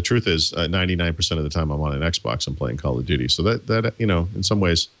stuff, I mean, the truth is, 99% of the time I'm on an Xbox, I'm playing Call of Duty. So that in some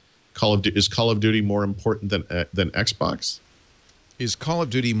ways, is Call of Duty more important than Xbox? Is Call of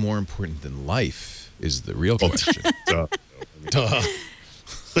Duty more important than life? Is the real question. Duh.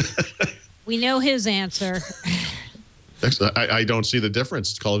 We know his answer. I don't see the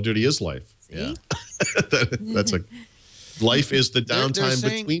difference. Call of Duty is life. See? Yeah. That's life is the downtime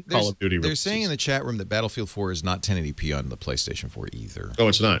between Call of Duty releases. They're saying in the chat room that Battlefield 4 is not 1080p on the PlayStation 4 either. Oh,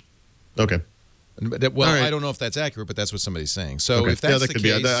 it's not? Okay. Well, right. I don't know if that's accurate, but that's what somebody's saying. So if that's the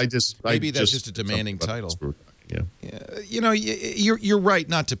case, maybe that's just a demanding title. Yeah. You're right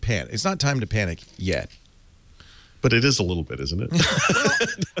not to panic. It's not time to panic yet. But it is a little bit, isn't it? Well,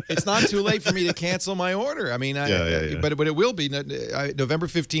 it's not too late for me to cancel my order. I mean, but it will be November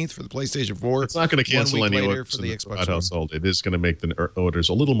 15th for the PlayStation 4. It's not going to cancel any orders for the Xbox household. It is going to make the orders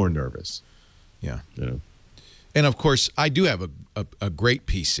a little more nervous. Yeah. And of course, I do have a great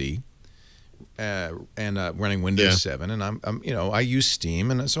PC and running Windows 7, and I'm I use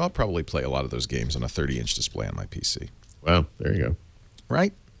Steam, and so I'll probably play a lot of those games on a 30-inch display on my PC. Wow, there you go.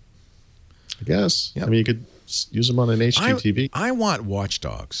 Right? I guess. Yep. I mean, you could use them on an HDTV. I want Watch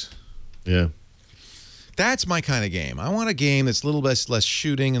Dogs. Yeah. That's my kind of game. I want a game that's a little bit less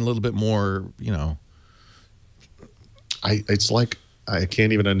shooting and a little bit more, It's like I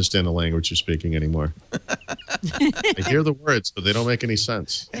can't even understand the language you're speaking anymore. I hear the words, but they don't make any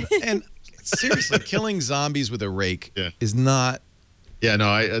sense. And seriously, killing zombies with a rake is not. Yeah,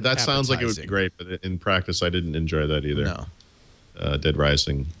 no, that sounds like it would be great, but in practice, I didn't enjoy that either. No. Dead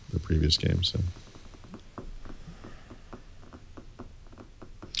Rising, the previous game. So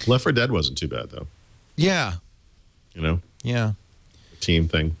Left 4 Dead wasn't too bad though. Yeah. Yeah. Team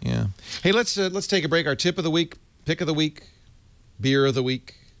thing. Yeah. Hey, let's take a break. Our tip of the week, pick of the week, beer of the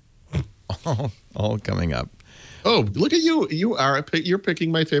week, all coming up. Oh, look at you! You're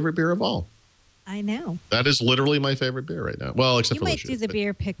picking my favorite beer of all. I know. That is literally my favorite beer right now. Well, except for you might do the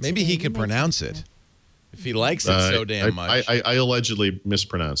beer pick. Maybe he can pronounce it if he likes it so damn much. I allegedly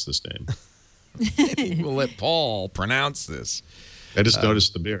mispronounced this name. We'll let Paul pronounce this. I just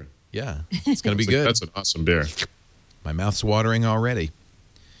noticed the beer. Yeah, it's going to be good. That's an awesome beer. My mouth's watering already.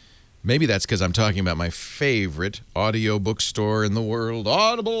 Maybe that's because I'm talking about my favorite audio bookstore in the world,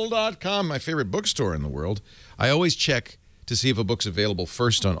 Audible.com, my favorite bookstore in the world. I always check to see if a book's available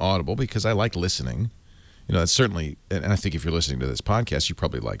first on Audible because I like listening. That's certainly, and I think if you're listening to this podcast, you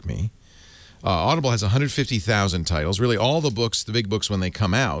probably like me. Audible has 150,000 titles, really all the books, the big books when they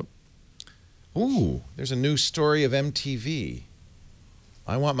come out. Ooh, there's a new story of MTV.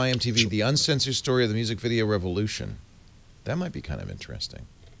 I want my MTV, the uncensored story of the music video revolution. That might be kind of interesting.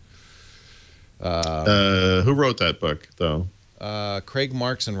 Who wrote that book, though? Craig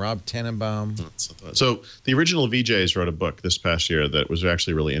Marks and Rob Tenenbaum. So the original VJs wrote a book this past year that was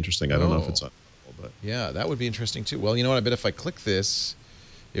actually really interesting. I don't know if it's on, but yeah, that would be interesting too. Well, you know what? I bet if I click this,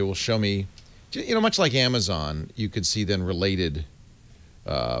 it will show me. Much like Amazon, you could see then related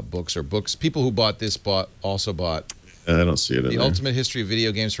books or books. People who bought this also bought. I don't see it. The Ultimate History of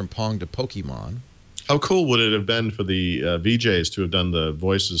Video Games from Pong to Pokemon. How cool would it have been for the VJs to have done the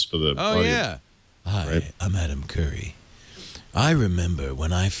voices for the audience? Yeah. Hi, right? I'm Adam Curry. I remember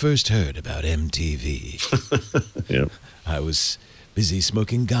when I first heard about MTV. Yep. I was busy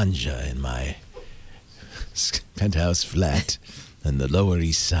smoking ganja in my penthouse flat on the Lower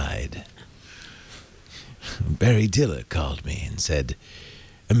East Side. Barry Diller called me and said,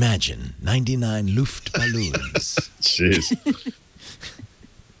 "Imagine 99 Luftballons." Jeez.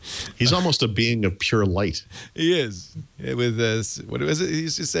 He's almost a being of pure light. He is. With what was it? He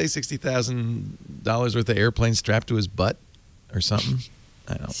used to say $60,000 worth of airplane strapped to his butt or something.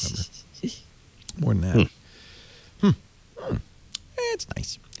 I don't remember. More than that. It's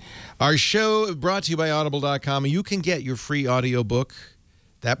nice. Our show brought to you by Audible.com. You can get your free audiobook.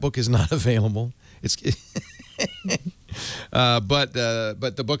 That book is not available. It's but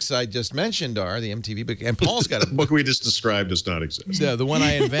the books I just mentioned are the MTV book, and Paul's got a book we just described does not exist. Yeah, the one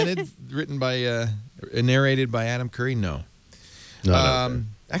I invented, written by narrated by Adam Curry. No.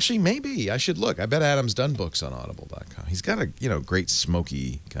 Actually, maybe I should look. I bet Adam's done books on Audible.com. He's got a great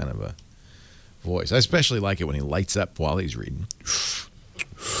smoky kind of a voice. I especially like it when he lights up while he's reading.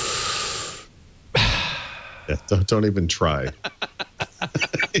 Yeah, don't even try.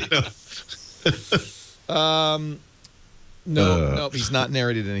 You know? No, he's not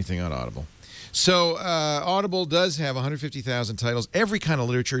narrated anything on Audible. So Audible does have 150,000 titles, every kind of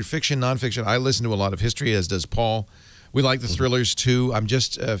literature, fiction, nonfiction. I listen to a lot of history, as does Paul. We like the thrillers, too. I'm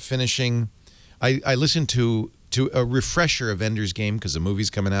just finishing. I listened to a refresher of Ender's Game because the movie's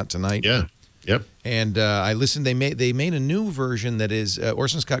coming out tonight. Yeah. Yep. And I listened. They made a new version that is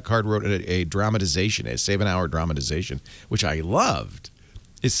Orson Scott Card wrote a dramatization, a 7-hour dramatization, which I loved.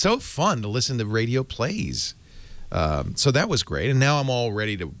 It's so fun to listen to radio plays. So that was great. And now I'm all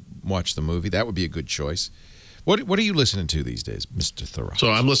ready to watch the movie. That would be a good choice. What are you listening to these days, Mr. Thoreau?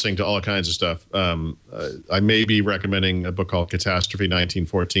 So I'm listening to all kinds of stuff. I may be recommending a book called Catastrophe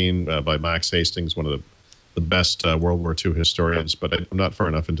 1914 by Max Hastings, one of the best World War II historians, but I'm not far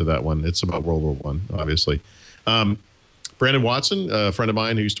enough into that one. It's about World War I, obviously. Brandon Watson, a friend of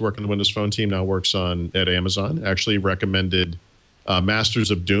mine who used to work on the Windows Phone team, now works at Amazon, actually recommended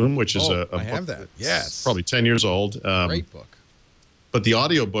Masters of Doom, which is a I have that. Yes. Probably 10 years old. Great book. But the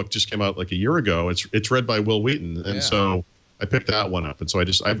audio book just came out like a year ago. It's read by Will Wheaton, and so I picked that one up. And so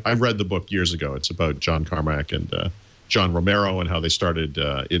I read the book years ago. It's about John Carmack and John Romero and how they started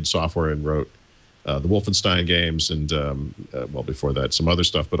id Software and wrote the Wolfenstein games and, well, before that, some other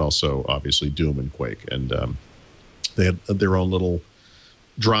stuff, but also obviously Doom and Quake. And they had their own little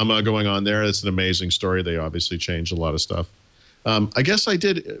drama going on there. It's an amazing story. They obviously changed a lot of stuff. I guess I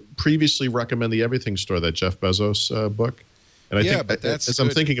did previously recommend the Everything Store, that Jeff Bezos book. And I think, but that's as I'm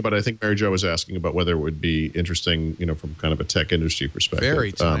thinking about it, I think Mary Jo was asking about whether it would be interesting, from kind of a tech industry perspective.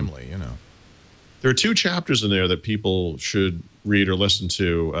 Very timely, There are 2 chapters in there that people should read or listen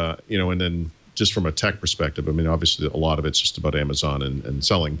to, and then just from a tech perspective, I mean, obviously a lot of it's just about Amazon and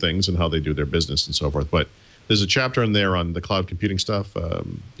selling things and how they do their business and so forth. But there's a chapter in there on the cloud computing stuff,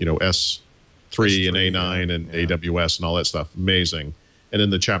 S3 and A9 and AWS and all that stuff. Amazing. And then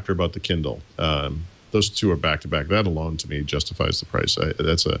the chapter about the Kindle. Those 2 are back to back. That alone, to me, justifies the price.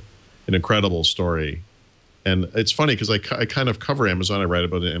 That's an incredible story. And it's funny because I kind of cover Amazon. I write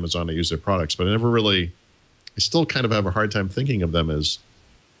about Amazon. I use their products, but I still kind of have a hard time thinking of them as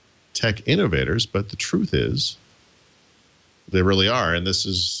tech innovators. But the truth is, they really are. And this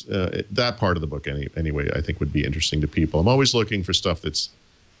is that part of the book anyway, I think would be interesting to people. I'm always looking for stuff that's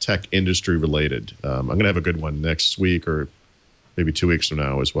tech industry related. I'm going to have a good one next week or maybe 2 weeks from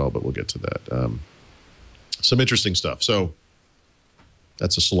now as well, but we'll get to that. Some interesting stuff. So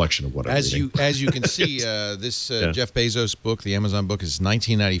that's a selection of what I'm reading. As you can see, this Jeff Bezos book, the Amazon book, is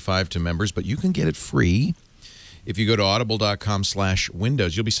 $19.95 to members, but you can get it free if you go to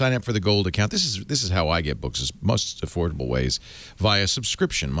audible.com/windows. You'll be signing up for the gold account. This is how I get books, is most affordable ways, via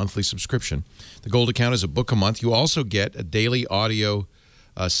subscription, monthly subscription. The gold account is a book a month. You also get a daily audio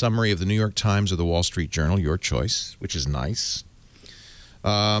summary of the New York Times or the Wall Street Journal, your choice, which is nice.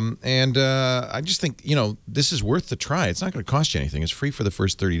 I just think, this is worth the try. It's not going to cost you anything. It's free for the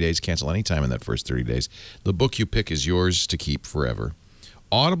first 30 days. Cancel anytime in that first 30 days. The book you pick is yours to keep forever.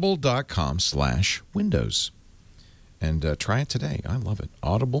 Audible.com/windows. And try it today. I love it.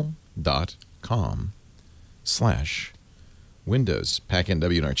 Audible.com/windows. Pack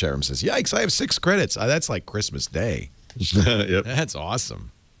NW in our chat room says, yikes, I have 6 credits. That's like Christmas Day. Yep. That's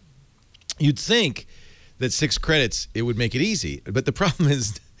awesome. You'd think that 6 credits, it would make it easy. But the problem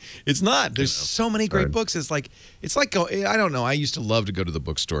is, it's not. There's so many great books. It's like, I don't know. I used to love to go to the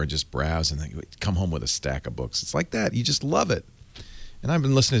bookstore and just browse and then come home with a stack of books. It's like that. You just love it. And I've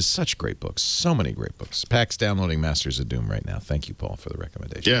been listening to such great books. So many great books. Pack's downloading Masters of Doom right now. Thank you, Paul, for the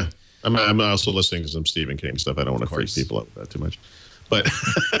recommendation. Yeah. I'm also listening to some Stephen King stuff. I don't want to freak people out with that too much. But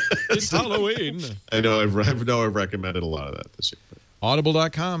it's Halloween. I know I've recommended a lot of that this year.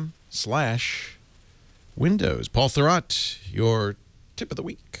 Audible.com/windows. Paul Thurrott, your tip of the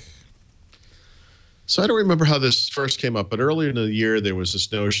week. So I don't remember how this first came up, but earlier in the year, there was this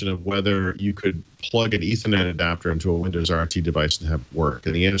notion of whether you could plug an Ethernet adapter into a Windows RT device and have it work.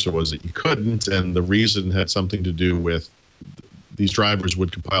 And the answer was that you couldn't. And the reason had something to do with these drivers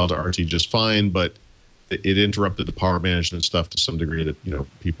would compile to RT just fine, but it interrupted the power management stuff to some degree that,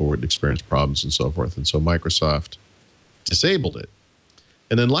 people would experience problems and so forth. And so Microsoft disabled it.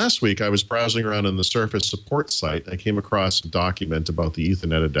 And then last week, I was browsing around on the Surface support site. I came across a document about the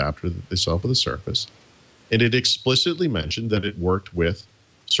Ethernet adapter that they sell for the Surface. And it explicitly mentioned that it worked with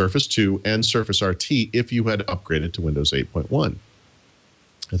Surface 2 and Surface RT if you had upgraded to Windows 8.1.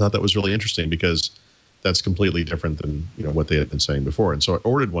 I thought that was really interesting because that's completely different than what they had been saying before. And so I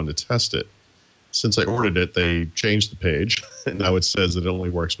ordered one to test it. Since I ordered it, they changed the page, and now it says that it only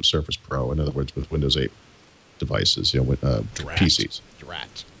works with Surface Pro. In other words, with Windows 8 devices, PCs.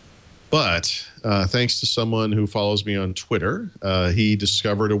 Drat. But thanks to someone who follows me on Twitter, he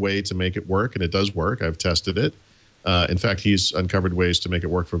discovered a way to make it work, and it does work. I've tested it. In fact, he's uncovered ways to make it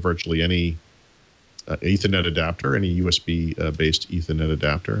work for virtually any Ethernet adapter, any USB-based Ethernet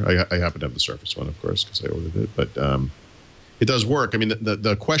adapter. I happen to have the Surface one, of course, because I ordered it. But it does work. I mean,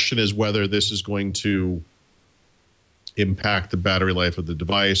 the question is whether this is going to impact the battery life of the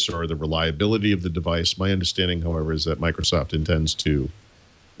device or the reliability of the device. My understanding, however, is that Microsoft intends to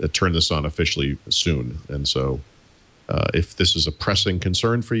turn this on officially soon. And so if this is a pressing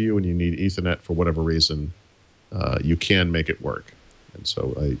concern for you and you need Ethernet for whatever reason, you can make it work. And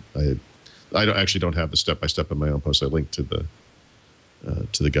so I don't have the step-by-step in my own post. I linked to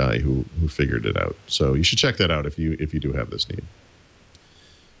the guy who figured it out. So you should check that out if you do have this need.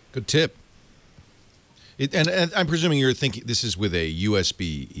 Good tip. And I'm presuming you're thinking this is with a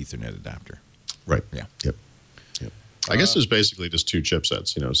USB Ethernet adapter. Right. Yeah. Yep. I guess there's basically just two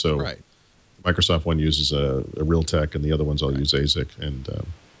chipsets, So right. The Microsoft one uses a Realtek, and the other ones all use ASIC, and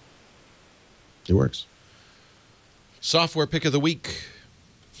it works. Software pick of the week.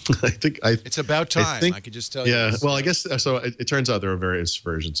 It's about time. I could just tell you. Yeah. Well, I guess so. It turns out there are various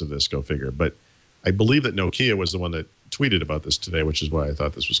versions of this. Go figure. But I believe that Nokia was the one that tweeted about this today, which is why I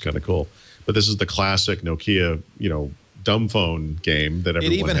thought this was kind of cool. But this is the classic Nokia, dumb phone game that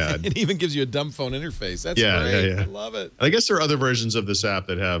everyone had. It even gives you a dumb phone interface. That's great. Yeah. I love it. And I guess there are other versions of this app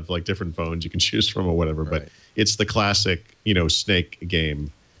that have like different phones you can choose from or whatever. Right. But it's the classic, Snake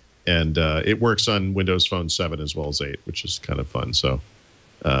game, and it works on Windows Phone 7 as well as 8, which is kind of fun. So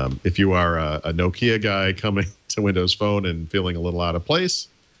if you are a Nokia guy coming to Windows Phone and feeling a little out of place,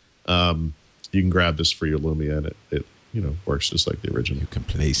 you can grab this for your Lumia, and it works just like the original. You can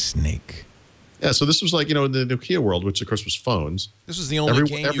play Snake. Yeah, so this was like, in the Nokia world, which of course was phones. This was the only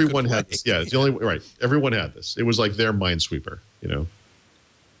game everyone you could had. play. Yeah, it's the only right. Everyone had this. It was like their Minesweeper. It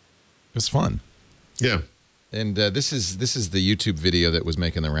was fun. Yeah. And this is the YouTube video that was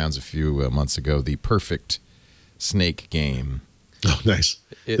making the rounds a few months ago. The perfect Snake game. Oh, nice.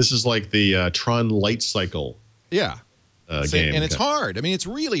 This is like the Tron Light Cycle. Yeah. Game, and it's hard. I mean, it's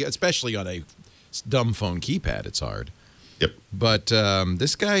really, especially on a dumb phone keypad, it's hard. Yep. But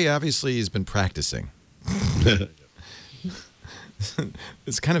this guy obviously has been practicing.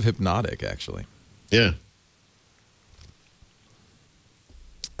 It's kind of hypnotic, actually. Yeah.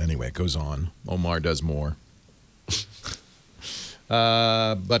 Anyway, it goes on. Omar does more.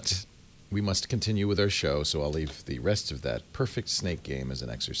 But we must continue with our show, so I'll leave the rest of that perfect Snake game as an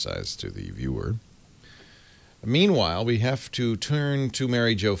exercise to the viewer. Meanwhile, we have to turn to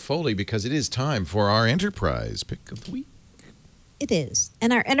Mary Jo Foley because it is time for our Enterprise Pick of the Week. It is.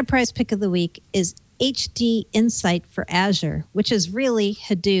 And our Enterprise Pick of the Week is HD Insight for Azure, which is really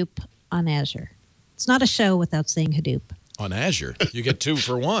Hadoop on Azure. It's not a show without saying Hadoop. On Azure? You get 2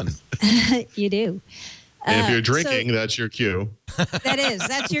 for 1. You do. And if you're drinking, that's your cue.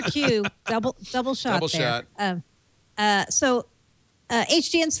 That's your cue. Double shot Double there. shot. So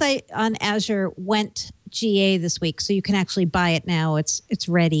HD Insight on Azure went GA this week, so you can actually buy it now. It's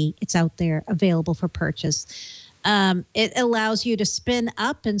ready. It's out there, available for purchase. It allows you to spin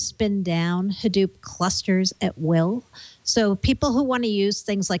up and spin down Hadoop clusters at will. So people who want to use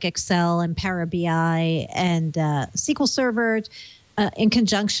things like Excel and Power BI and SQL Server in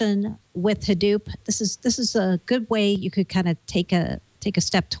conjunction with Hadoop, this is a good way you could kind of take a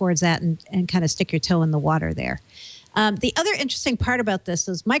step towards that and kind of stick your toe in the water there. The other interesting part about this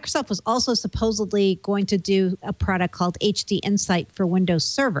is Microsoft was also supposedly going to do a product called HD Insight for Windows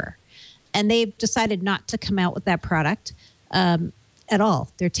Server. And they've decided not to come out with that product at all.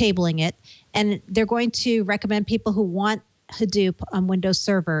 They're tabling it. And they're going to recommend people who want Hadoop on Windows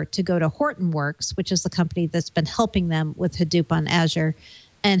Server to go to Hortonworks, which is the company that's been helping them with Hadoop on Azure.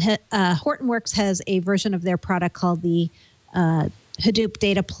 And Hortonworks has a version of their product called the Hadoop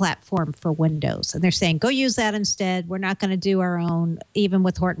Data Platform for Windows. And they're saying, go use that instead. We're not going to do our own, even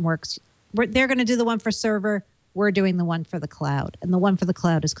with Hortonworks. They're going to do the one for server. We're doing the one for the cloud. And the one for the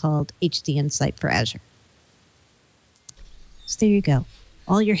cloud is called HD Insight for Azure. So there you go.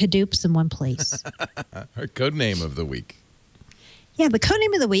 All your Hadoops in one place. Our code name of the week. Yeah, the code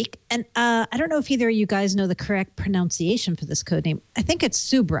name of the week. And I don't know if either of you guys know the correct pronunciation for this code name. I think it's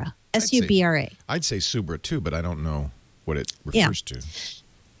Subra, S-U-B-R-A. I'd say Subra too, but I don't know what it refers to.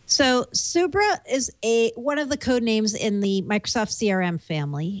 So Subra is one of the code names in the Microsoft CRM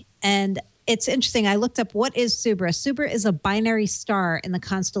family. And it's interesting. I looked up what is Subra. Subra is a binary star in the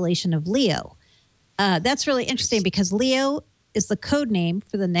constellation of Leo. That's really interesting because Leo is the code name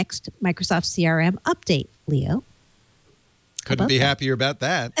for the next Microsoft CRM update. Leo. Couldn't be happier about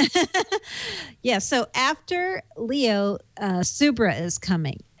that. Yeah. So after Leo, Subra is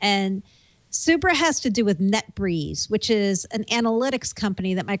coming. And Subra has to do with NetBreeze, which is an analytics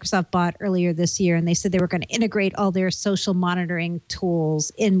company that Microsoft bought earlier this year. And they said they were going to integrate all their social monitoring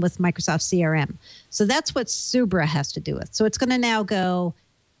tools in with Microsoft CRM. So that's what Subra has to do with. So it's going to now go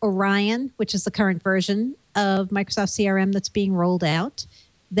Orion, which is the current version of Microsoft CRM that's being rolled out,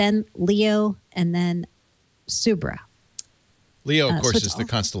 then Leo, and then Subra. Leo, of course, is the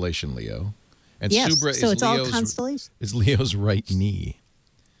constellation Leo. And yes, Subra so is it's all constellation. Is Leo's right knee.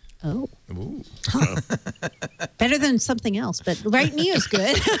 Oh. Ooh. Huh. Better than something else, but right knee is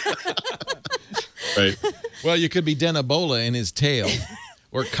good. Right. Well, you could be Denabola in his tail.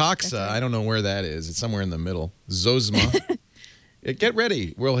 Or Coxa. Right. I don't know where that is. It's somewhere in the middle. Zosma. Get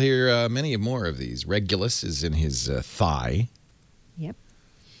ready. We'll hear many more of these. Regulus is in his thigh. Yep.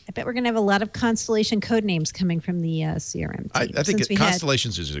 I bet we're going to have a lot of constellation code names coming from the CRM team. I think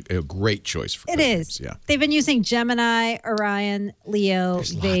Constellations is a great choice for it is. Yeah. They've been using Gemini, Orion, Leo,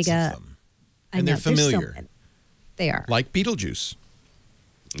 There's Vega. Lots of them. And they're familiar. They are. Like Beetlejuice.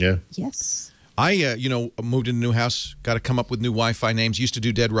 Yeah. Yes. I, moved into a new house, got to come up with new Wi-Fi names. Used to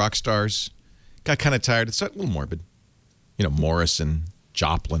do Dead Rock Stars. Got kind of tired. It's a little morbid. Morrison,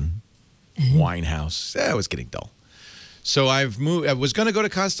 Joplin, Winehouse. It was getting dull. So I've moved. I was going to go to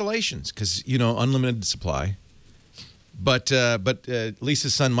Constellations because, unlimited supply. But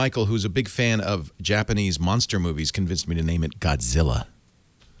Lisa's son, Michael, who's a big fan of Japanese monster movies, convinced me to name it Godzilla.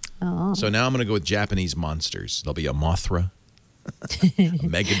 Oh. So now I'm going to go with Japanese monsters. There'll be a Mothra, a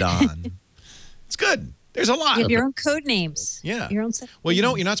Megalodon. It's good. There's a lot. You have your own code names. Yeah. Your own. Well,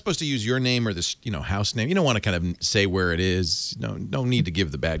 you're not supposed to use your name or this, house name. You don't want to kind of say where it is. No need to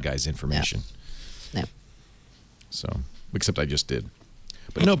give the bad guys information. No. So, except I just did.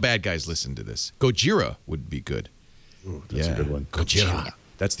 But no bad guys listen to this. Gojira would be good. Ooh, that's a good one. Gojira.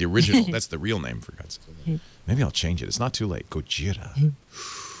 That's the original. That's the real name, for God's sake. Maybe I'll change it. It's not too late. Gojira.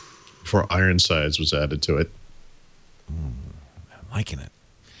 Before Ironsides was added to it. I'm liking it.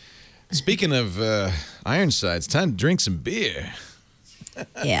 Speaking of Ironsides, time to drink some beer.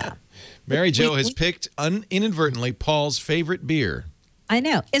 Yeah. Mary Jo has picked, inadvertently, Paul's favorite beer. I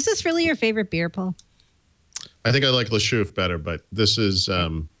know. Is this really your favorite beer, Paul? I think I like Le Chouffe better, but this is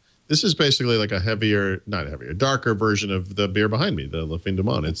basically like a darker version of the beer behind me, the Le Fin du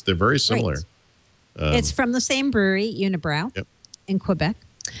Monde. They're very similar. Right. It's from the same brewery, Unibrow, in Quebec.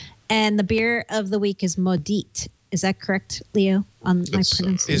 And the beer of the week is Maudite. Is that correct, Leo, on my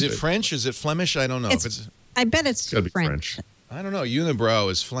pronunciation? Is it French? Is it Flemish? I don't know. I bet it's French. I don't know. Unibrow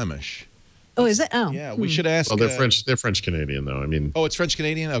is Flemish. Oh, is it? Oh. Yeah, we should ask. Well, they're French. They're French-Canadian, though. I mean. Oh, it's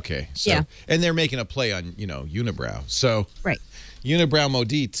French-Canadian? Okay. So, yeah. And they're making a play on, Unibrow. So. Right. Unibrow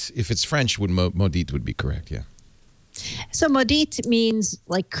Maudite, if it's French, Maudite would be correct, yeah. So Maudite means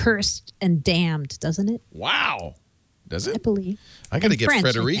like cursed and damned, doesn't it? Wow. Does it? I believe. I got to get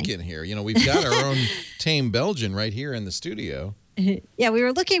Frederic in here. We've got our own tame Belgian right here in the studio. Yeah, we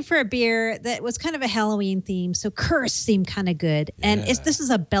were looking for a beer that was kind of a Halloween theme, so curse seemed kind of good. Yeah. And this is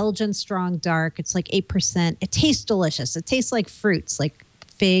a Belgian strong dark. It's like 8%. It tastes delicious. It tastes like fruits, like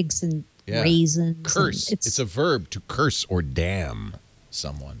figs and raisins. Curse. It's a verb to curse or damn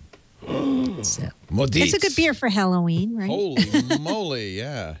someone. So, it's a good beer for Halloween, right? Holy moly,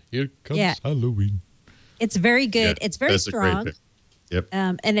 yeah. Here comes Halloween. It's very good. Yeah, it's very strong. Yep.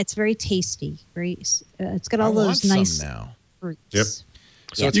 And it's very tasty. It's got all those nice fruits. Yep.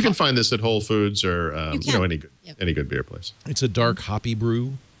 So you can find this at Whole Foods or any good beer place. It's a dark hoppy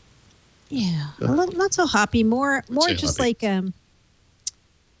brew. Yeah, a little, not so hoppy. More just hoppy. Like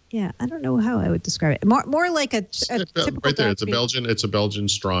I don't know how I would describe it. More like a typical right there. It's a Belgian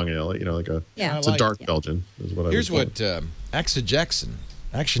strong ale. It's a dark Belgian. Is what Here's what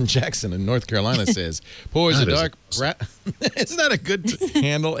Action Jackson in North Carolina says, pours a dark brown. Isn't that a good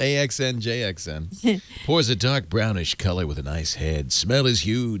handle? AXNJXN. Pours a dark brownish color with a nice head. Smell is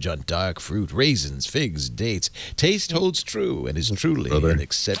huge on dark fruit, raisins, figs, dates. Taste holds true and is truly an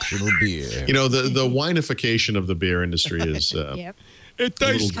exceptional beer. The winification of the beer industry is. It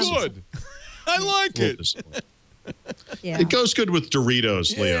tastes good. I like it. It goes good with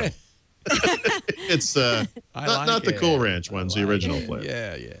Doritos, Leo. It's not the Cool Ranch ones, the original flavor.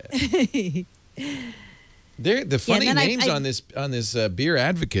 Yeah. The funny names on this Beer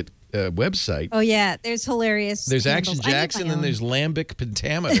Advocate website. Oh yeah, there's hilarious. There's handles. Action Jackson and there's Lambic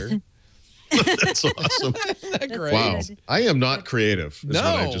Pentameter. That's awesome. Isn't that great? Wow, I am not creative. Is what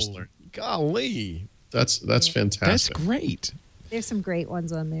I just learned. Golly, that's fantastic. That's great. There's some great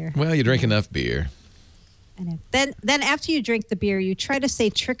ones on there. Well, you drink enough beer. I know. Then after you drink the beer, you try to say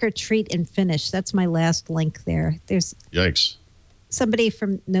trick or treat in Finnish. That's my last link there. There's yikes. Somebody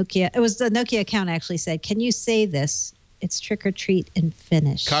from Nokia. It was the Nokia account actually said, "Can you say this It's trick or treat in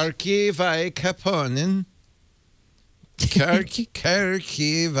Finnish. Karki vai kaponen.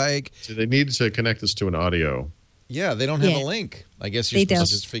 Karki vai. So they need to connect this to an audio. Yeah, they don't have a link. I guess you're supposed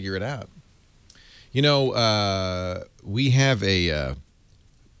to just figure it out. You know, we have a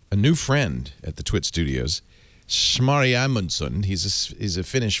new friend at the Twit Studios, Smari Amundsen. He's a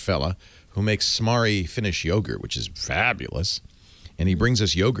Finnish fella who makes Smari Finnish yogurt, which is fabulous. And he brings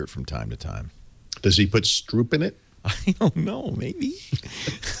us yogurt from time to time. Does he put Stroop in it? I don't know. Maybe.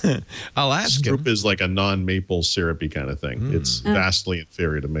 I'll ask him. Stroop is like a non-maple syrupy kind of thing. It's vastly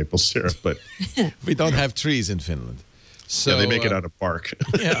inferior to maple syrup, but we don't have trees in Finland. So they make it out of bark.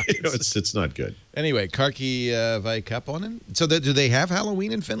 Yeah, it's not good. Anyway, Karki vai kaponen. So do they have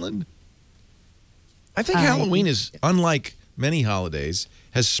Halloween in Finland? I think Halloween is, unlike many holidays,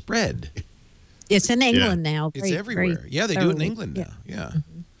 has spread. It's in England now. It's everywhere. Yeah, they do it in England now. Yeah.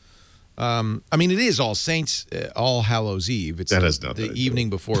 I mean, it is All Saints, All Hallows Eve. It's the evening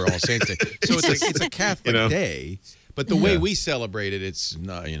before All Saints Day. So it's a Catholic day, but the way we celebrate it, it's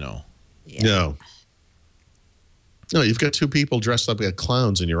not, No. No, you've got two people dressed up like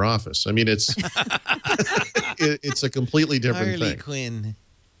clowns in your office. I mean, it's it's a completely different thing.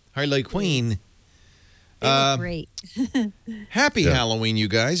 Harley Quinn. Great. Happy Halloween, you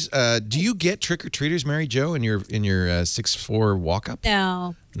guys. Do you get trick-or-treaters, Mary Jo, in your 6'4" walk-up?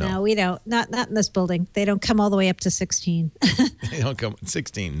 No, we don't. Not in this building. They don't come all the way up to 16. They don't come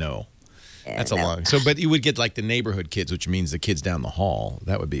 16, no. That's a long. So, but you would get like the neighborhood kids, which means the kids down the hall.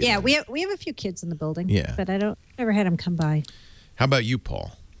 That would be. Yeah, we have a few kids in the building. Yeah, but never had them come by. How about you,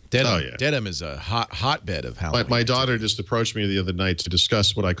 Paul? Dedham. Dedham is a hotbed of Halloween. My daughter just approached me the other night to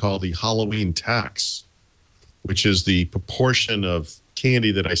discuss what I call the Halloween tax, which is the proportion of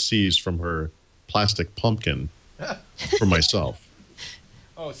candy that I seize from her plastic pumpkin for myself.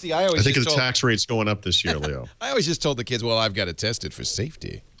 Oh, see, I think the tax rate's going up this year, Leo. I always just told the kids, well, I've got to test it for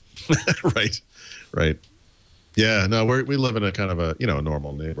safety. Right. Yeah, no, we live in a kind of a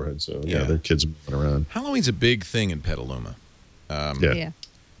normal neighborhood, so their kids moving around. Halloween's a big thing in Petaluma.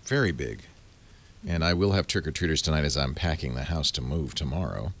 Very big. And I will have trick-or-treaters tonight as I'm packing the house to move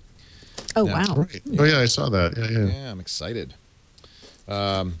tomorrow. Oh, wow. Right. Oh, yeah, I saw that. Yeah, I'm excited.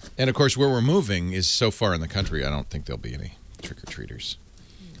 And, of course, where we're moving is so far in the country, I don't think there'll be any trick-or-treaters.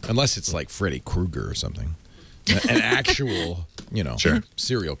 Unless it's like Freddy Krueger or something. An actual,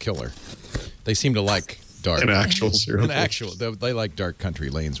 serial killer. They seem to like dark. An actual serial killer. They like dark country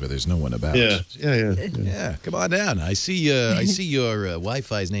lanes where there's no one about. Yeah. Come on down. I see your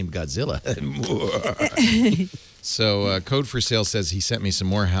Wi-Fi is named Godzilla. So Code for Sale says he sent me some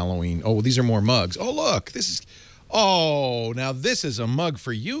more Halloween. Oh, these are more mugs. Oh, look, this is. Oh, now this is a mug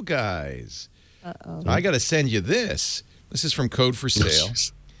for you guys. I got to send you this. This is from Code for Sale.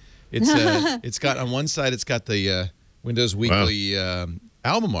 It's got on one side it's got the Windows Weekly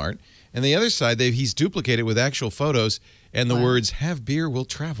album art, and the other side he's duplicated with actual photos and the words "Have beer, we'll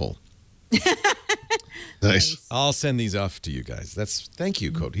travel." Nice. I'll send these off to you guys. Thank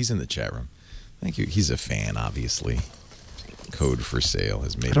you, Code. He's in the chat room. Thank you. He's a fan, obviously. Code for Sale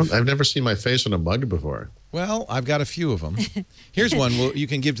has made. I've never seen my face on a mug before. Well, I've got a few of them. Here's one you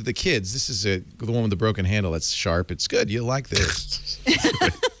can give to the kids. This is the one with the broken handle. That's sharp. It's good. You'll like this.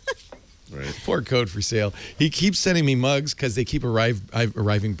 Right. Poor Code for Sale. He keeps sending me mugs because they keep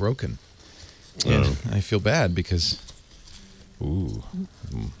arriving broken. And I feel bad because,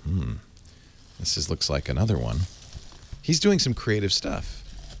 this looks like another one. He's doing some creative stuff.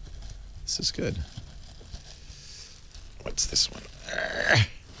 This is good. What's this one?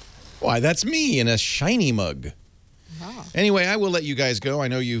 Why, that's me in a shiny mug. Wow. Anyway, I will let you guys go. I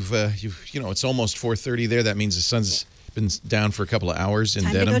know you've it's almost 4:30 there. That means the sun's been down for a couple of hours in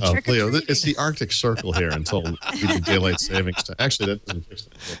Dedham. Oh, Leo, it's the Arctic Circle here until we do daylight savings time. Actually, that doesn't fix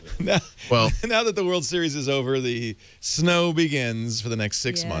it. Now that the World Series is over, the snow begins for the next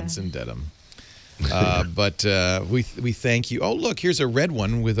 6 months in Dedham. But we thank you. Oh, look, here's a red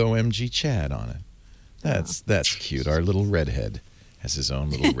one with OMG Chad on it. That's cute. Our little redhead has his own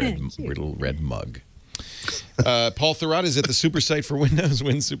little red mug. Paul Thurrott is at the super site for Windows,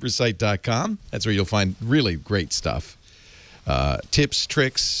 winsupersite.com. That's where you'll find really great stuff. Tips,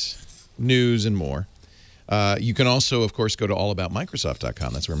 tricks, news, and more. You can also, of course, go to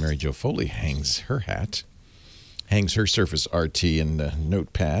allaboutmicrosoft.com. That's where Mary Jo Foley hangs her hat, hangs her Surface RT and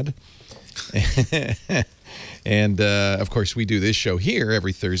notepad. And, of course, we do this show here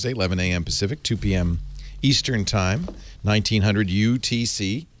every Thursday, 11 a.m. Pacific, 2 p.m. Eastern Time, 1900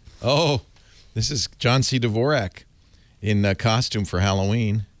 UTC. Oh, this is John C. Dvorak in costume for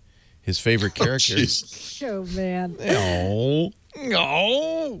Halloween. His favorite character. Oh, man.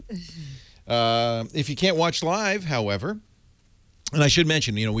 If you can't watch live, however, and I should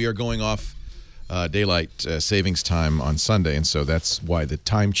mention, we are going off daylight savings time on Sunday, and so that's why the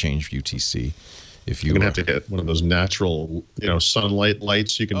time change for UTC. If you're going to have to get one of those natural, sunlight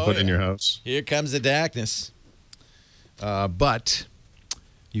lights you can put in your house. Here comes the darkness. But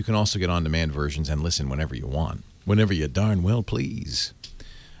you can also get on-demand versions and listen whenever you want, whenever you darn well please,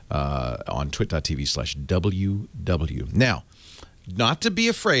 on twit.tv/WW. Now, not to be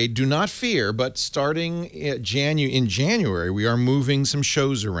afraid, do not fear, but starting in January, we are moving some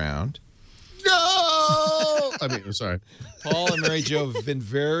shows around. No! I'm sorry. Paul and Mary Jo have been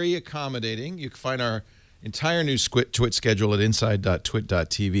very accommodating. You can find our entire new Twit schedule at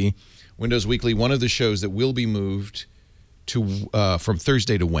inside.twit.tv. Windows Weekly, one of the shows that will be moved to from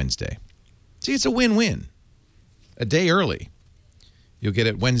Thursday to Wednesday. See, it's a win-win. A day early. You'll get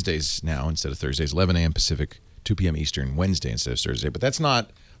it Wednesdays now instead of Thursdays, 11 a.m. Pacific, 2 p.m. Eastern, Wednesday instead of Thursday. But that's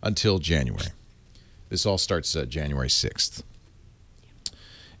not until January. This all starts January 6th.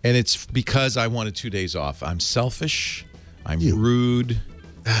 And it's because I wanted 2 days off. I'm selfish. I'm rude.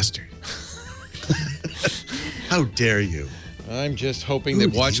 Bastard. How dare you? I'm just hoping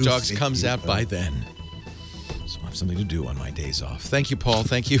that Watch Dogs comes out by then. So I'll have something to do on my days off. Thank you, Paul.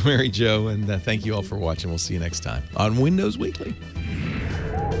 Thank you, Mary Jo. And thank you all for watching. We'll see you next time on Windows Weekly.